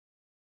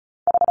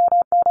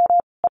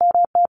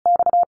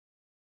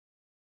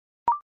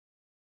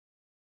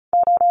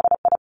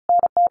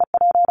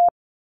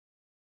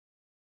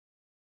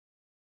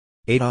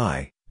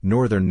 8I,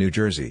 Northern New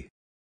Jersey.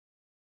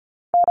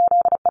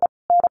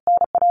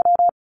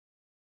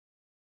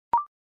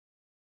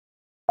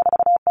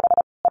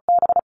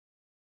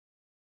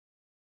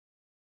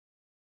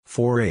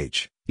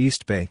 4H,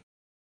 East Bay.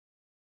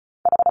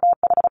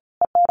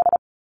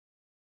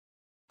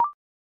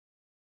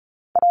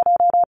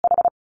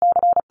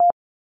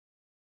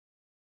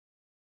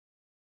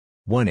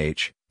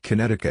 1H,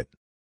 Connecticut.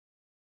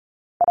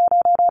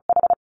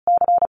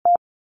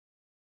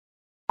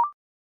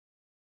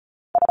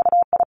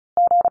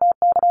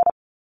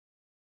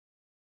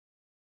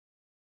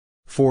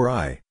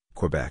 4I,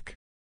 Quebec.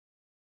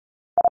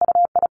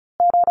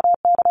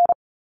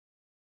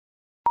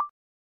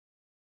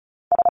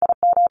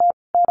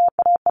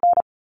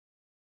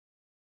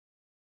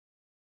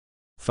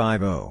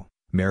 50,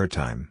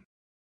 Maritime.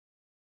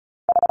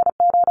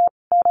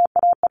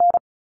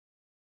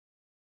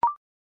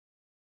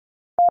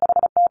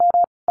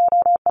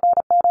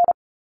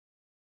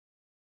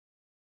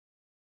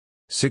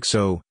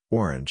 60,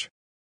 Orange.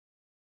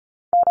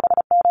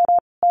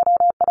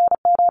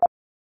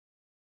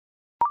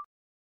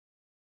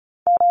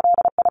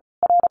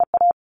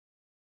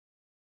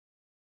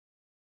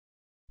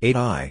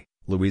 8I,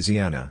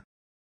 Louisiana.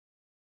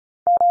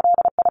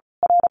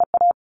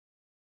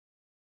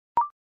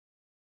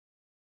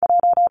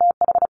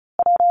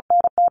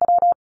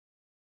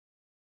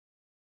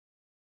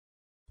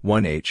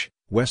 1H,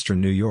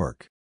 Western New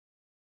York.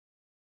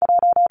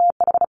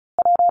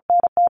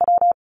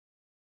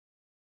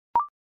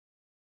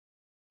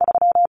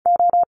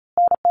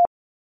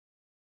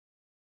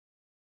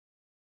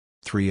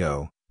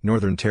 30,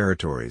 Northern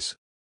Territories.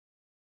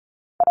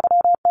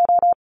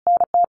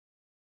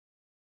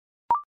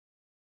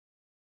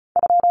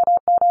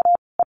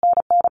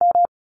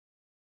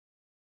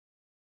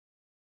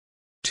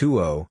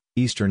 20,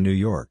 Eastern New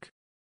York.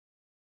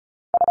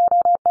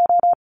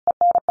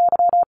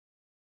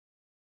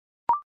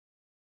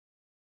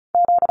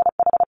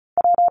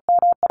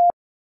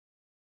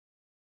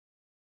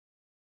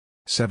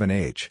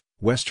 7H,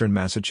 Western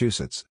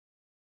Massachusetts.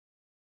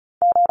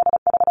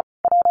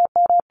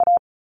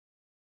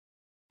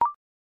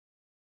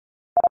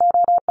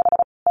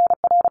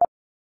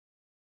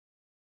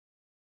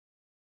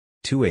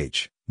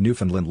 2H,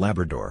 Newfoundland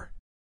Labrador.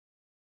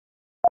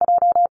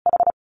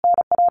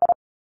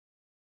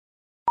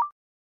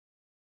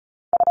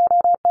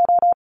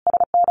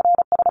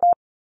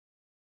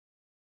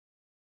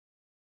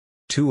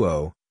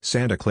 20,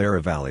 Santa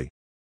Clara Valley.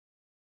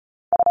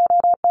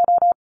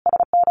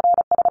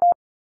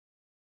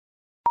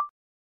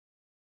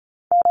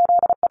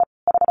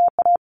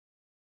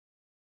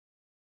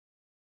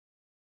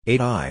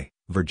 8I,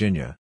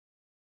 Virginia.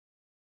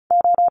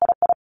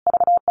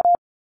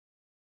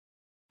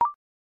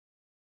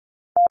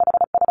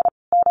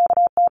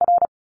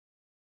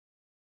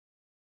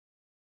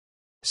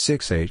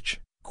 6H,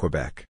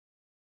 Quebec.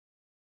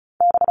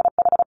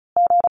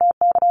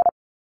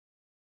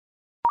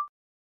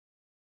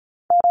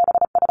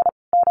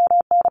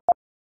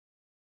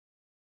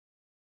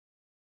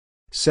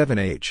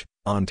 7H,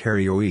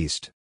 Ontario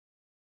East.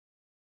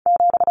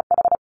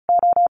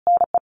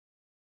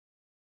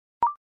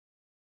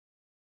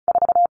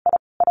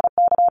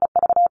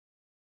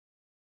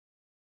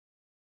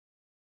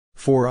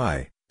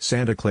 4I,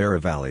 Santa Clara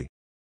Valley.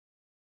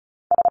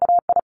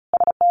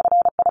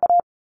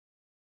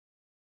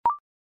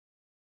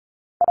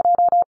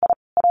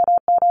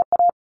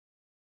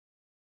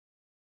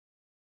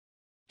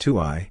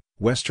 2I,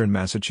 Western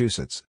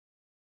Massachusetts.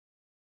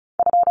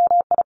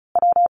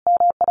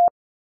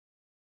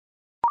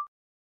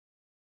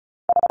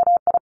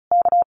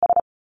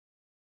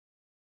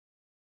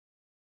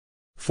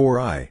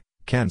 4I,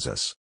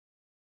 Kansas.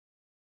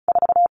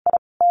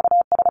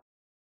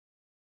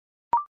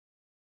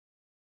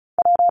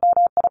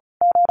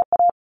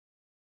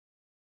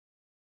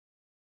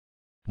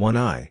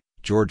 1I,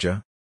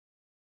 Georgia.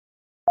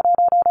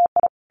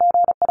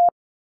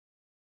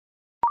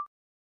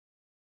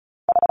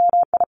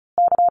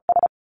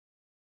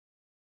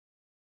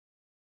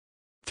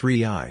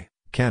 3I,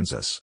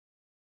 Kansas.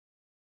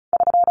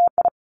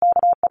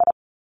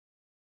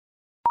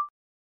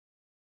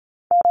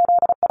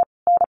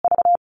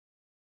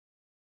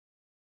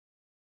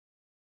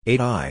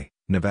 8I,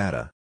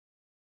 Nevada.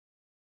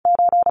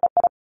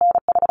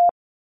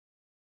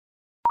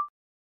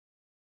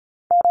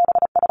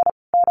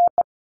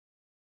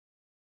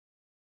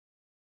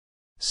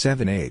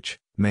 7H,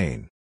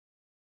 Maine.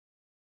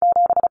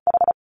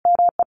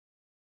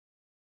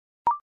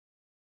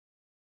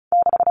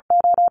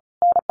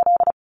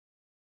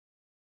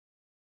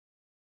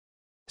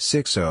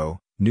 6O,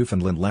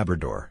 Newfoundland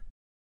Labrador.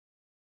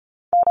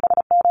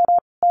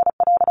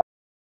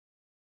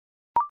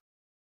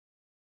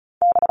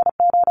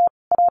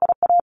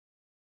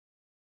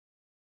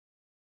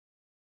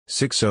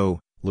 6O,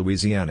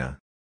 Louisiana.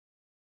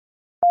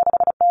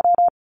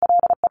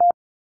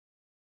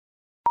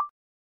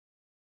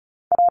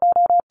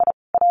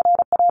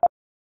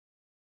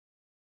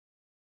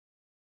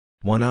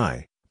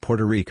 1I,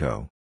 Puerto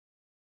Rico.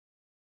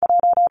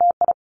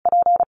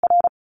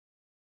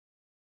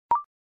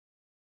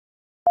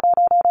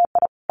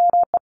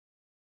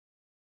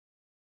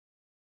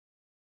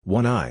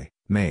 1I,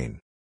 Maine.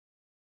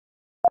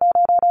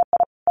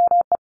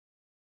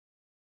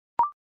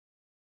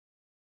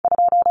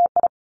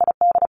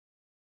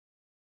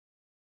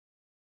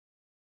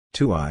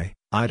 2I,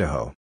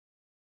 Idaho.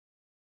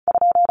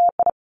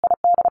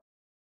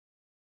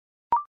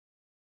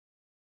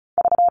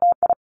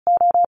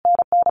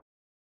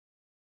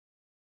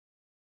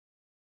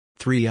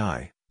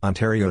 3I,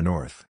 Ontario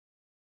North.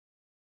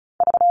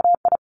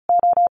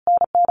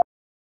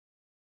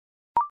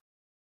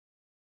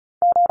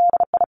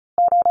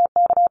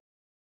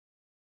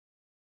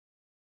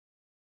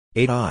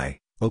 8I,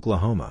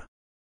 Oklahoma.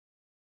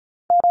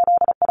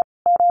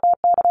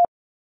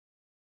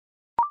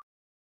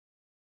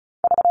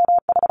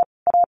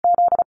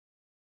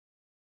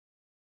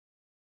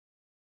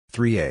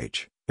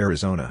 3H,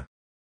 Arizona.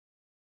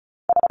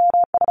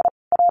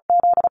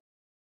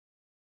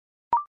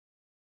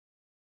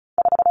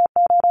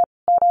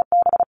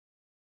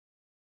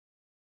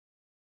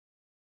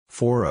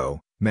 4O,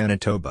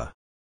 Manitoba.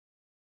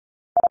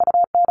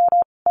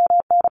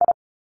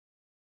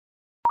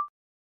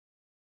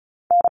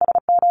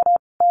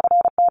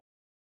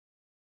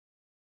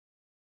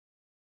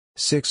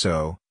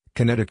 6O,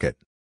 Connecticut.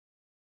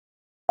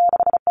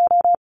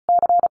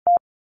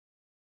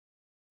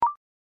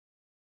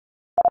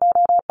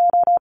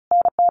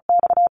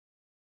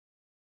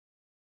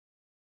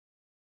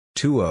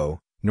 2O,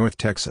 North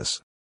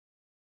Texas.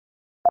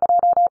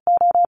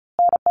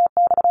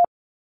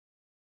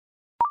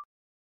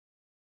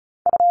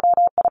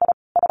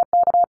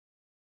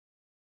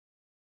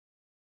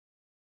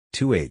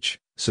 2H,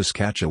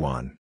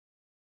 Saskatchewan.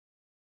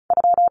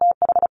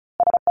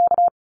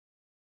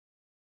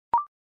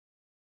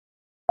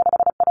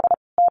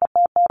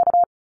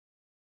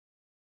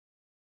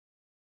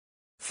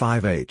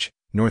 5H,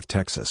 North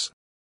Texas.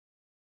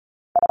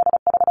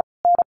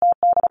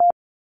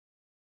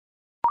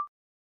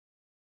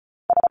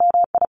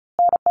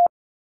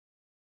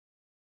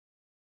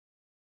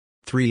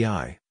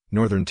 3I,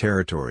 Northern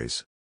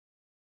Territories.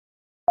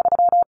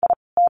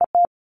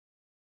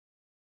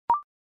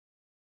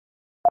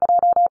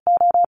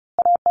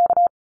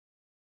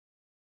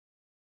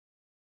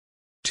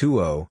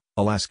 2O,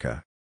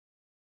 Alaska.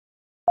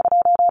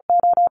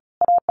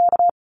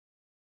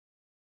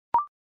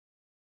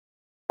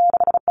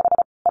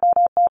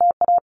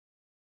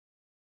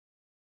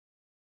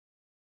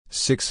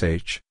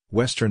 6H,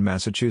 Western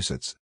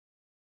Massachusetts.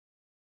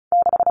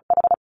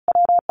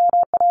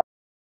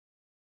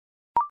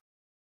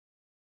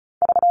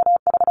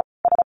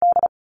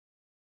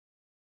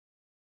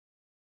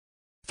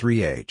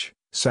 3H,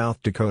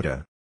 South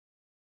Dakota.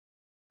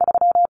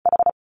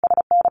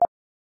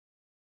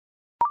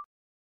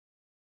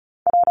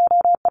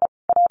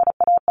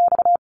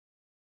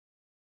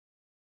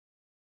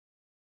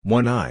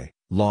 1I,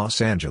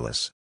 Los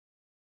Angeles.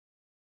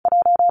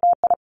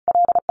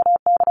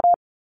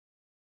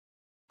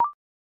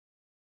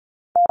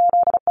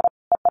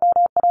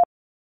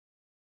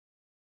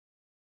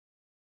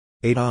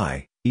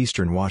 8I,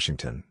 Eastern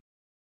Washington.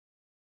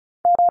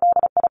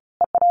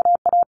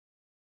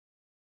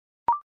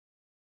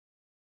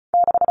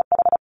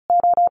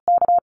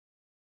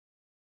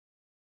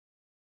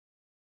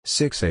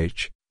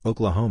 6H,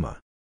 Oklahoma.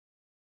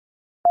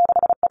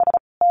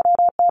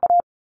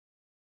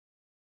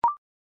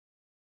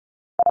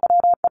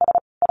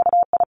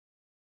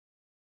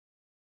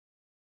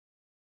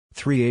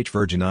 3H,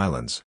 Virgin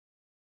Islands.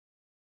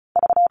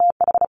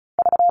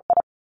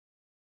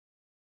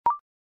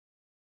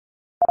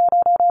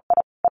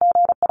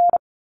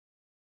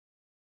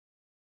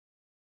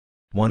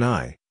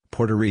 1I,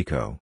 Puerto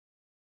Rico.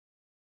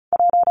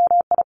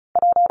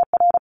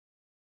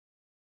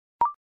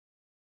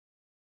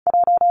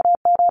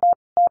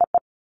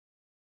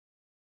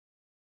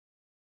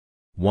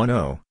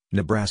 10,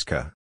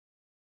 Nebraska.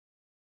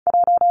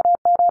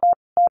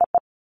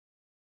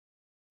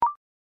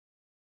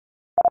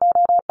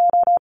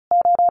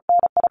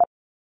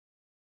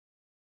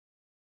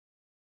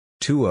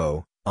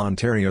 20,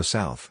 Ontario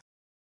South.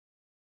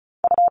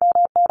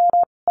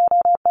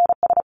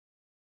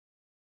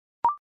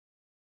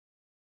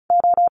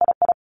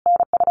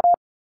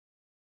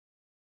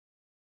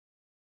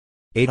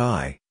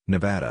 8I,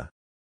 Nevada.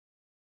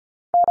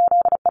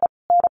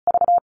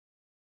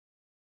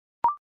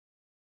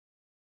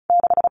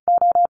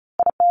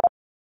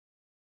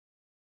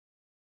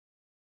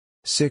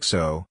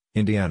 60,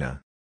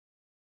 Indiana.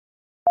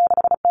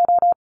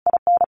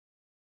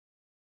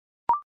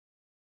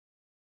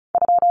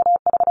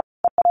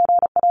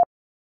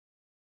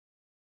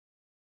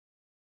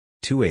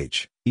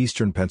 2H,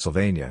 Eastern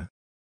Pennsylvania.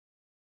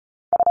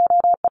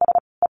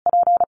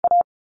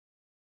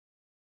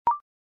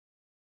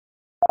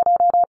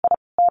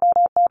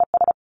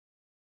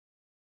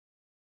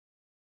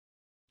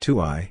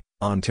 2I,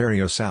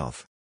 Ontario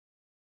South.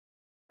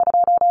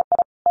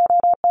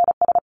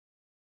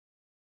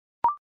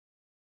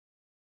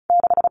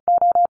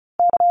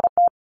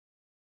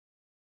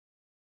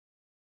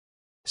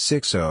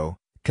 60,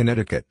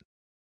 Connecticut.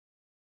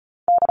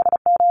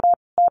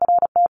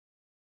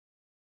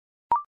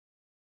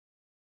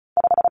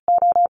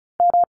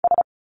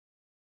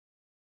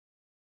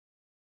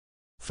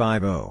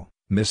 50,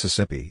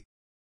 Mississippi.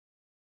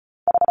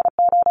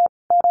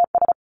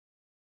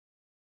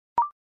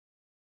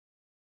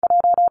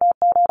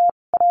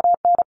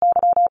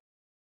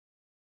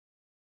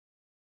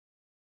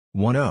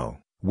 10,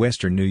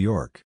 Western New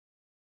York.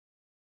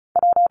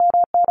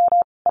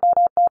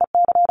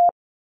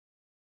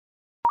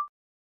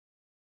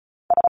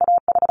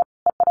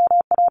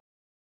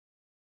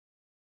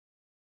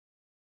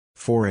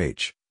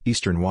 4H,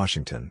 Eastern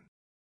Washington.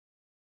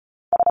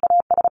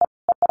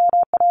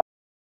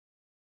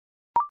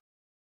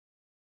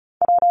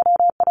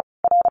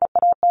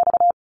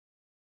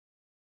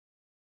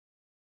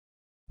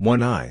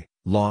 1I,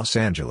 Los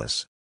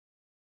Angeles.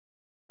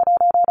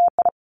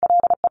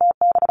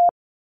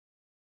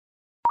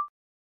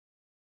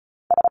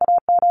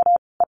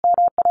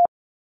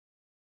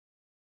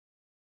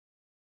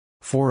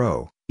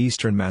 40,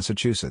 Eastern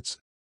Massachusetts.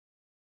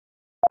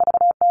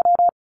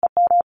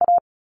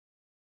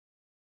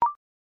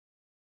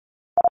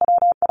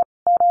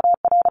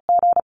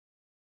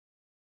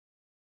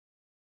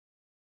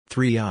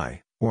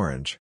 3I,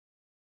 Orange.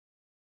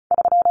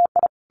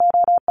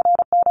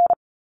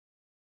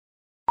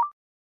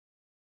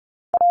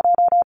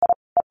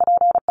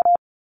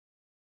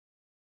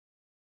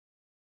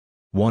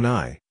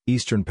 1I,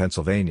 Eastern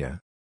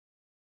Pennsylvania.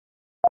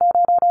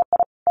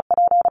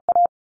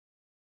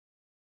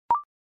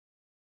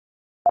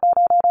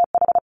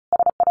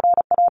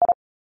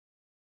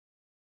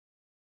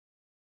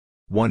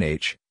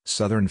 1H,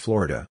 Southern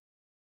Florida.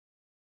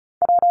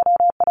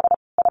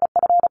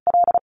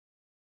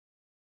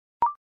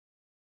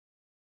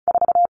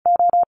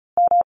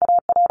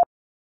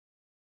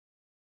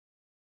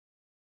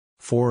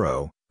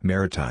 40,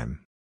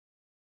 Maritime.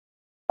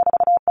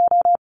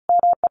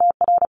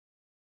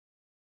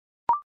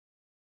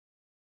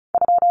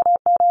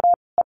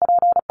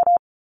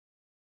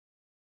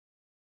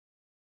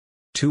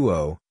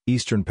 20,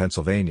 Eastern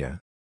Pennsylvania.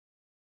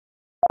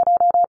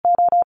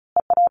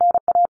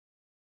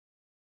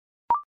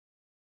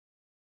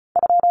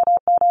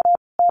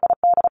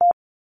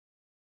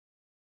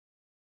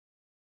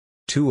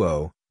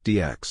 20,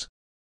 DX.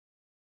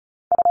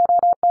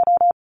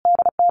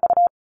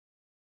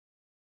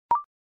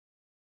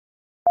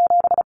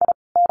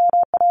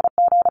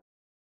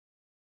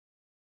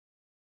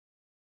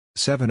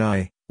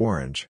 7I,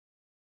 Orange.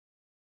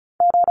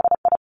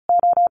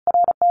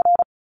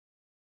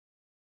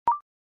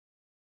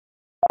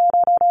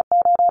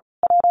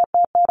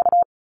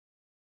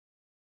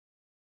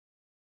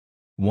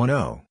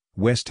 10,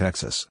 West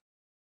Texas.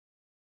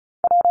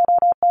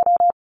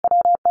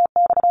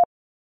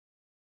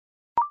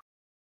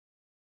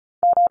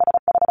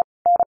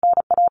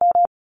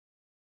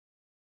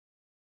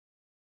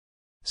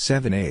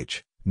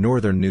 7H,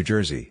 Northern New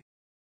Jersey.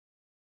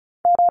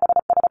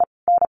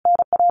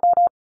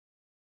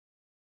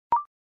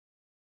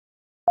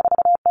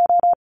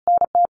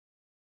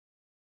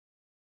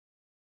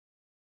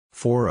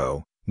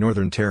 40,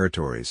 Northern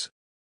Territories.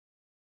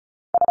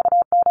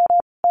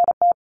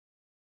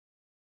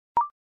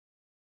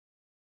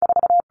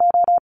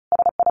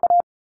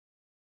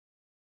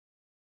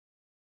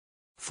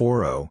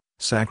 40,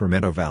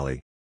 Sacramento Valley.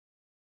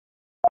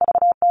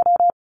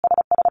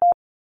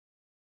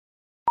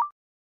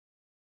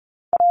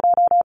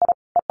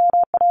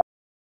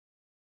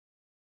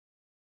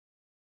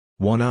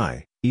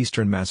 1I,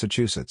 Eastern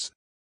Massachusetts.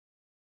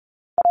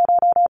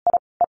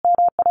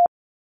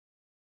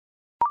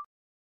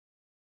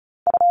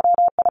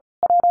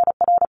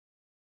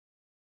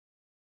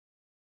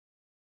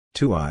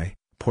 2I,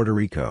 Puerto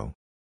Rico.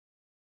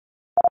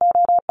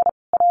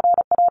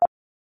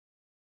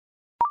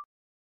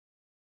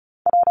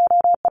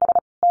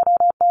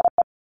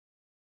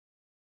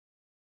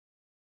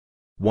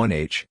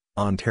 1H,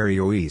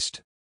 Ontario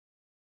East.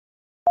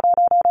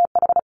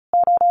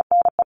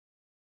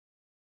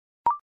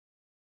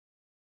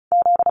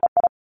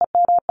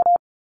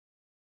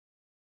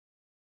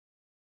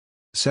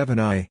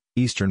 7I,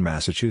 Eastern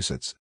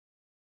Massachusetts.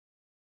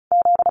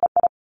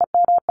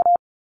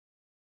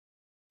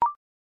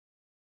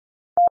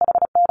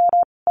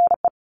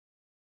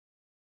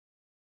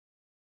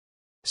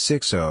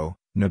 6O,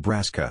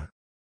 Nebraska.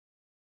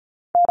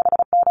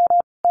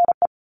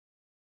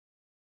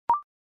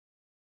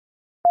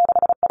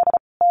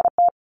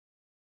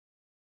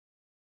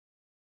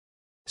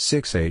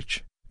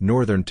 6H,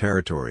 Northern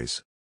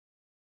Territories.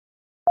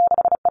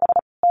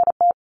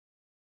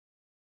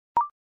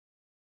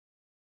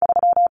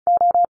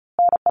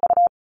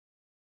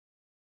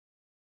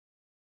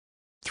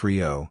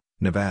 3O,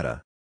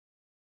 Nevada.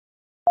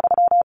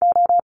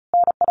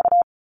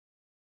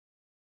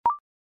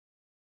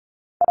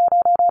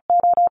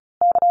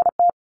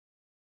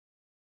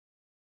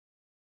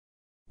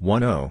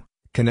 1O,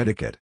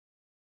 Connecticut.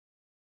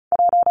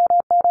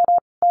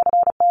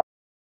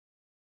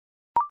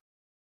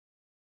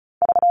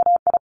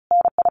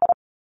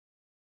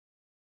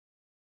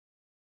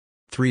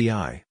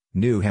 3I,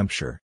 New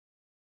Hampshire.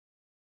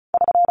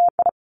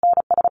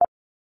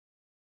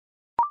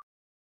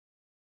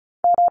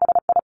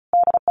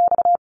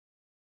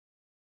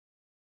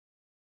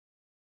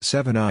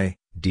 7I,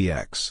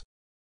 DX.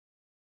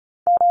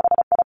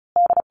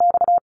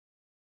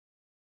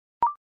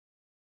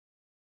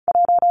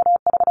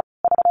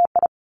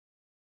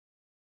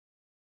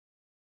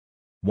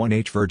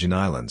 1H, Virgin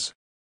Islands.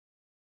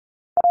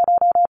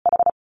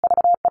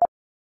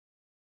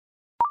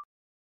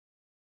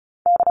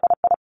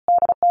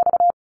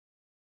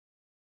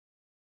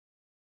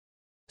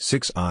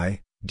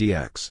 6I,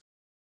 DX.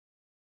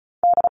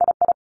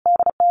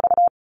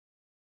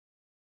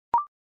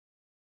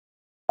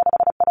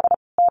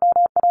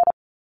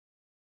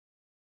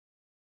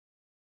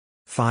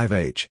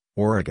 5H,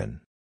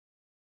 Oregon.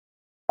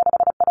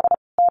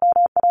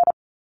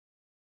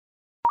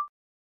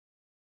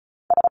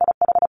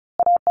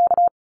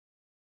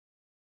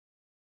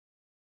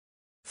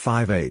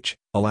 5H,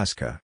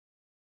 Alaska.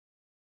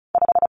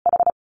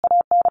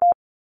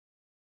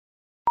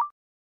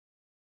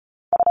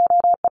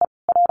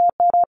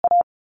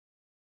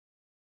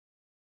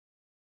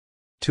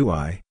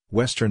 2I,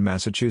 Western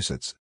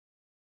Massachusetts.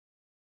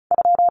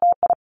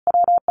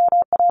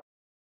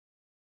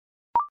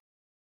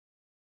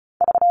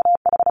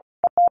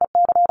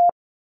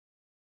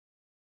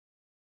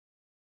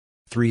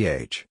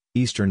 3H,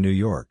 Eastern New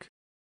York.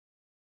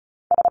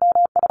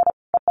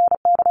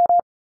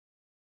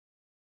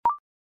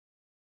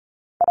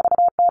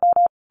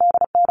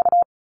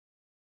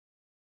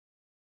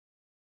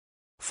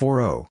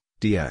 4O,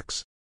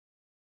 DX.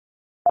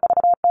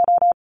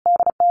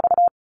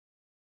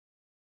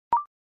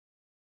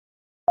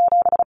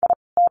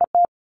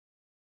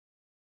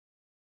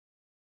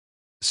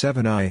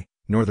 7I,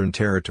 Northern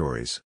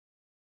Territories.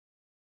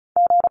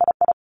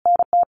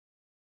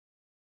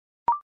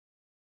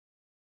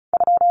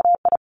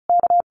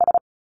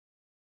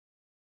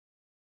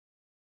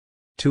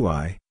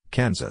 2I,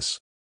 Kansas.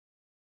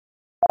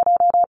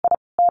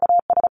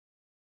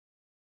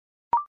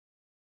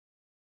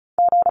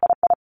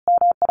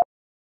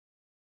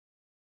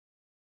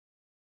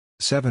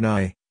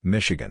 7I,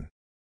 Michigan.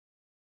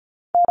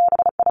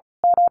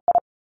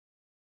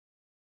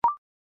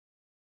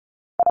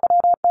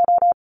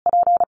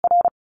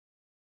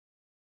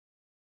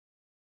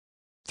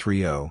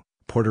 3O,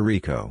 Puerto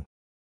Rico.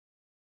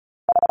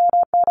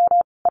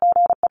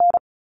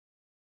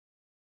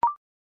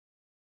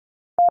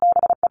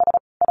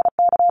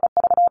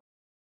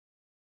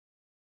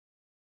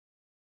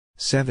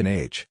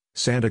 7H,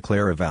 Santa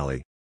Clara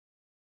Valley.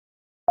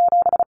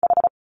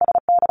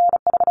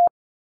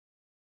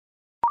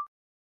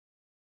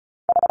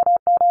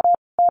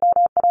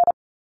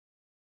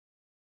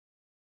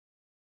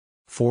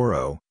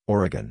 4O,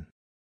 Oregon.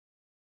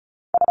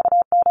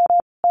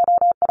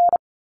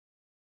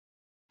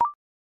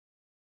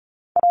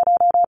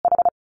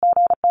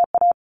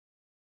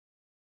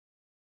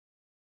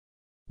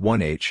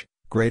 1H,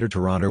 Greater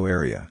Toronto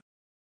Area.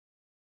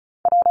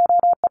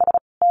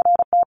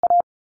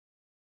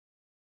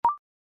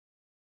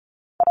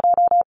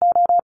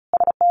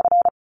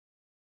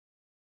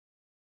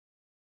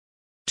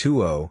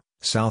 2O,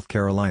 South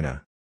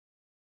Carolina.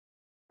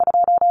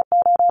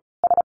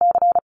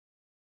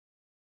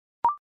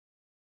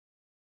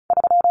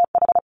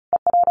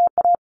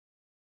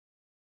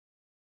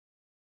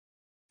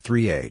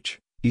 3H,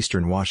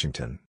 Eastern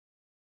Washington.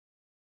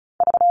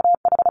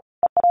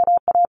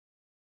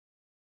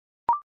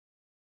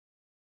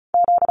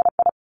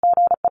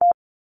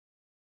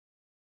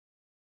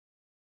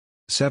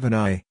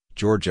 7I,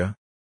 Georgia.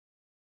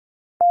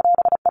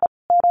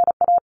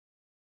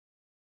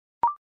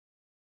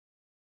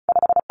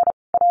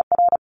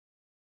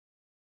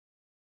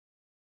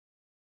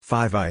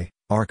 5I,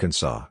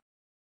 Arkansas.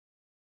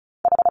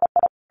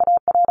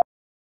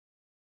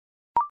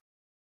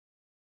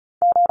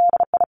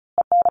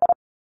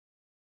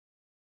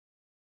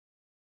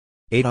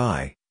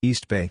 8I,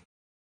 East Bay.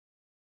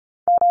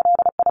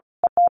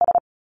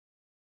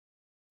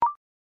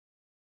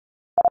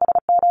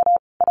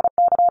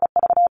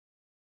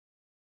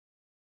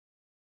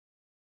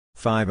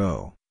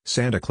 50,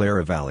 Santa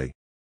Clara Valley.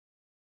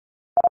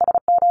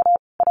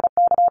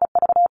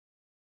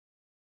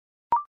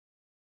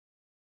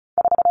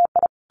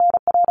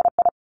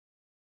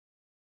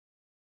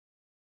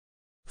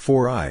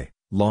 4I,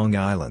 Long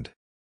Island.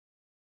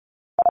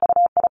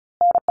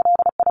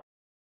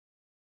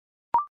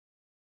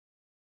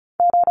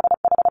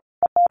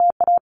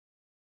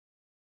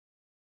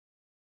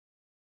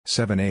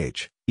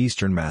 7H,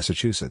 Eastern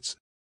Massachusetts.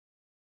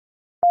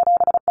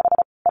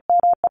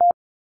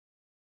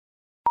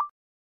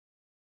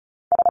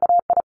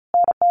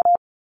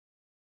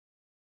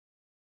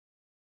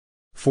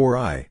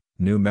 4I,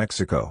 New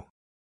Mexico.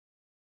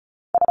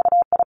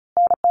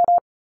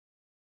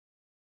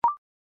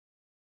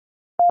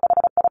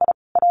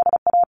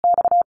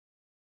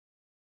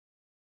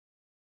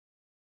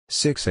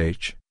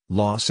 6H,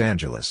 Los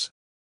Angeles.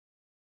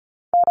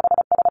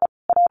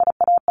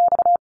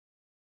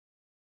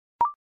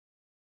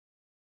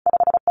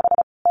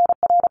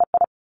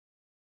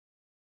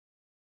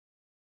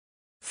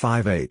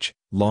 5H,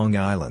 Long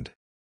Island.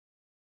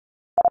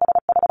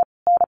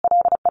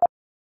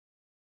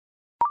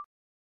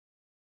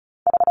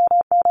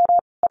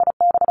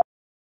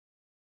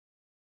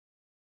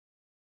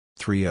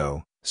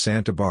 30,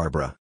 Santa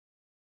Barbara.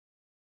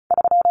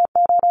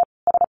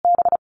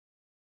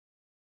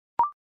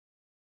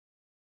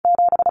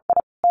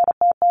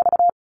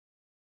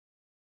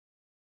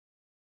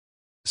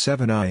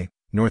 7I,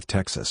 North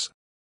Texas.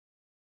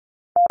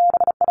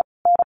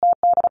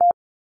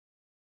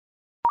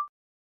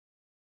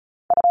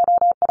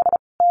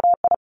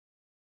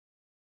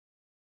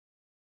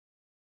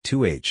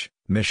 2H,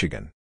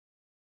 Michigan.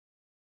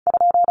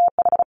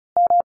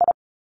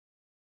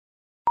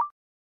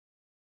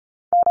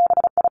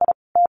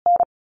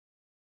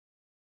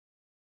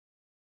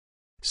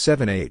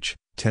 7H,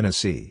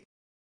 Tennessee.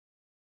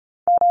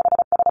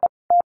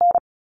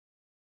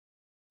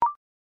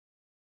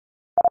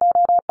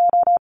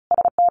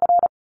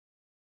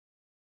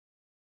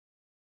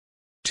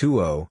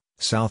 20,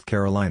 South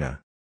Carolina.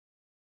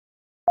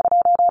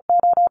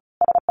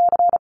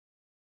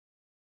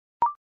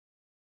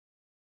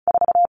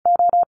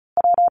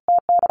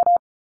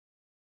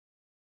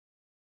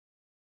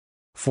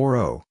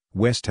 40,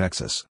 West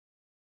Texas.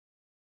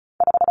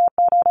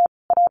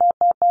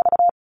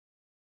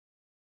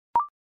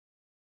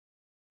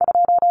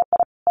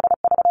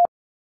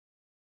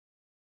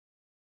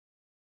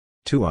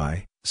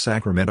 2I,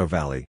 Sacramento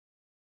Valley.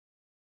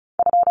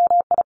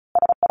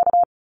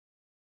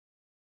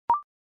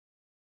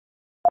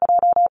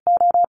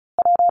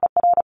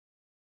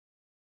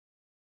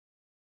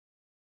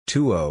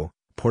 20,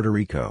 Puerto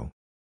Rico.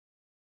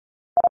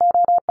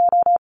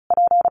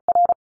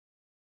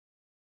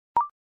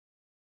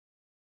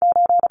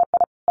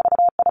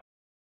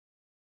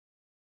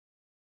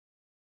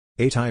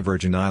 8I,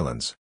 Virgin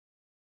Islands.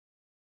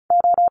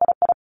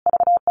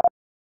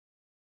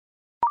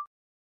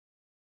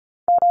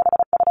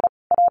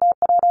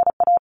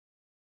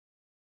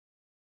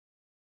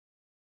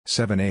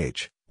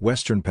 7H,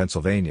 Western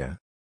Pennsylvania.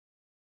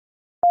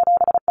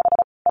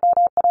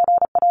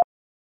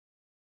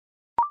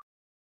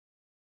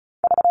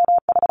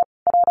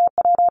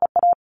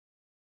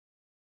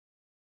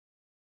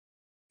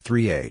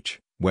 3H,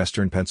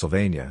 Western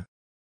Pennsylvania.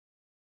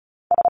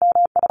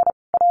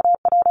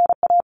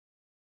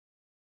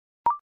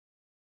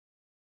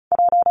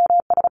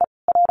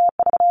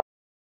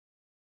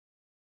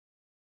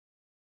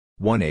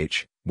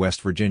 1H,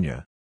 West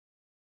Virginia.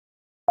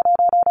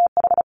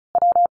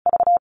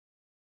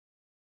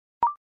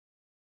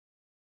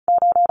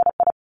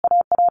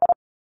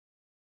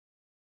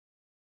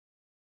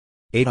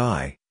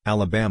 8I,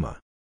 Alabama.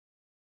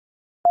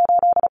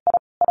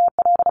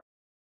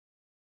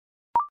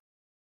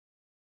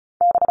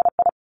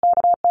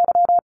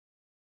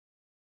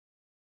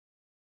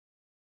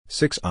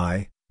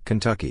 6I,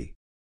 Kentucky.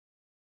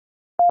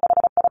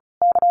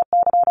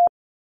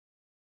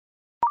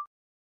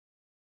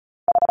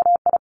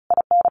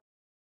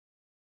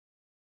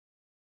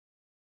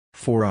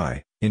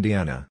 4I,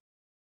 Indiana.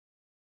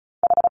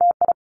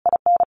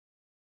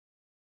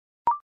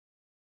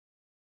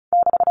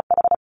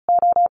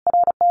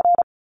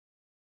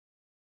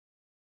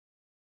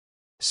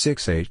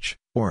 6H,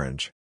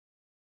 Orange.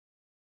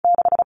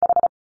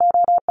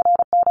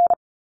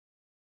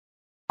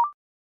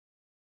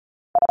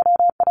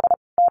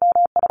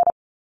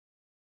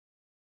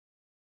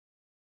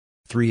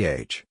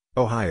 3H,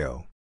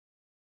 Ohio.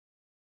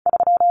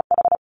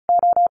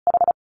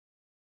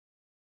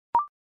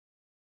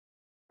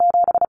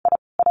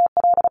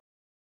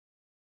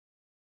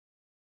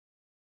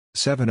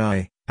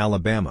 7I,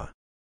 Alabama.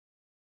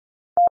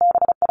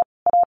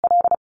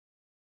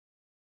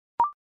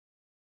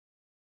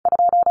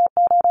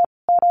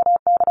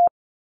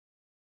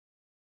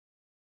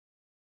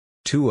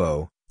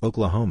 20,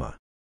 Oklahoma.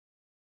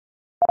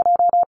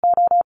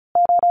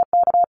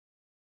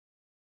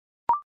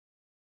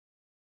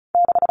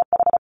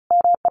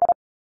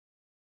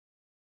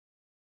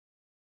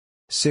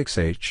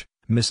 6H,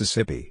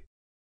 Mississippi.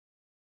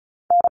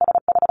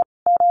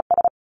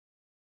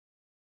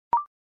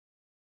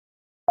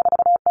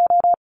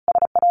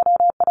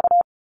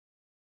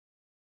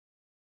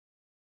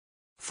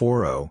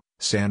 40,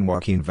 San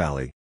Joaquin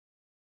Valley.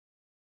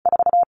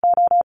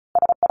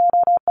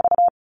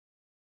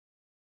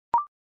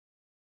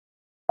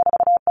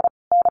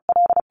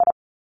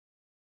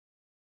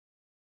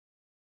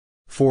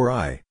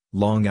 4I,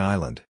 Long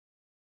Island.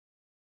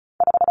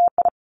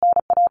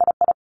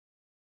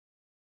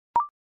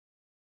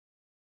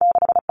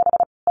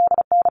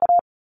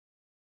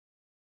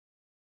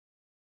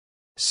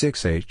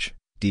 6H,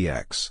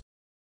 DX.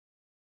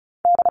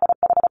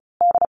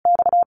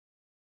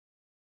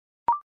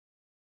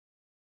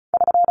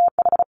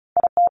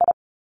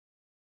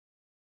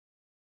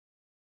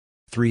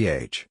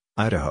 3H,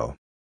 Idaho.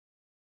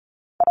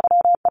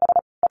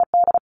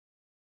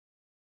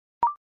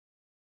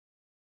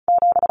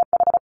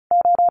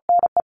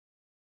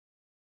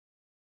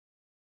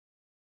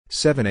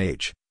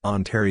 7H,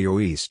 Ontario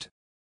East.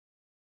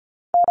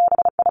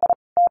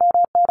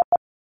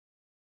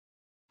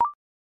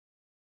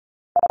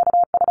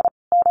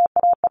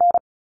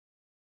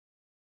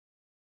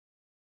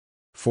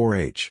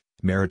 4H,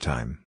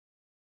 Maritime.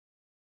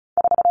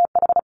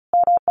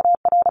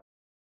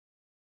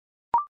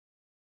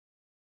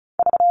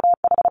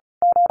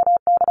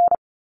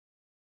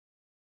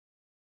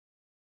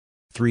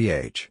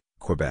 3H,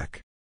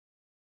 Quebec.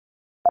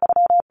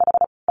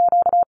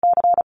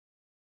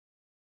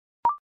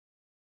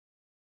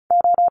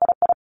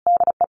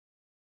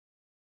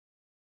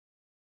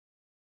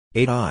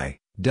 8I,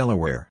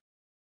 Delaware.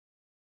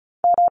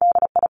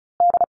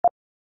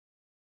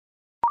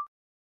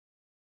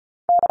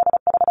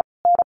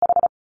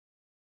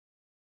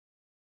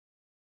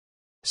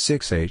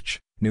 6H,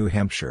 New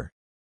Hampshire.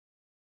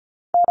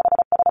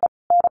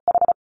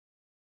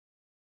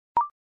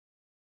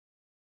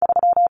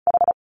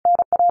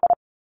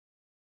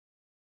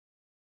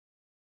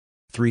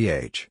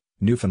 3H,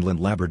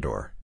 Newfoundland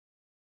Labrador.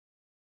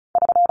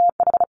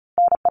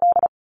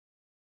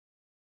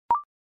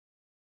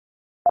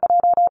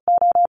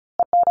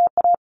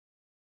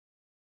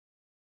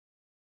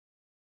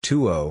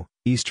 2O,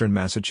 Eastern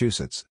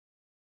Massachusetts.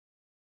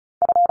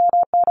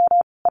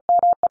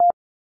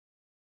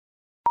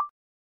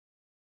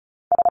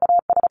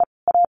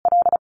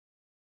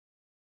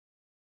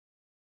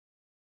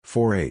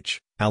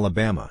 4H,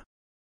 Alabama.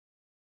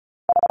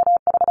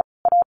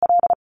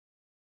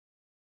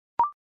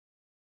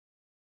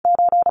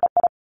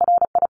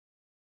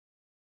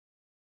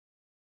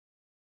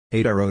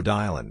 8R, Rhode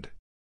Island.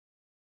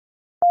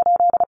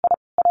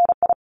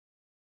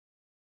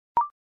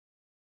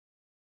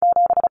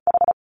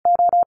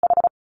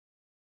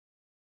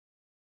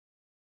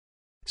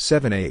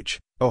 7H,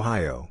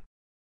 Ohio.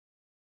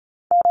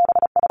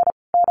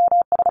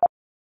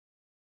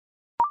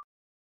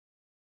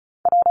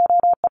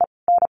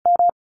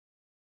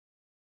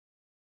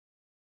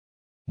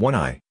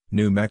 1I,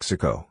 New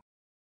Mexico.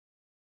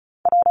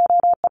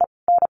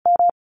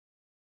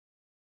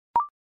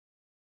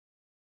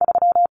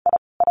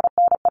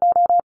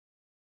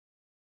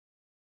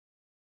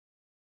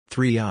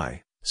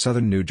 3I,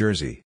 Southern New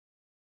Jersey.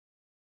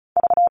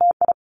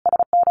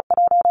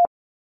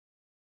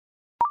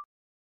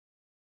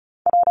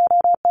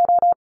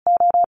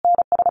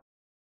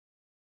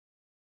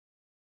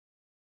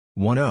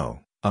 1O,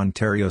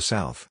 Ontario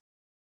South.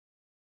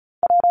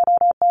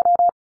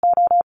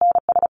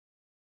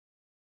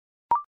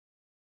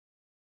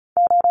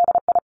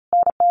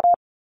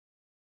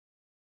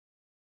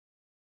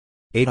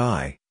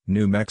 8I,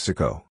 New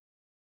Mexico.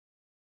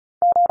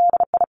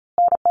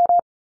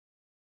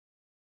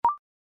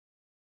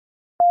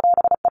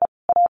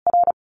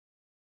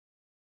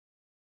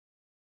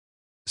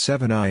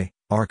 7I,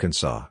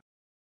 Arkansas.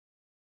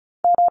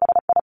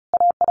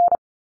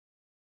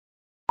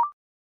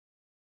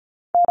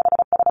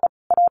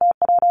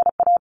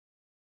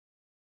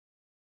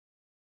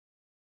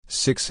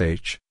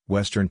 6H,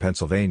 Western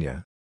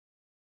Pennsylvania.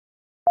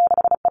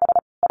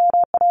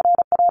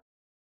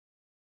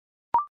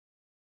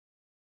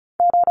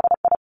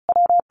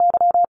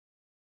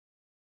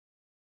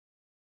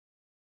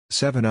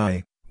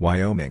 7I,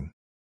 Wyoming.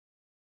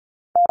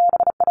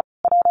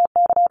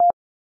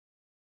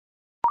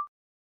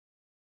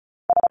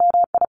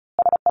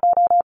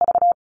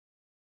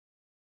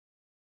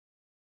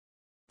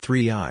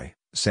 3I,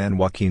 San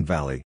Joaquin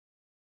Valley.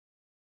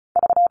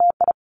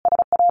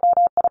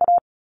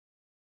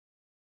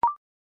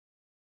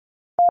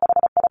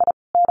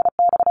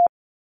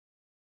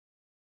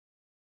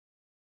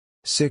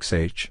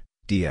 6H,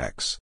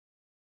 DX.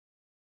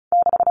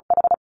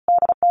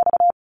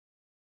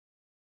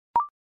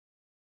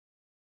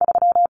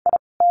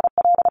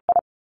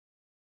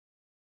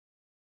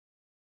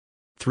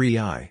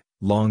 3I,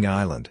 Long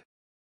Island.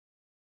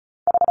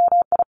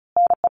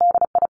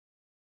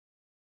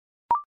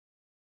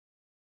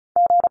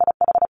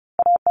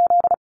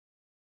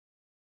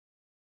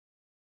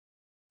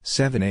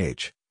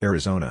 7H,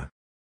 Arizona.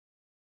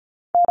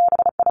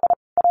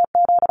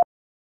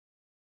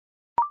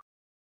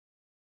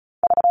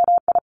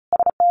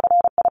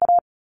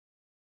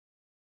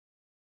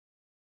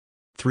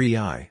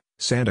 3I,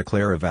 Santa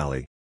Clara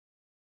Valley.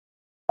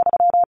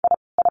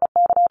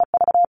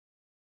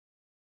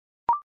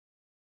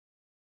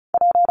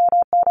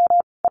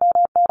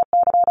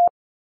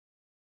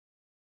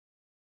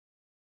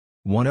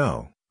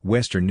 10,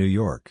 Western New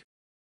York.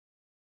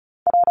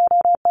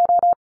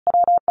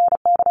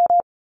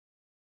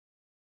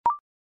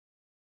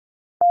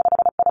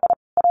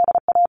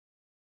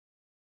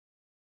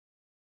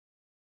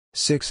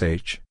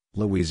 6H,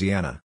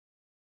 Louisiana.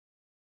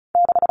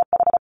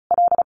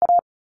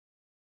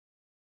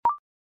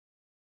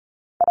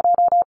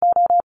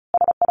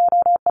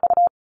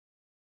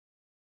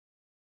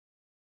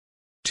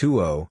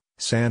 20,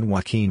 San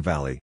Joaquin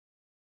Valley.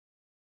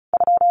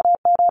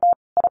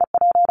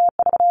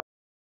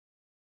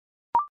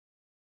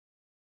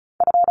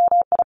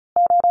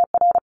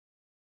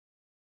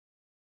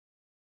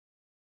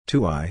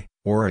 2I,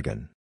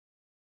 Oregon.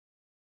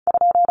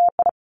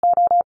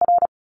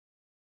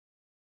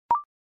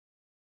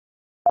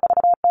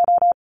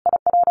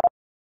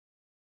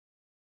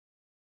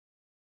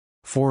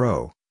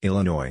 40,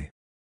 Illinois.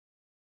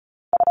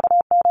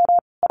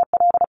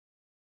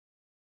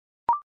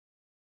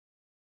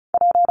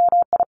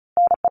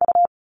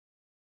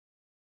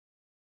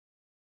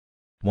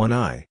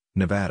 1I,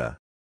 Nevada.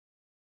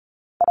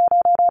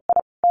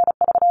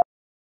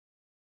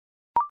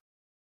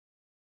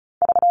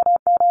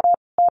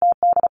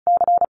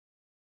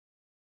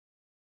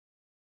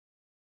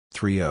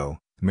 30,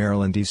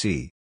 Maryland,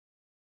 D.C.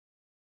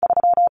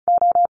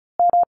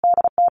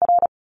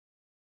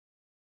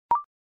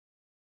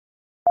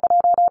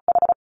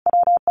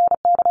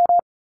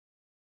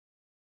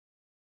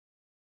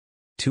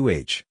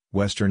 2H,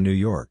 Western New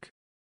York.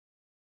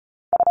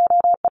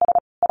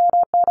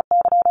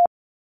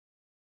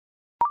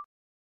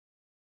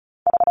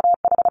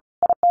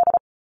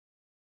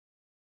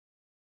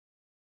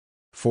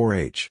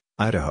 4H,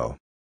 Idaho.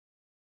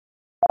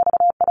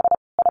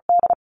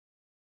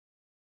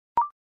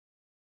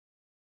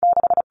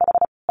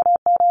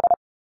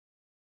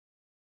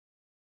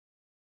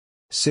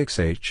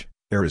 6H,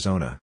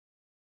 Arizona.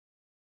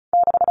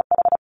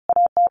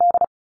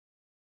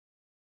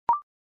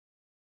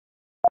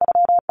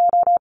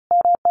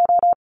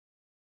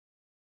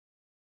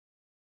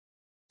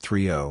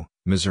 30,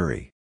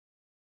 Missouri.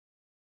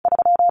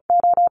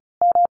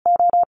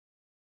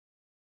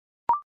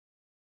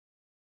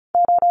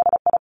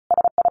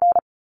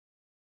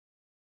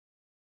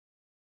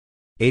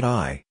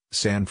 8I,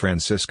 San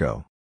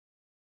Francisco.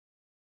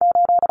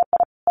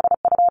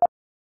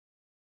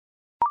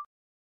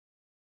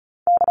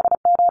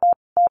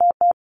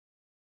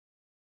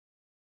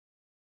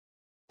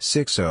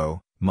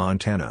 60,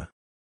 Montana.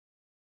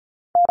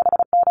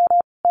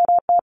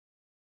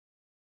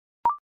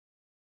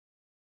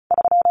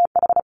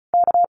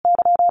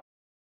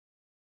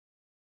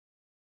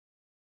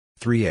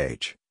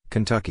 3H,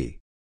 Kentucky.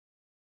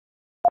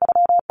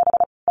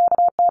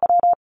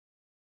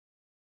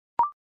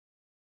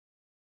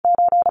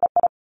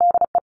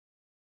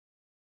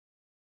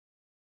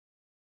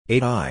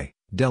 8I,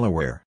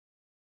 Delaware.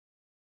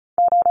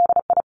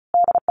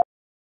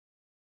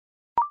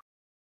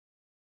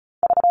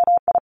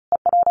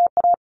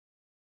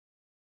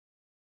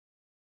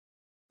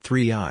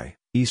 3I,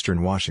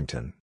 Eastern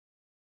Washington.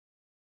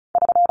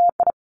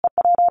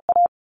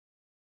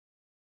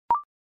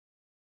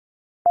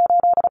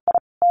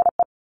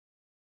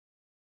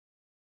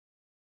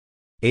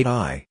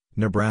 8I,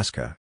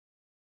 Nebraska.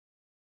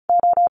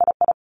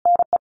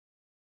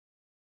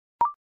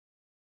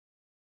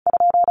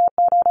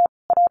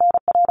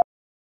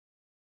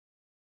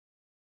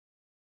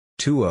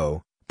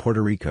 20,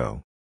 Puerto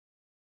Rico.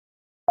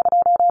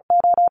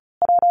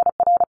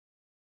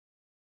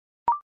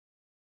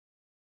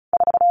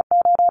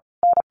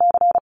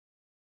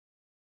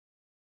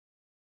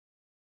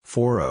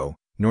 40,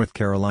 North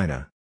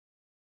Carolina.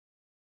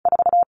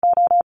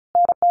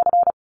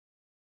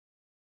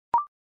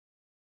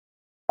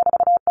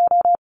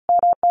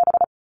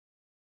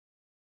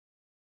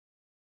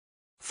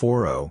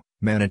 40,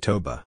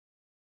 Manitoba.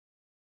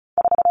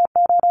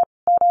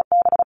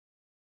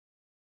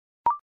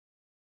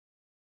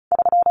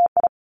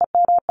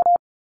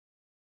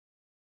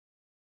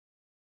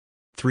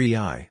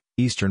 3I,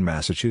 Eastern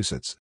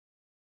Massachusetts.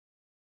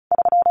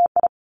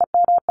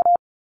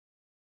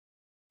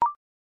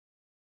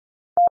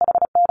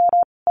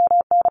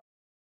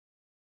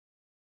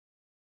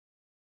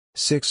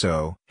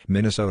 60,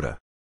 Minnesota.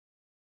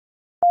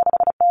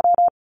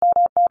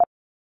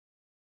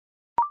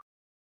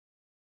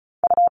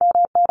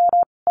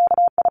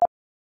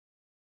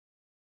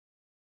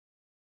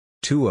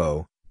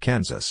 20,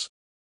 Kansas.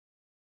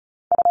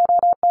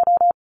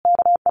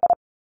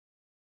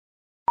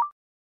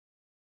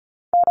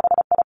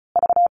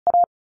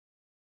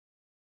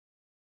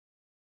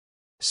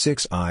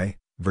 6I,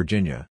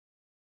 Virginia.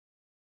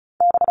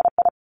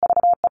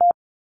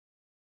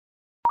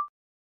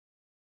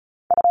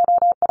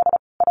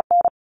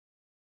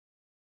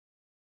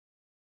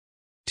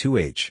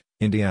 2H,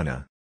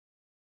 Indiana.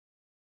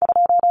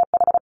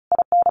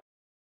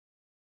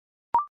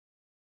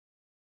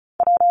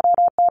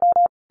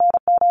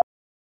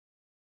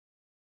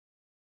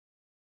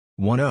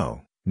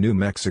 10, New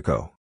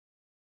Mexico.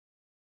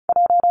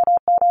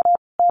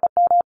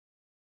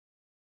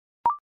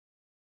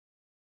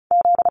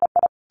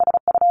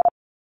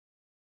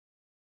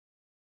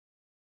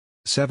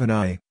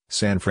 7I,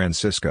 San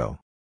Francisco.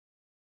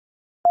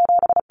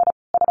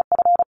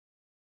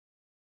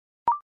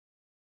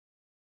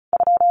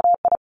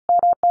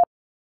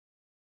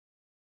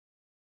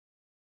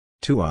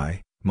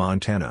 2I,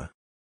 Montana.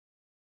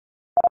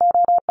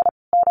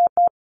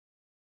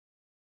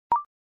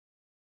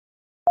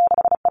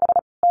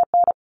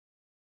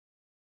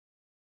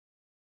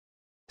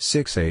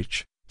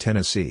 6H,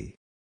 Tennessee.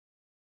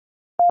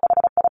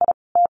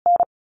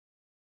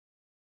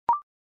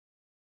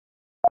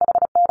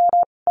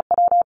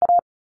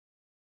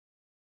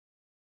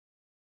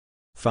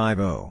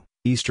 50,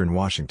 Eastern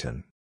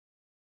Washington.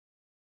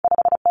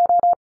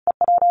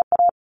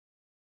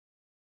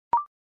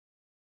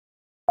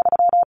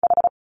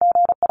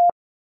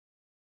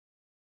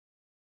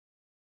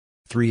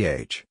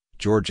 3H,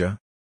 Georgia.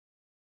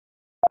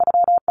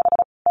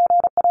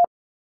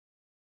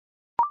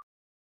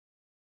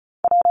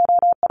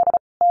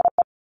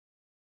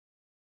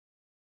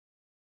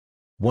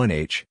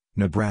 1H,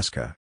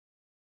 Nebraska.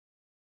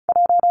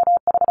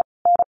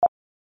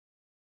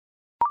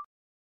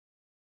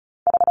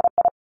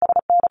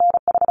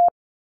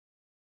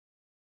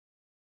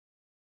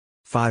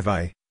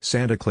 5I,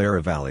 Santa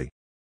Clara Valley.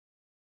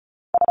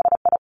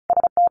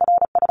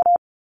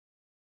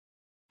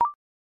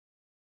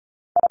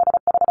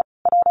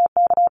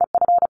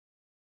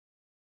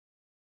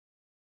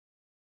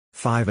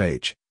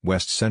 5H,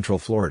 West Central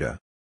Florida.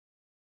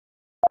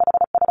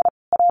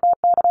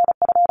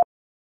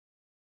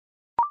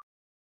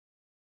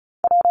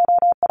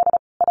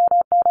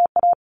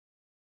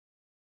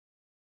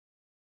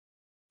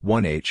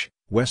 1H,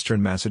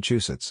 Western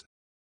Massachusetts.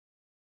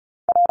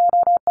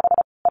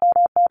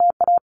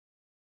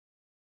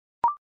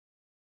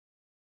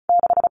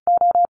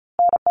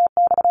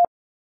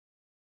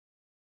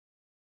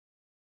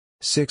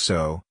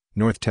 6O,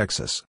 North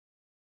Texas.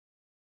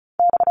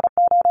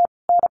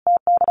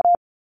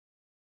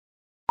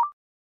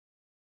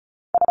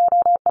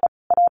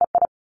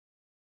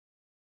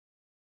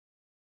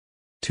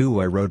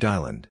 2I, Rhode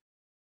Island.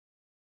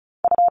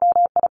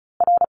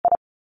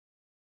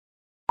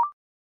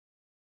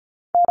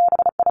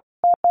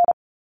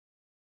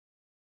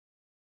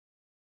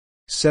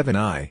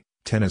 7I,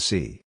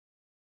 Tennessee.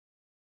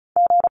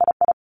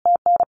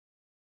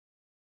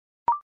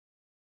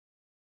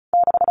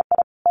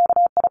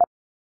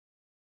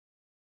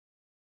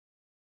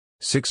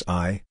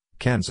 6I,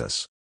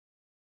 Kansas.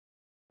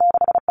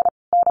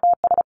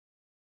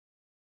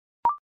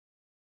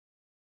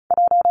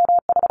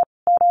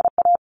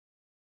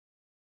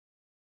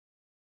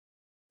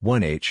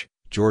 1H,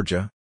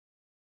 Georgia.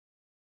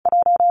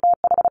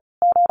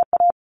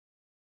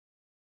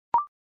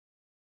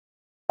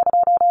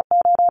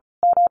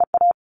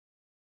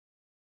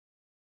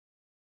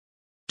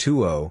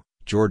 2O,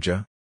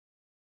 Georgia.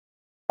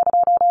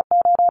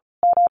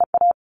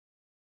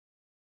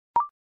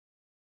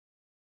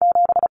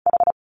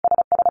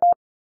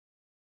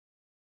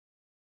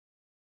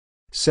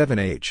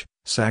 7H,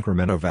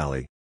 Sacramento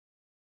Valley.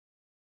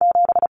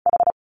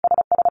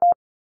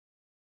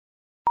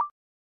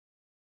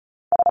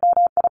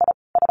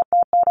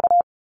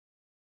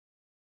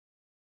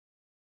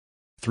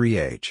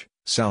 3H,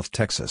 South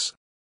Texas.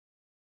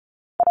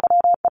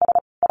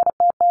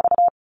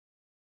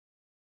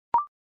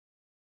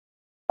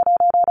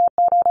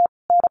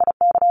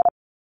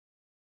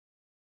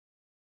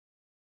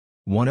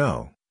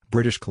 10,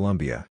 British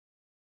Columbia.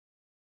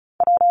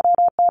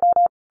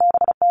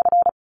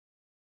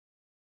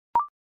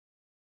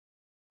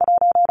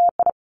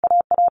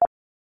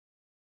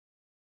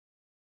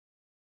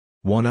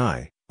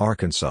 1I,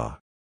 Arkansas.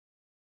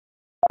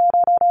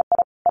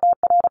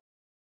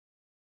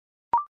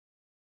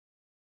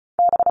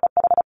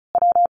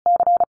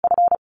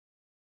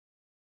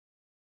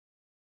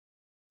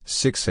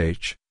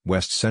 6H,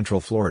 West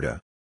Central Florida.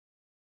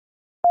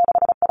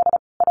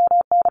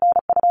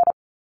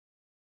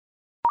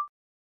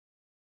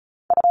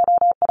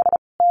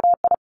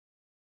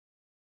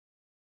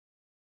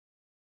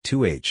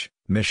 2H,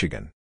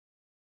 Michigan.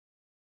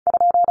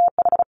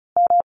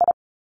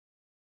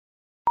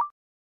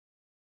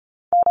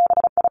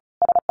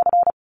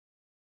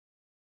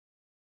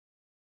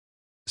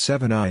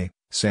 7I,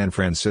 San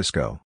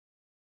Francisco.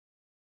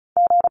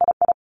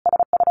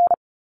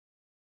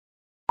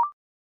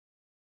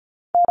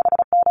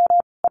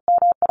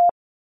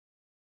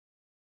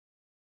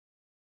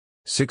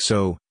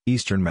 6O,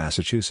 Eastern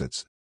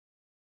Massachusetts.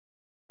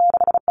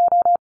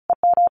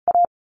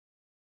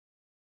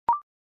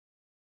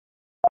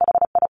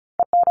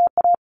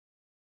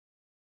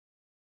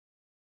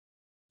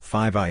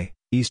 5I,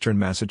 Eastern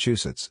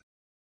Massachusetts.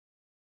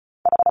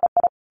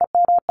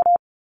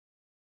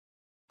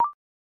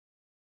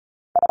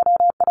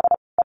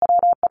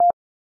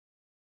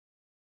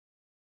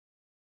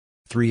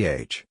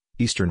 3H,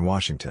 Eastern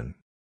Washington.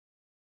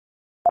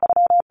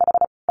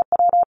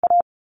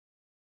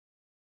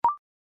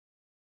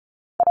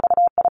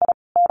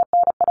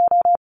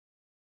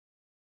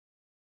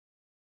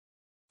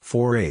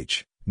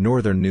 4H,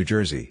 Northern New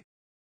Jersey.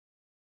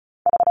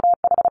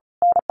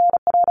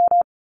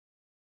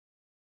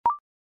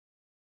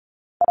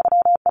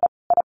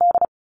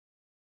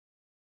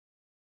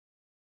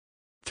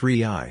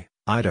 3I,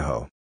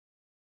 Idaho.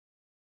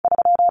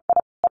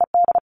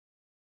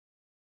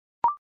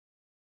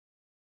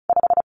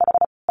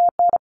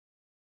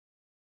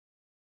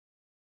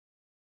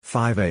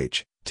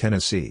 5H,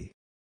 Tennessee.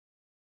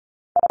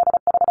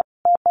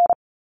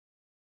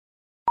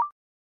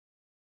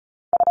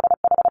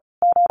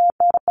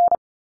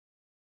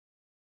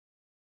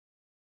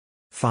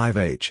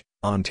 5H,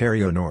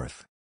 Ontario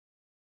North.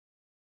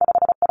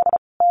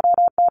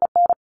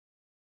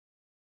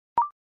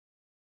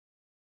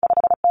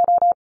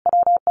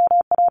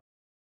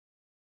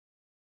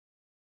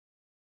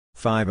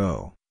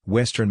 50,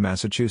 Western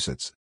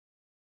Massachusetts.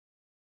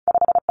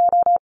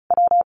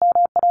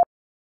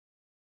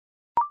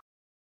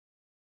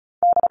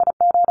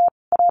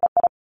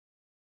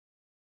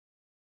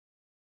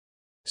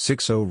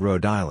 60,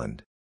 Rhode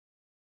Island.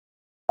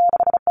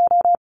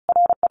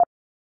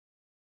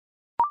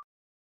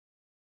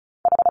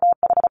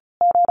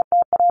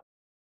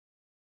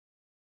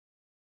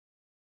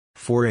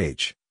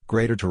 4H,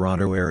 Greater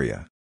Toronto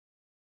Area.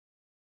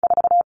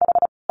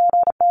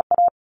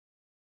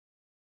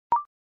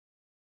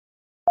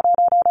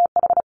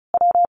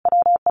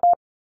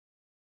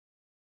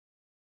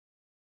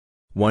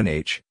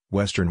 1H,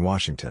 Western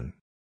Washington.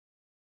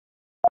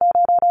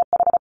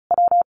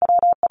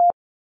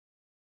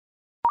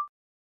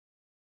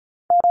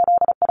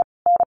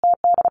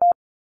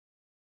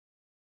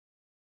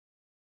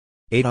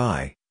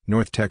 8I,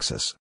 North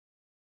Texas.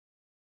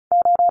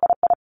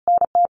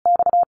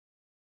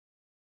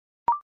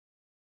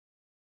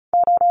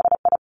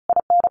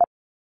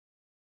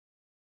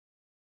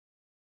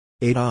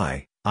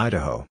 8I,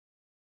 Idaho.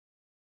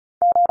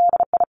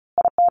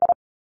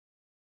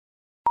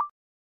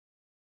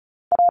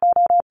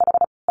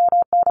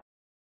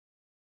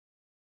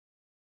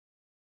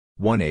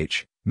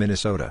 1H,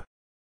 Minnesota.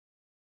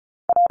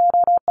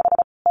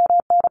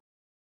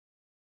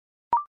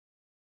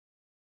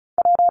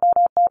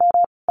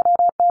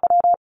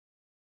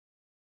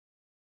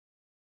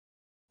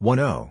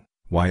 10,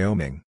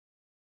 Wyoming.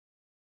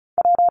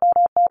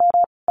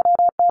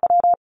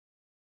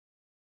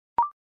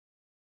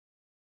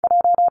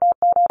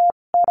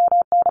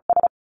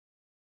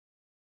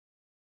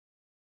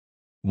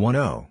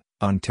 10,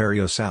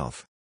 Ontario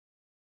South.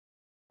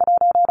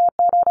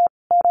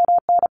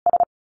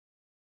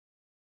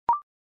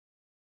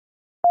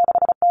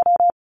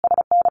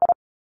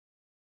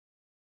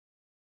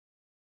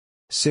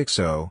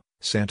 60,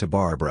 Santa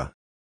Barbara.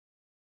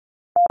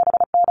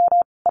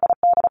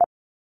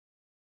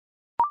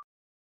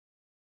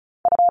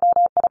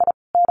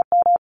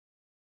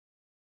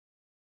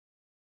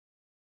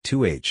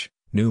 2H,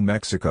 New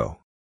Mexico.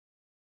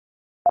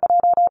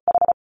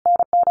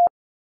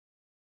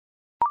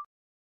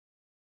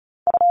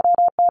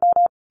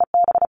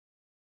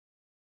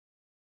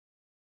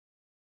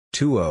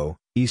 20,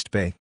 East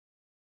Bay.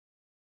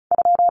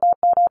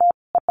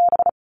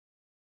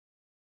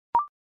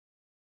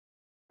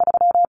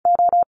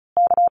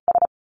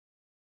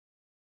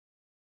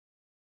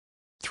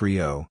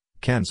 30,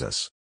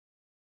 Kansas.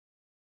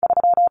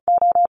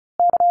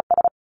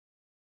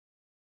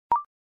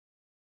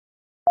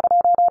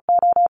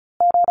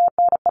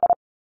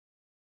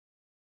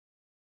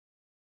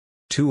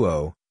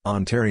 20,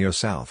 Ontario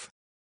South.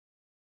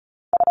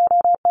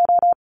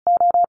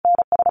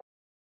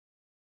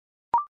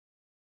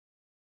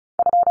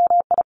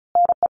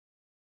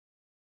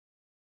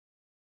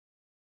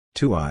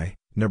 2I,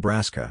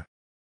 Nebraska.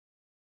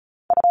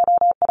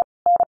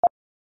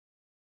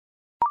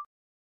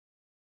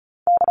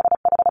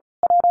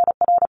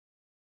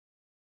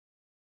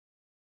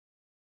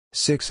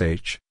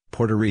 6H,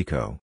 Puerto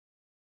Rico.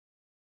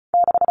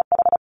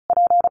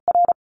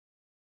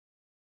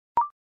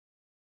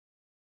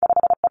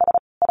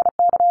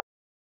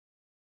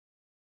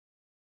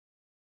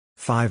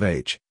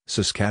 5H,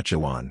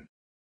 Saskatchewan.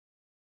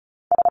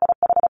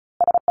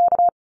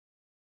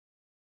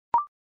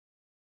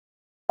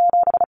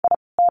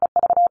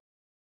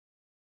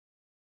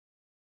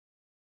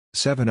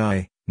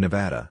 7I,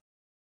 Nevada.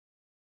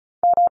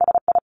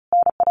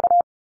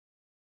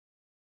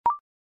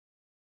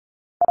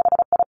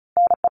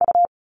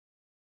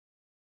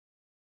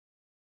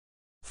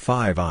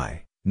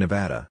 5I,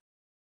 Nevada.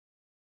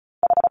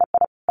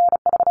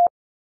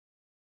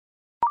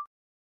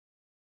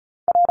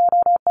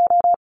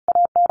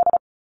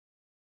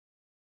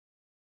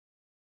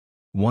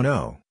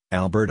 10,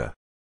 Alberta.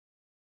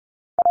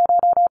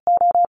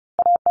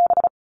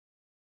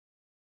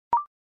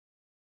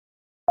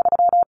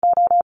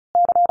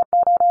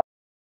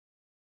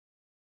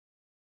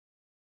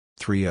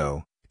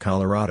 30,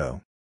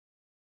 Colorado.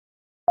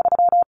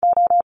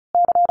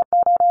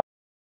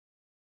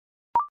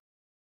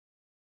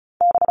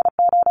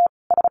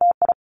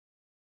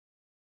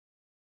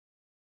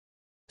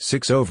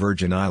 60,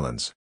 Virgin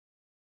Islands.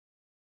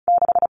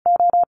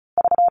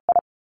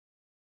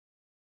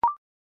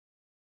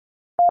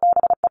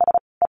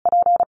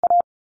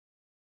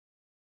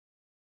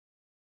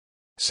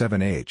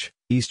 7H,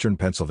 Eastern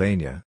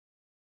Pennsylvania.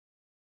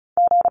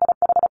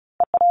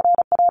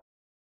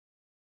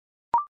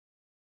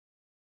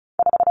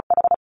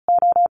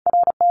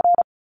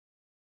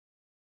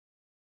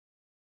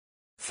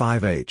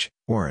 5H,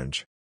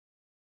 Orange.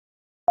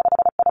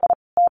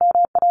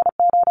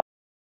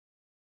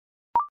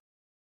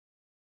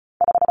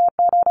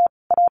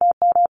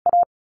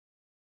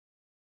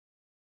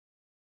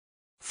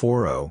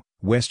 40,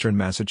 Western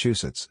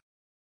Massachusetts.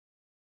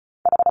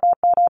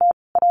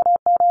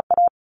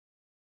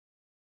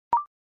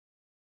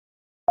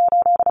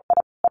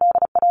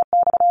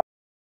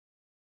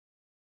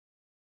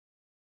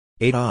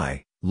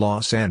 8I,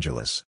 Los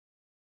Angeles.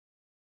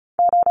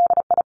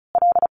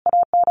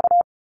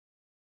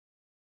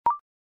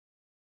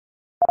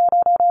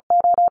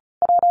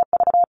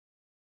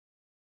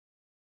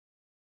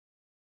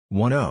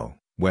 10,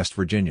 West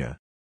Virginia.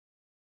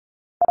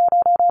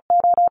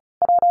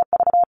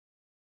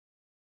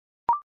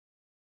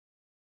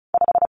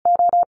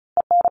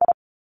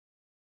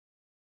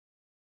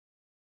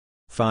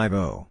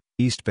 50,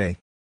 East Bay.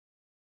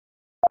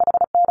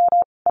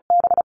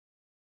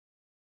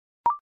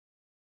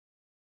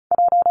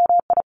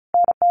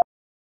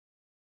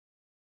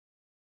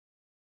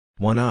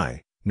 1I,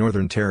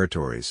 Northern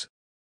Territories.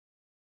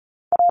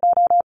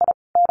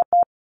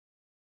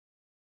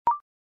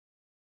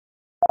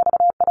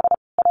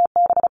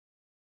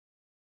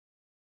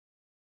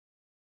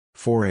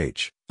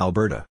 4H,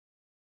 Alberta.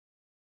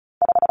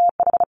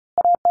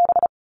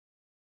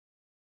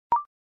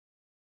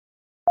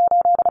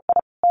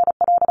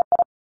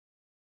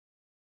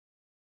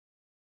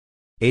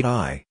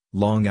 8I,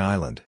 Long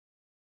Island.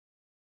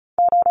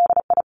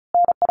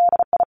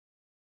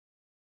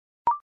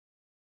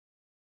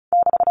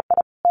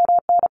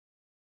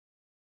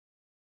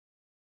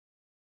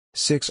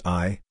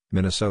 6I,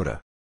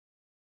 Minnesota.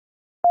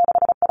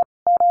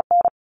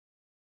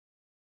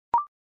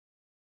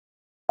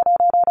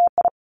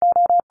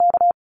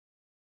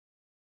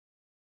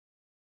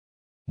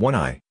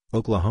 1I,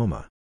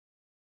 Oklahoma.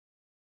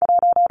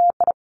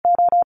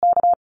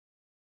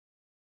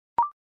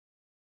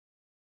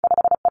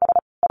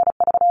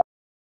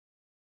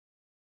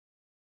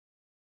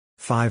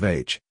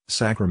 5H,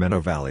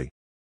 Sacramento Valley.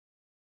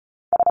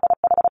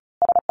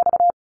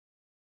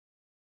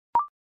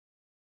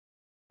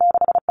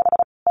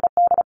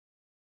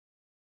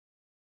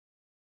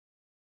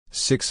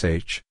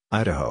 6H,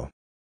 Idaho.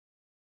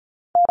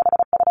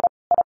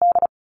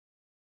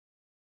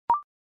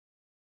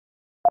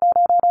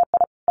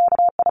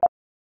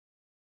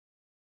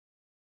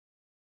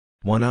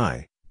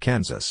 1I,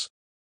 Kansas.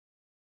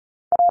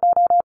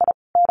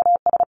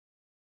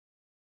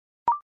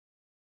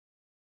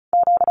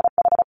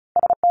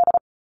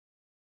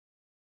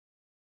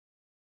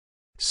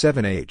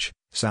 7H,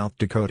 South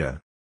Dakota.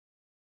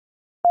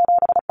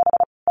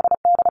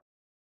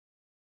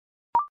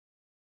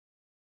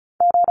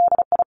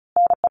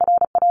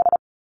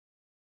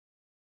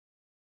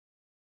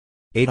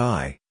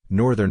 8I,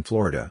 Northern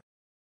Florida.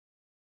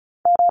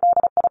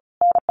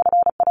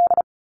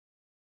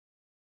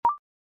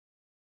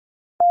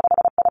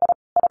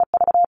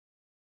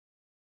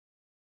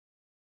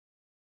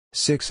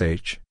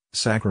 6H,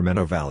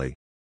 Sacramento Valley.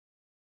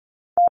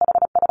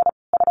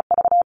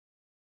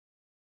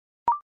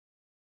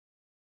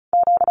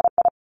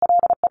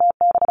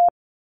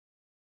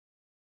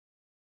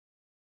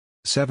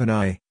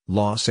 7I,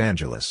 Los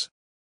Angeles.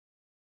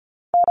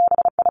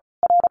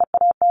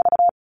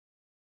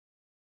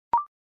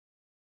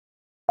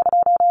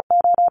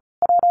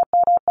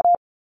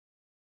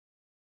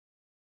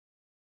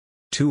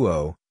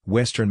 20,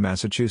 Western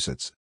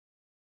Massachusetts.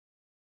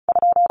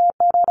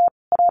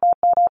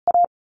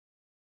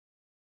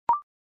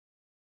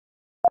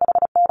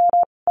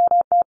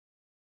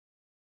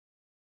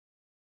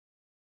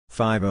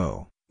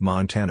 50,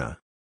 Montana.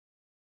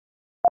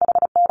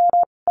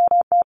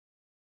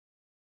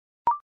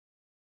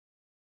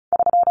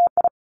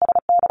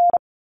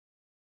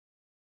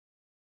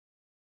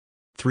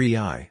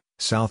 3I,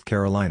 South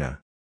Carolina.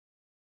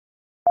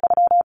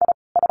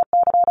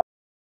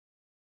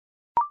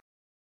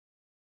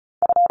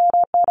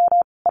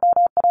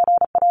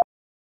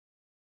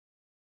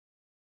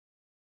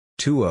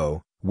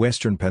 20,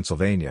 Western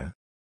Pennsylvania.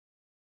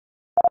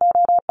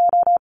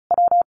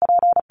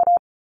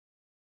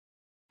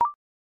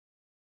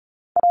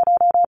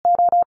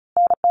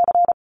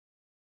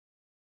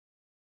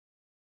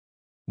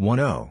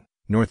 10,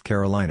 North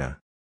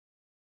Carolina.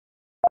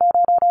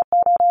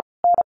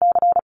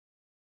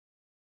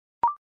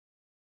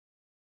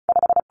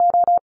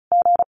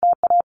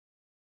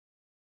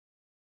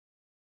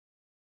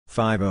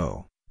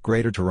 50,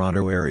 Greater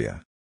Toronto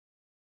Area.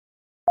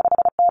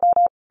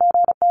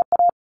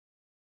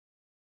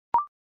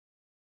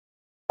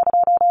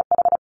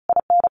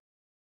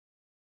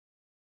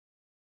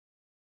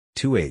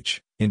 2H,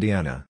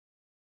 Indiana.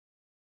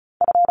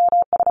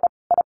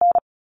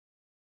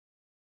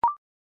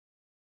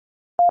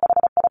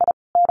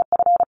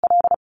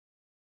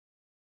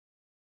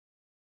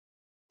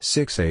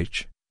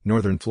 6H,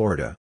 Northern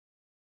Florida.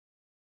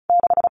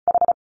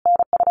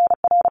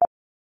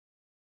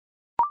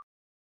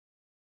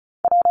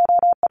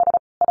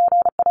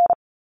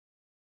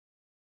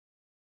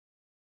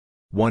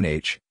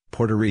 1H,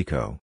 Puerto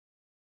Rico.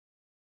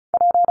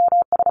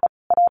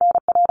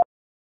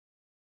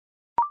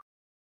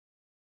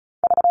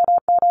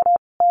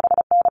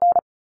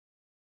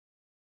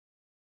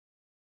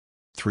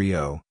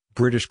 30,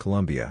 British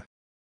Columbia.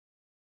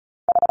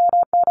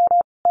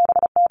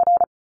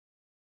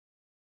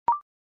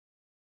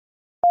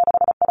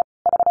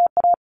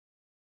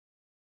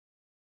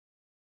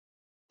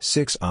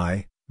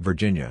 6I,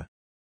 Virginia.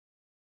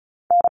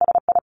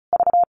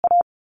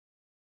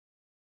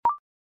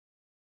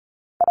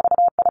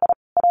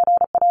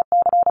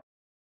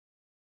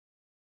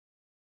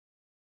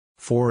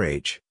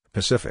 4H,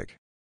 Pacific.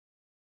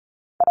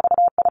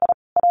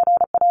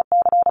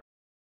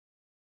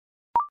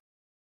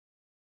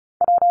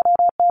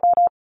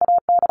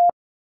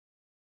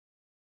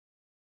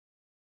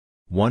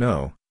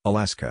 10,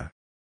 Alaska.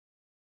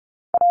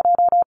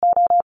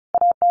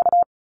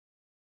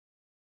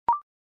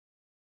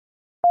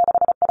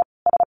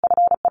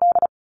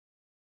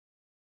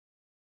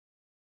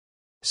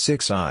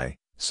 6I,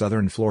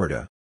 Southern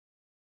Florida.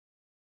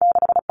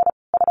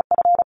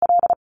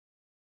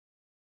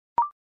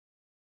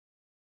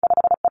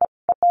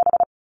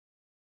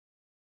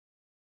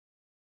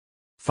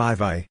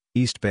 5I,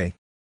 East Bay.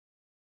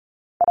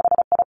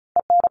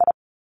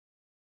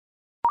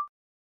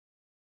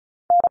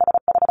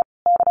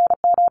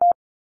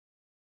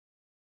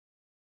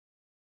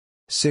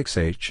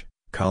 6H,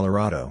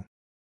 Colorado.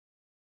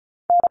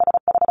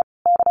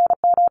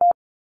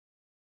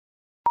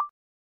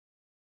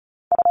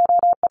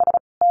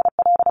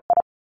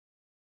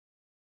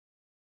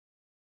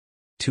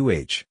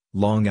 2H,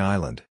 Long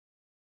Island.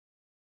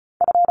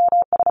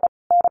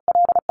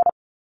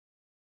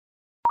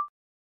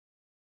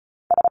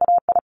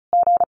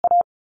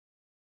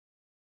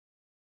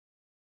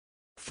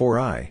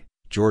 4I,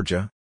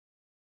 Georgia.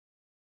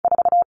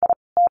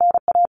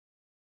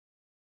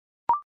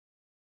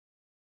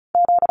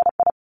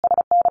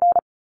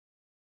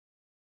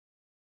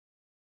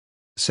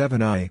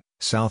 7I,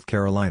 South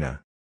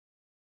Carolina.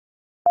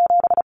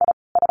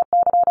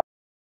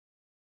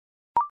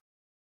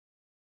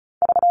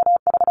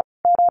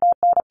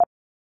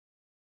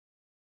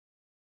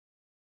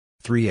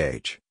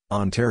 3H,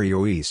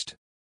 Ontario East.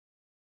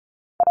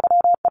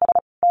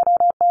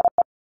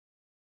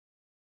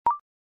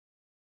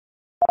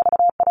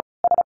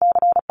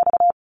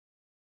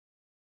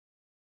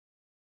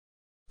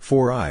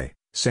 4I,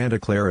 Santa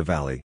Clara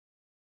Valley.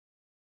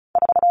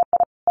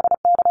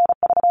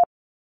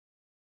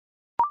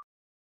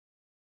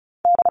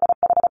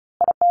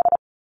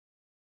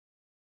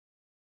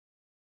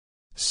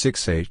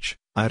 6H,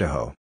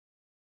 Idaho.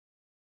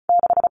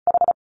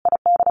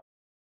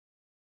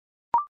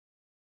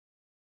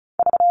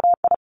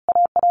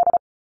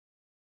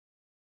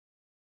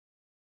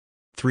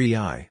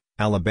 3I,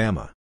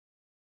 Alabama.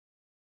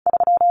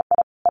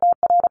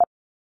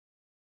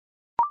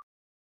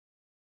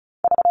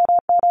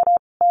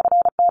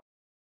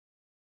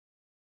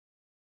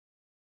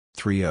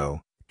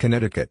 30,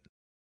 Connecticut.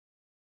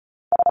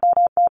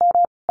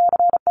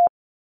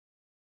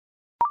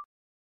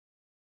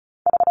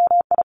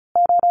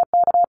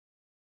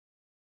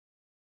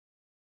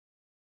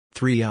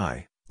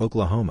 3I,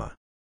 Oklahoma.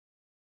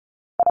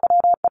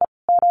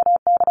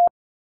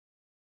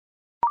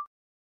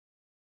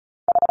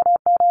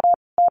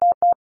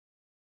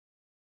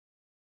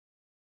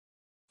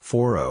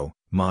 40,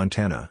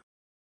 Montana.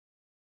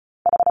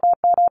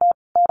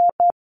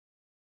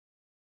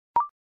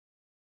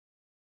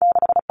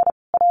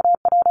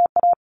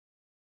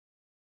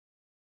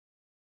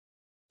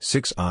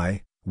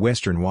 6I,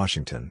 Western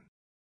Washington.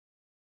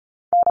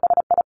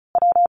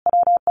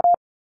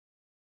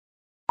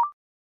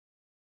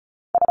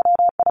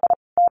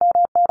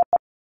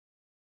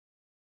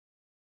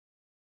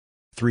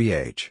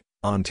 3H,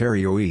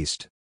 Ontario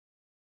East.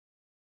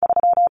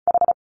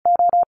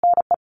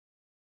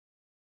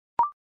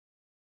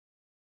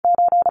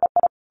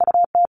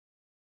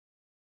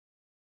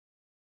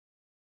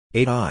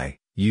 8I,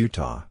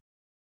 Utah.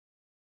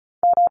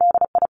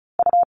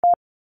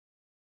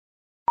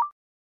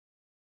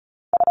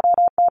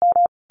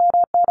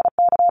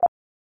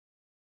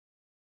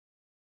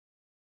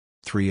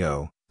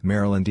 30,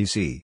 Maryland,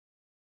 D.C.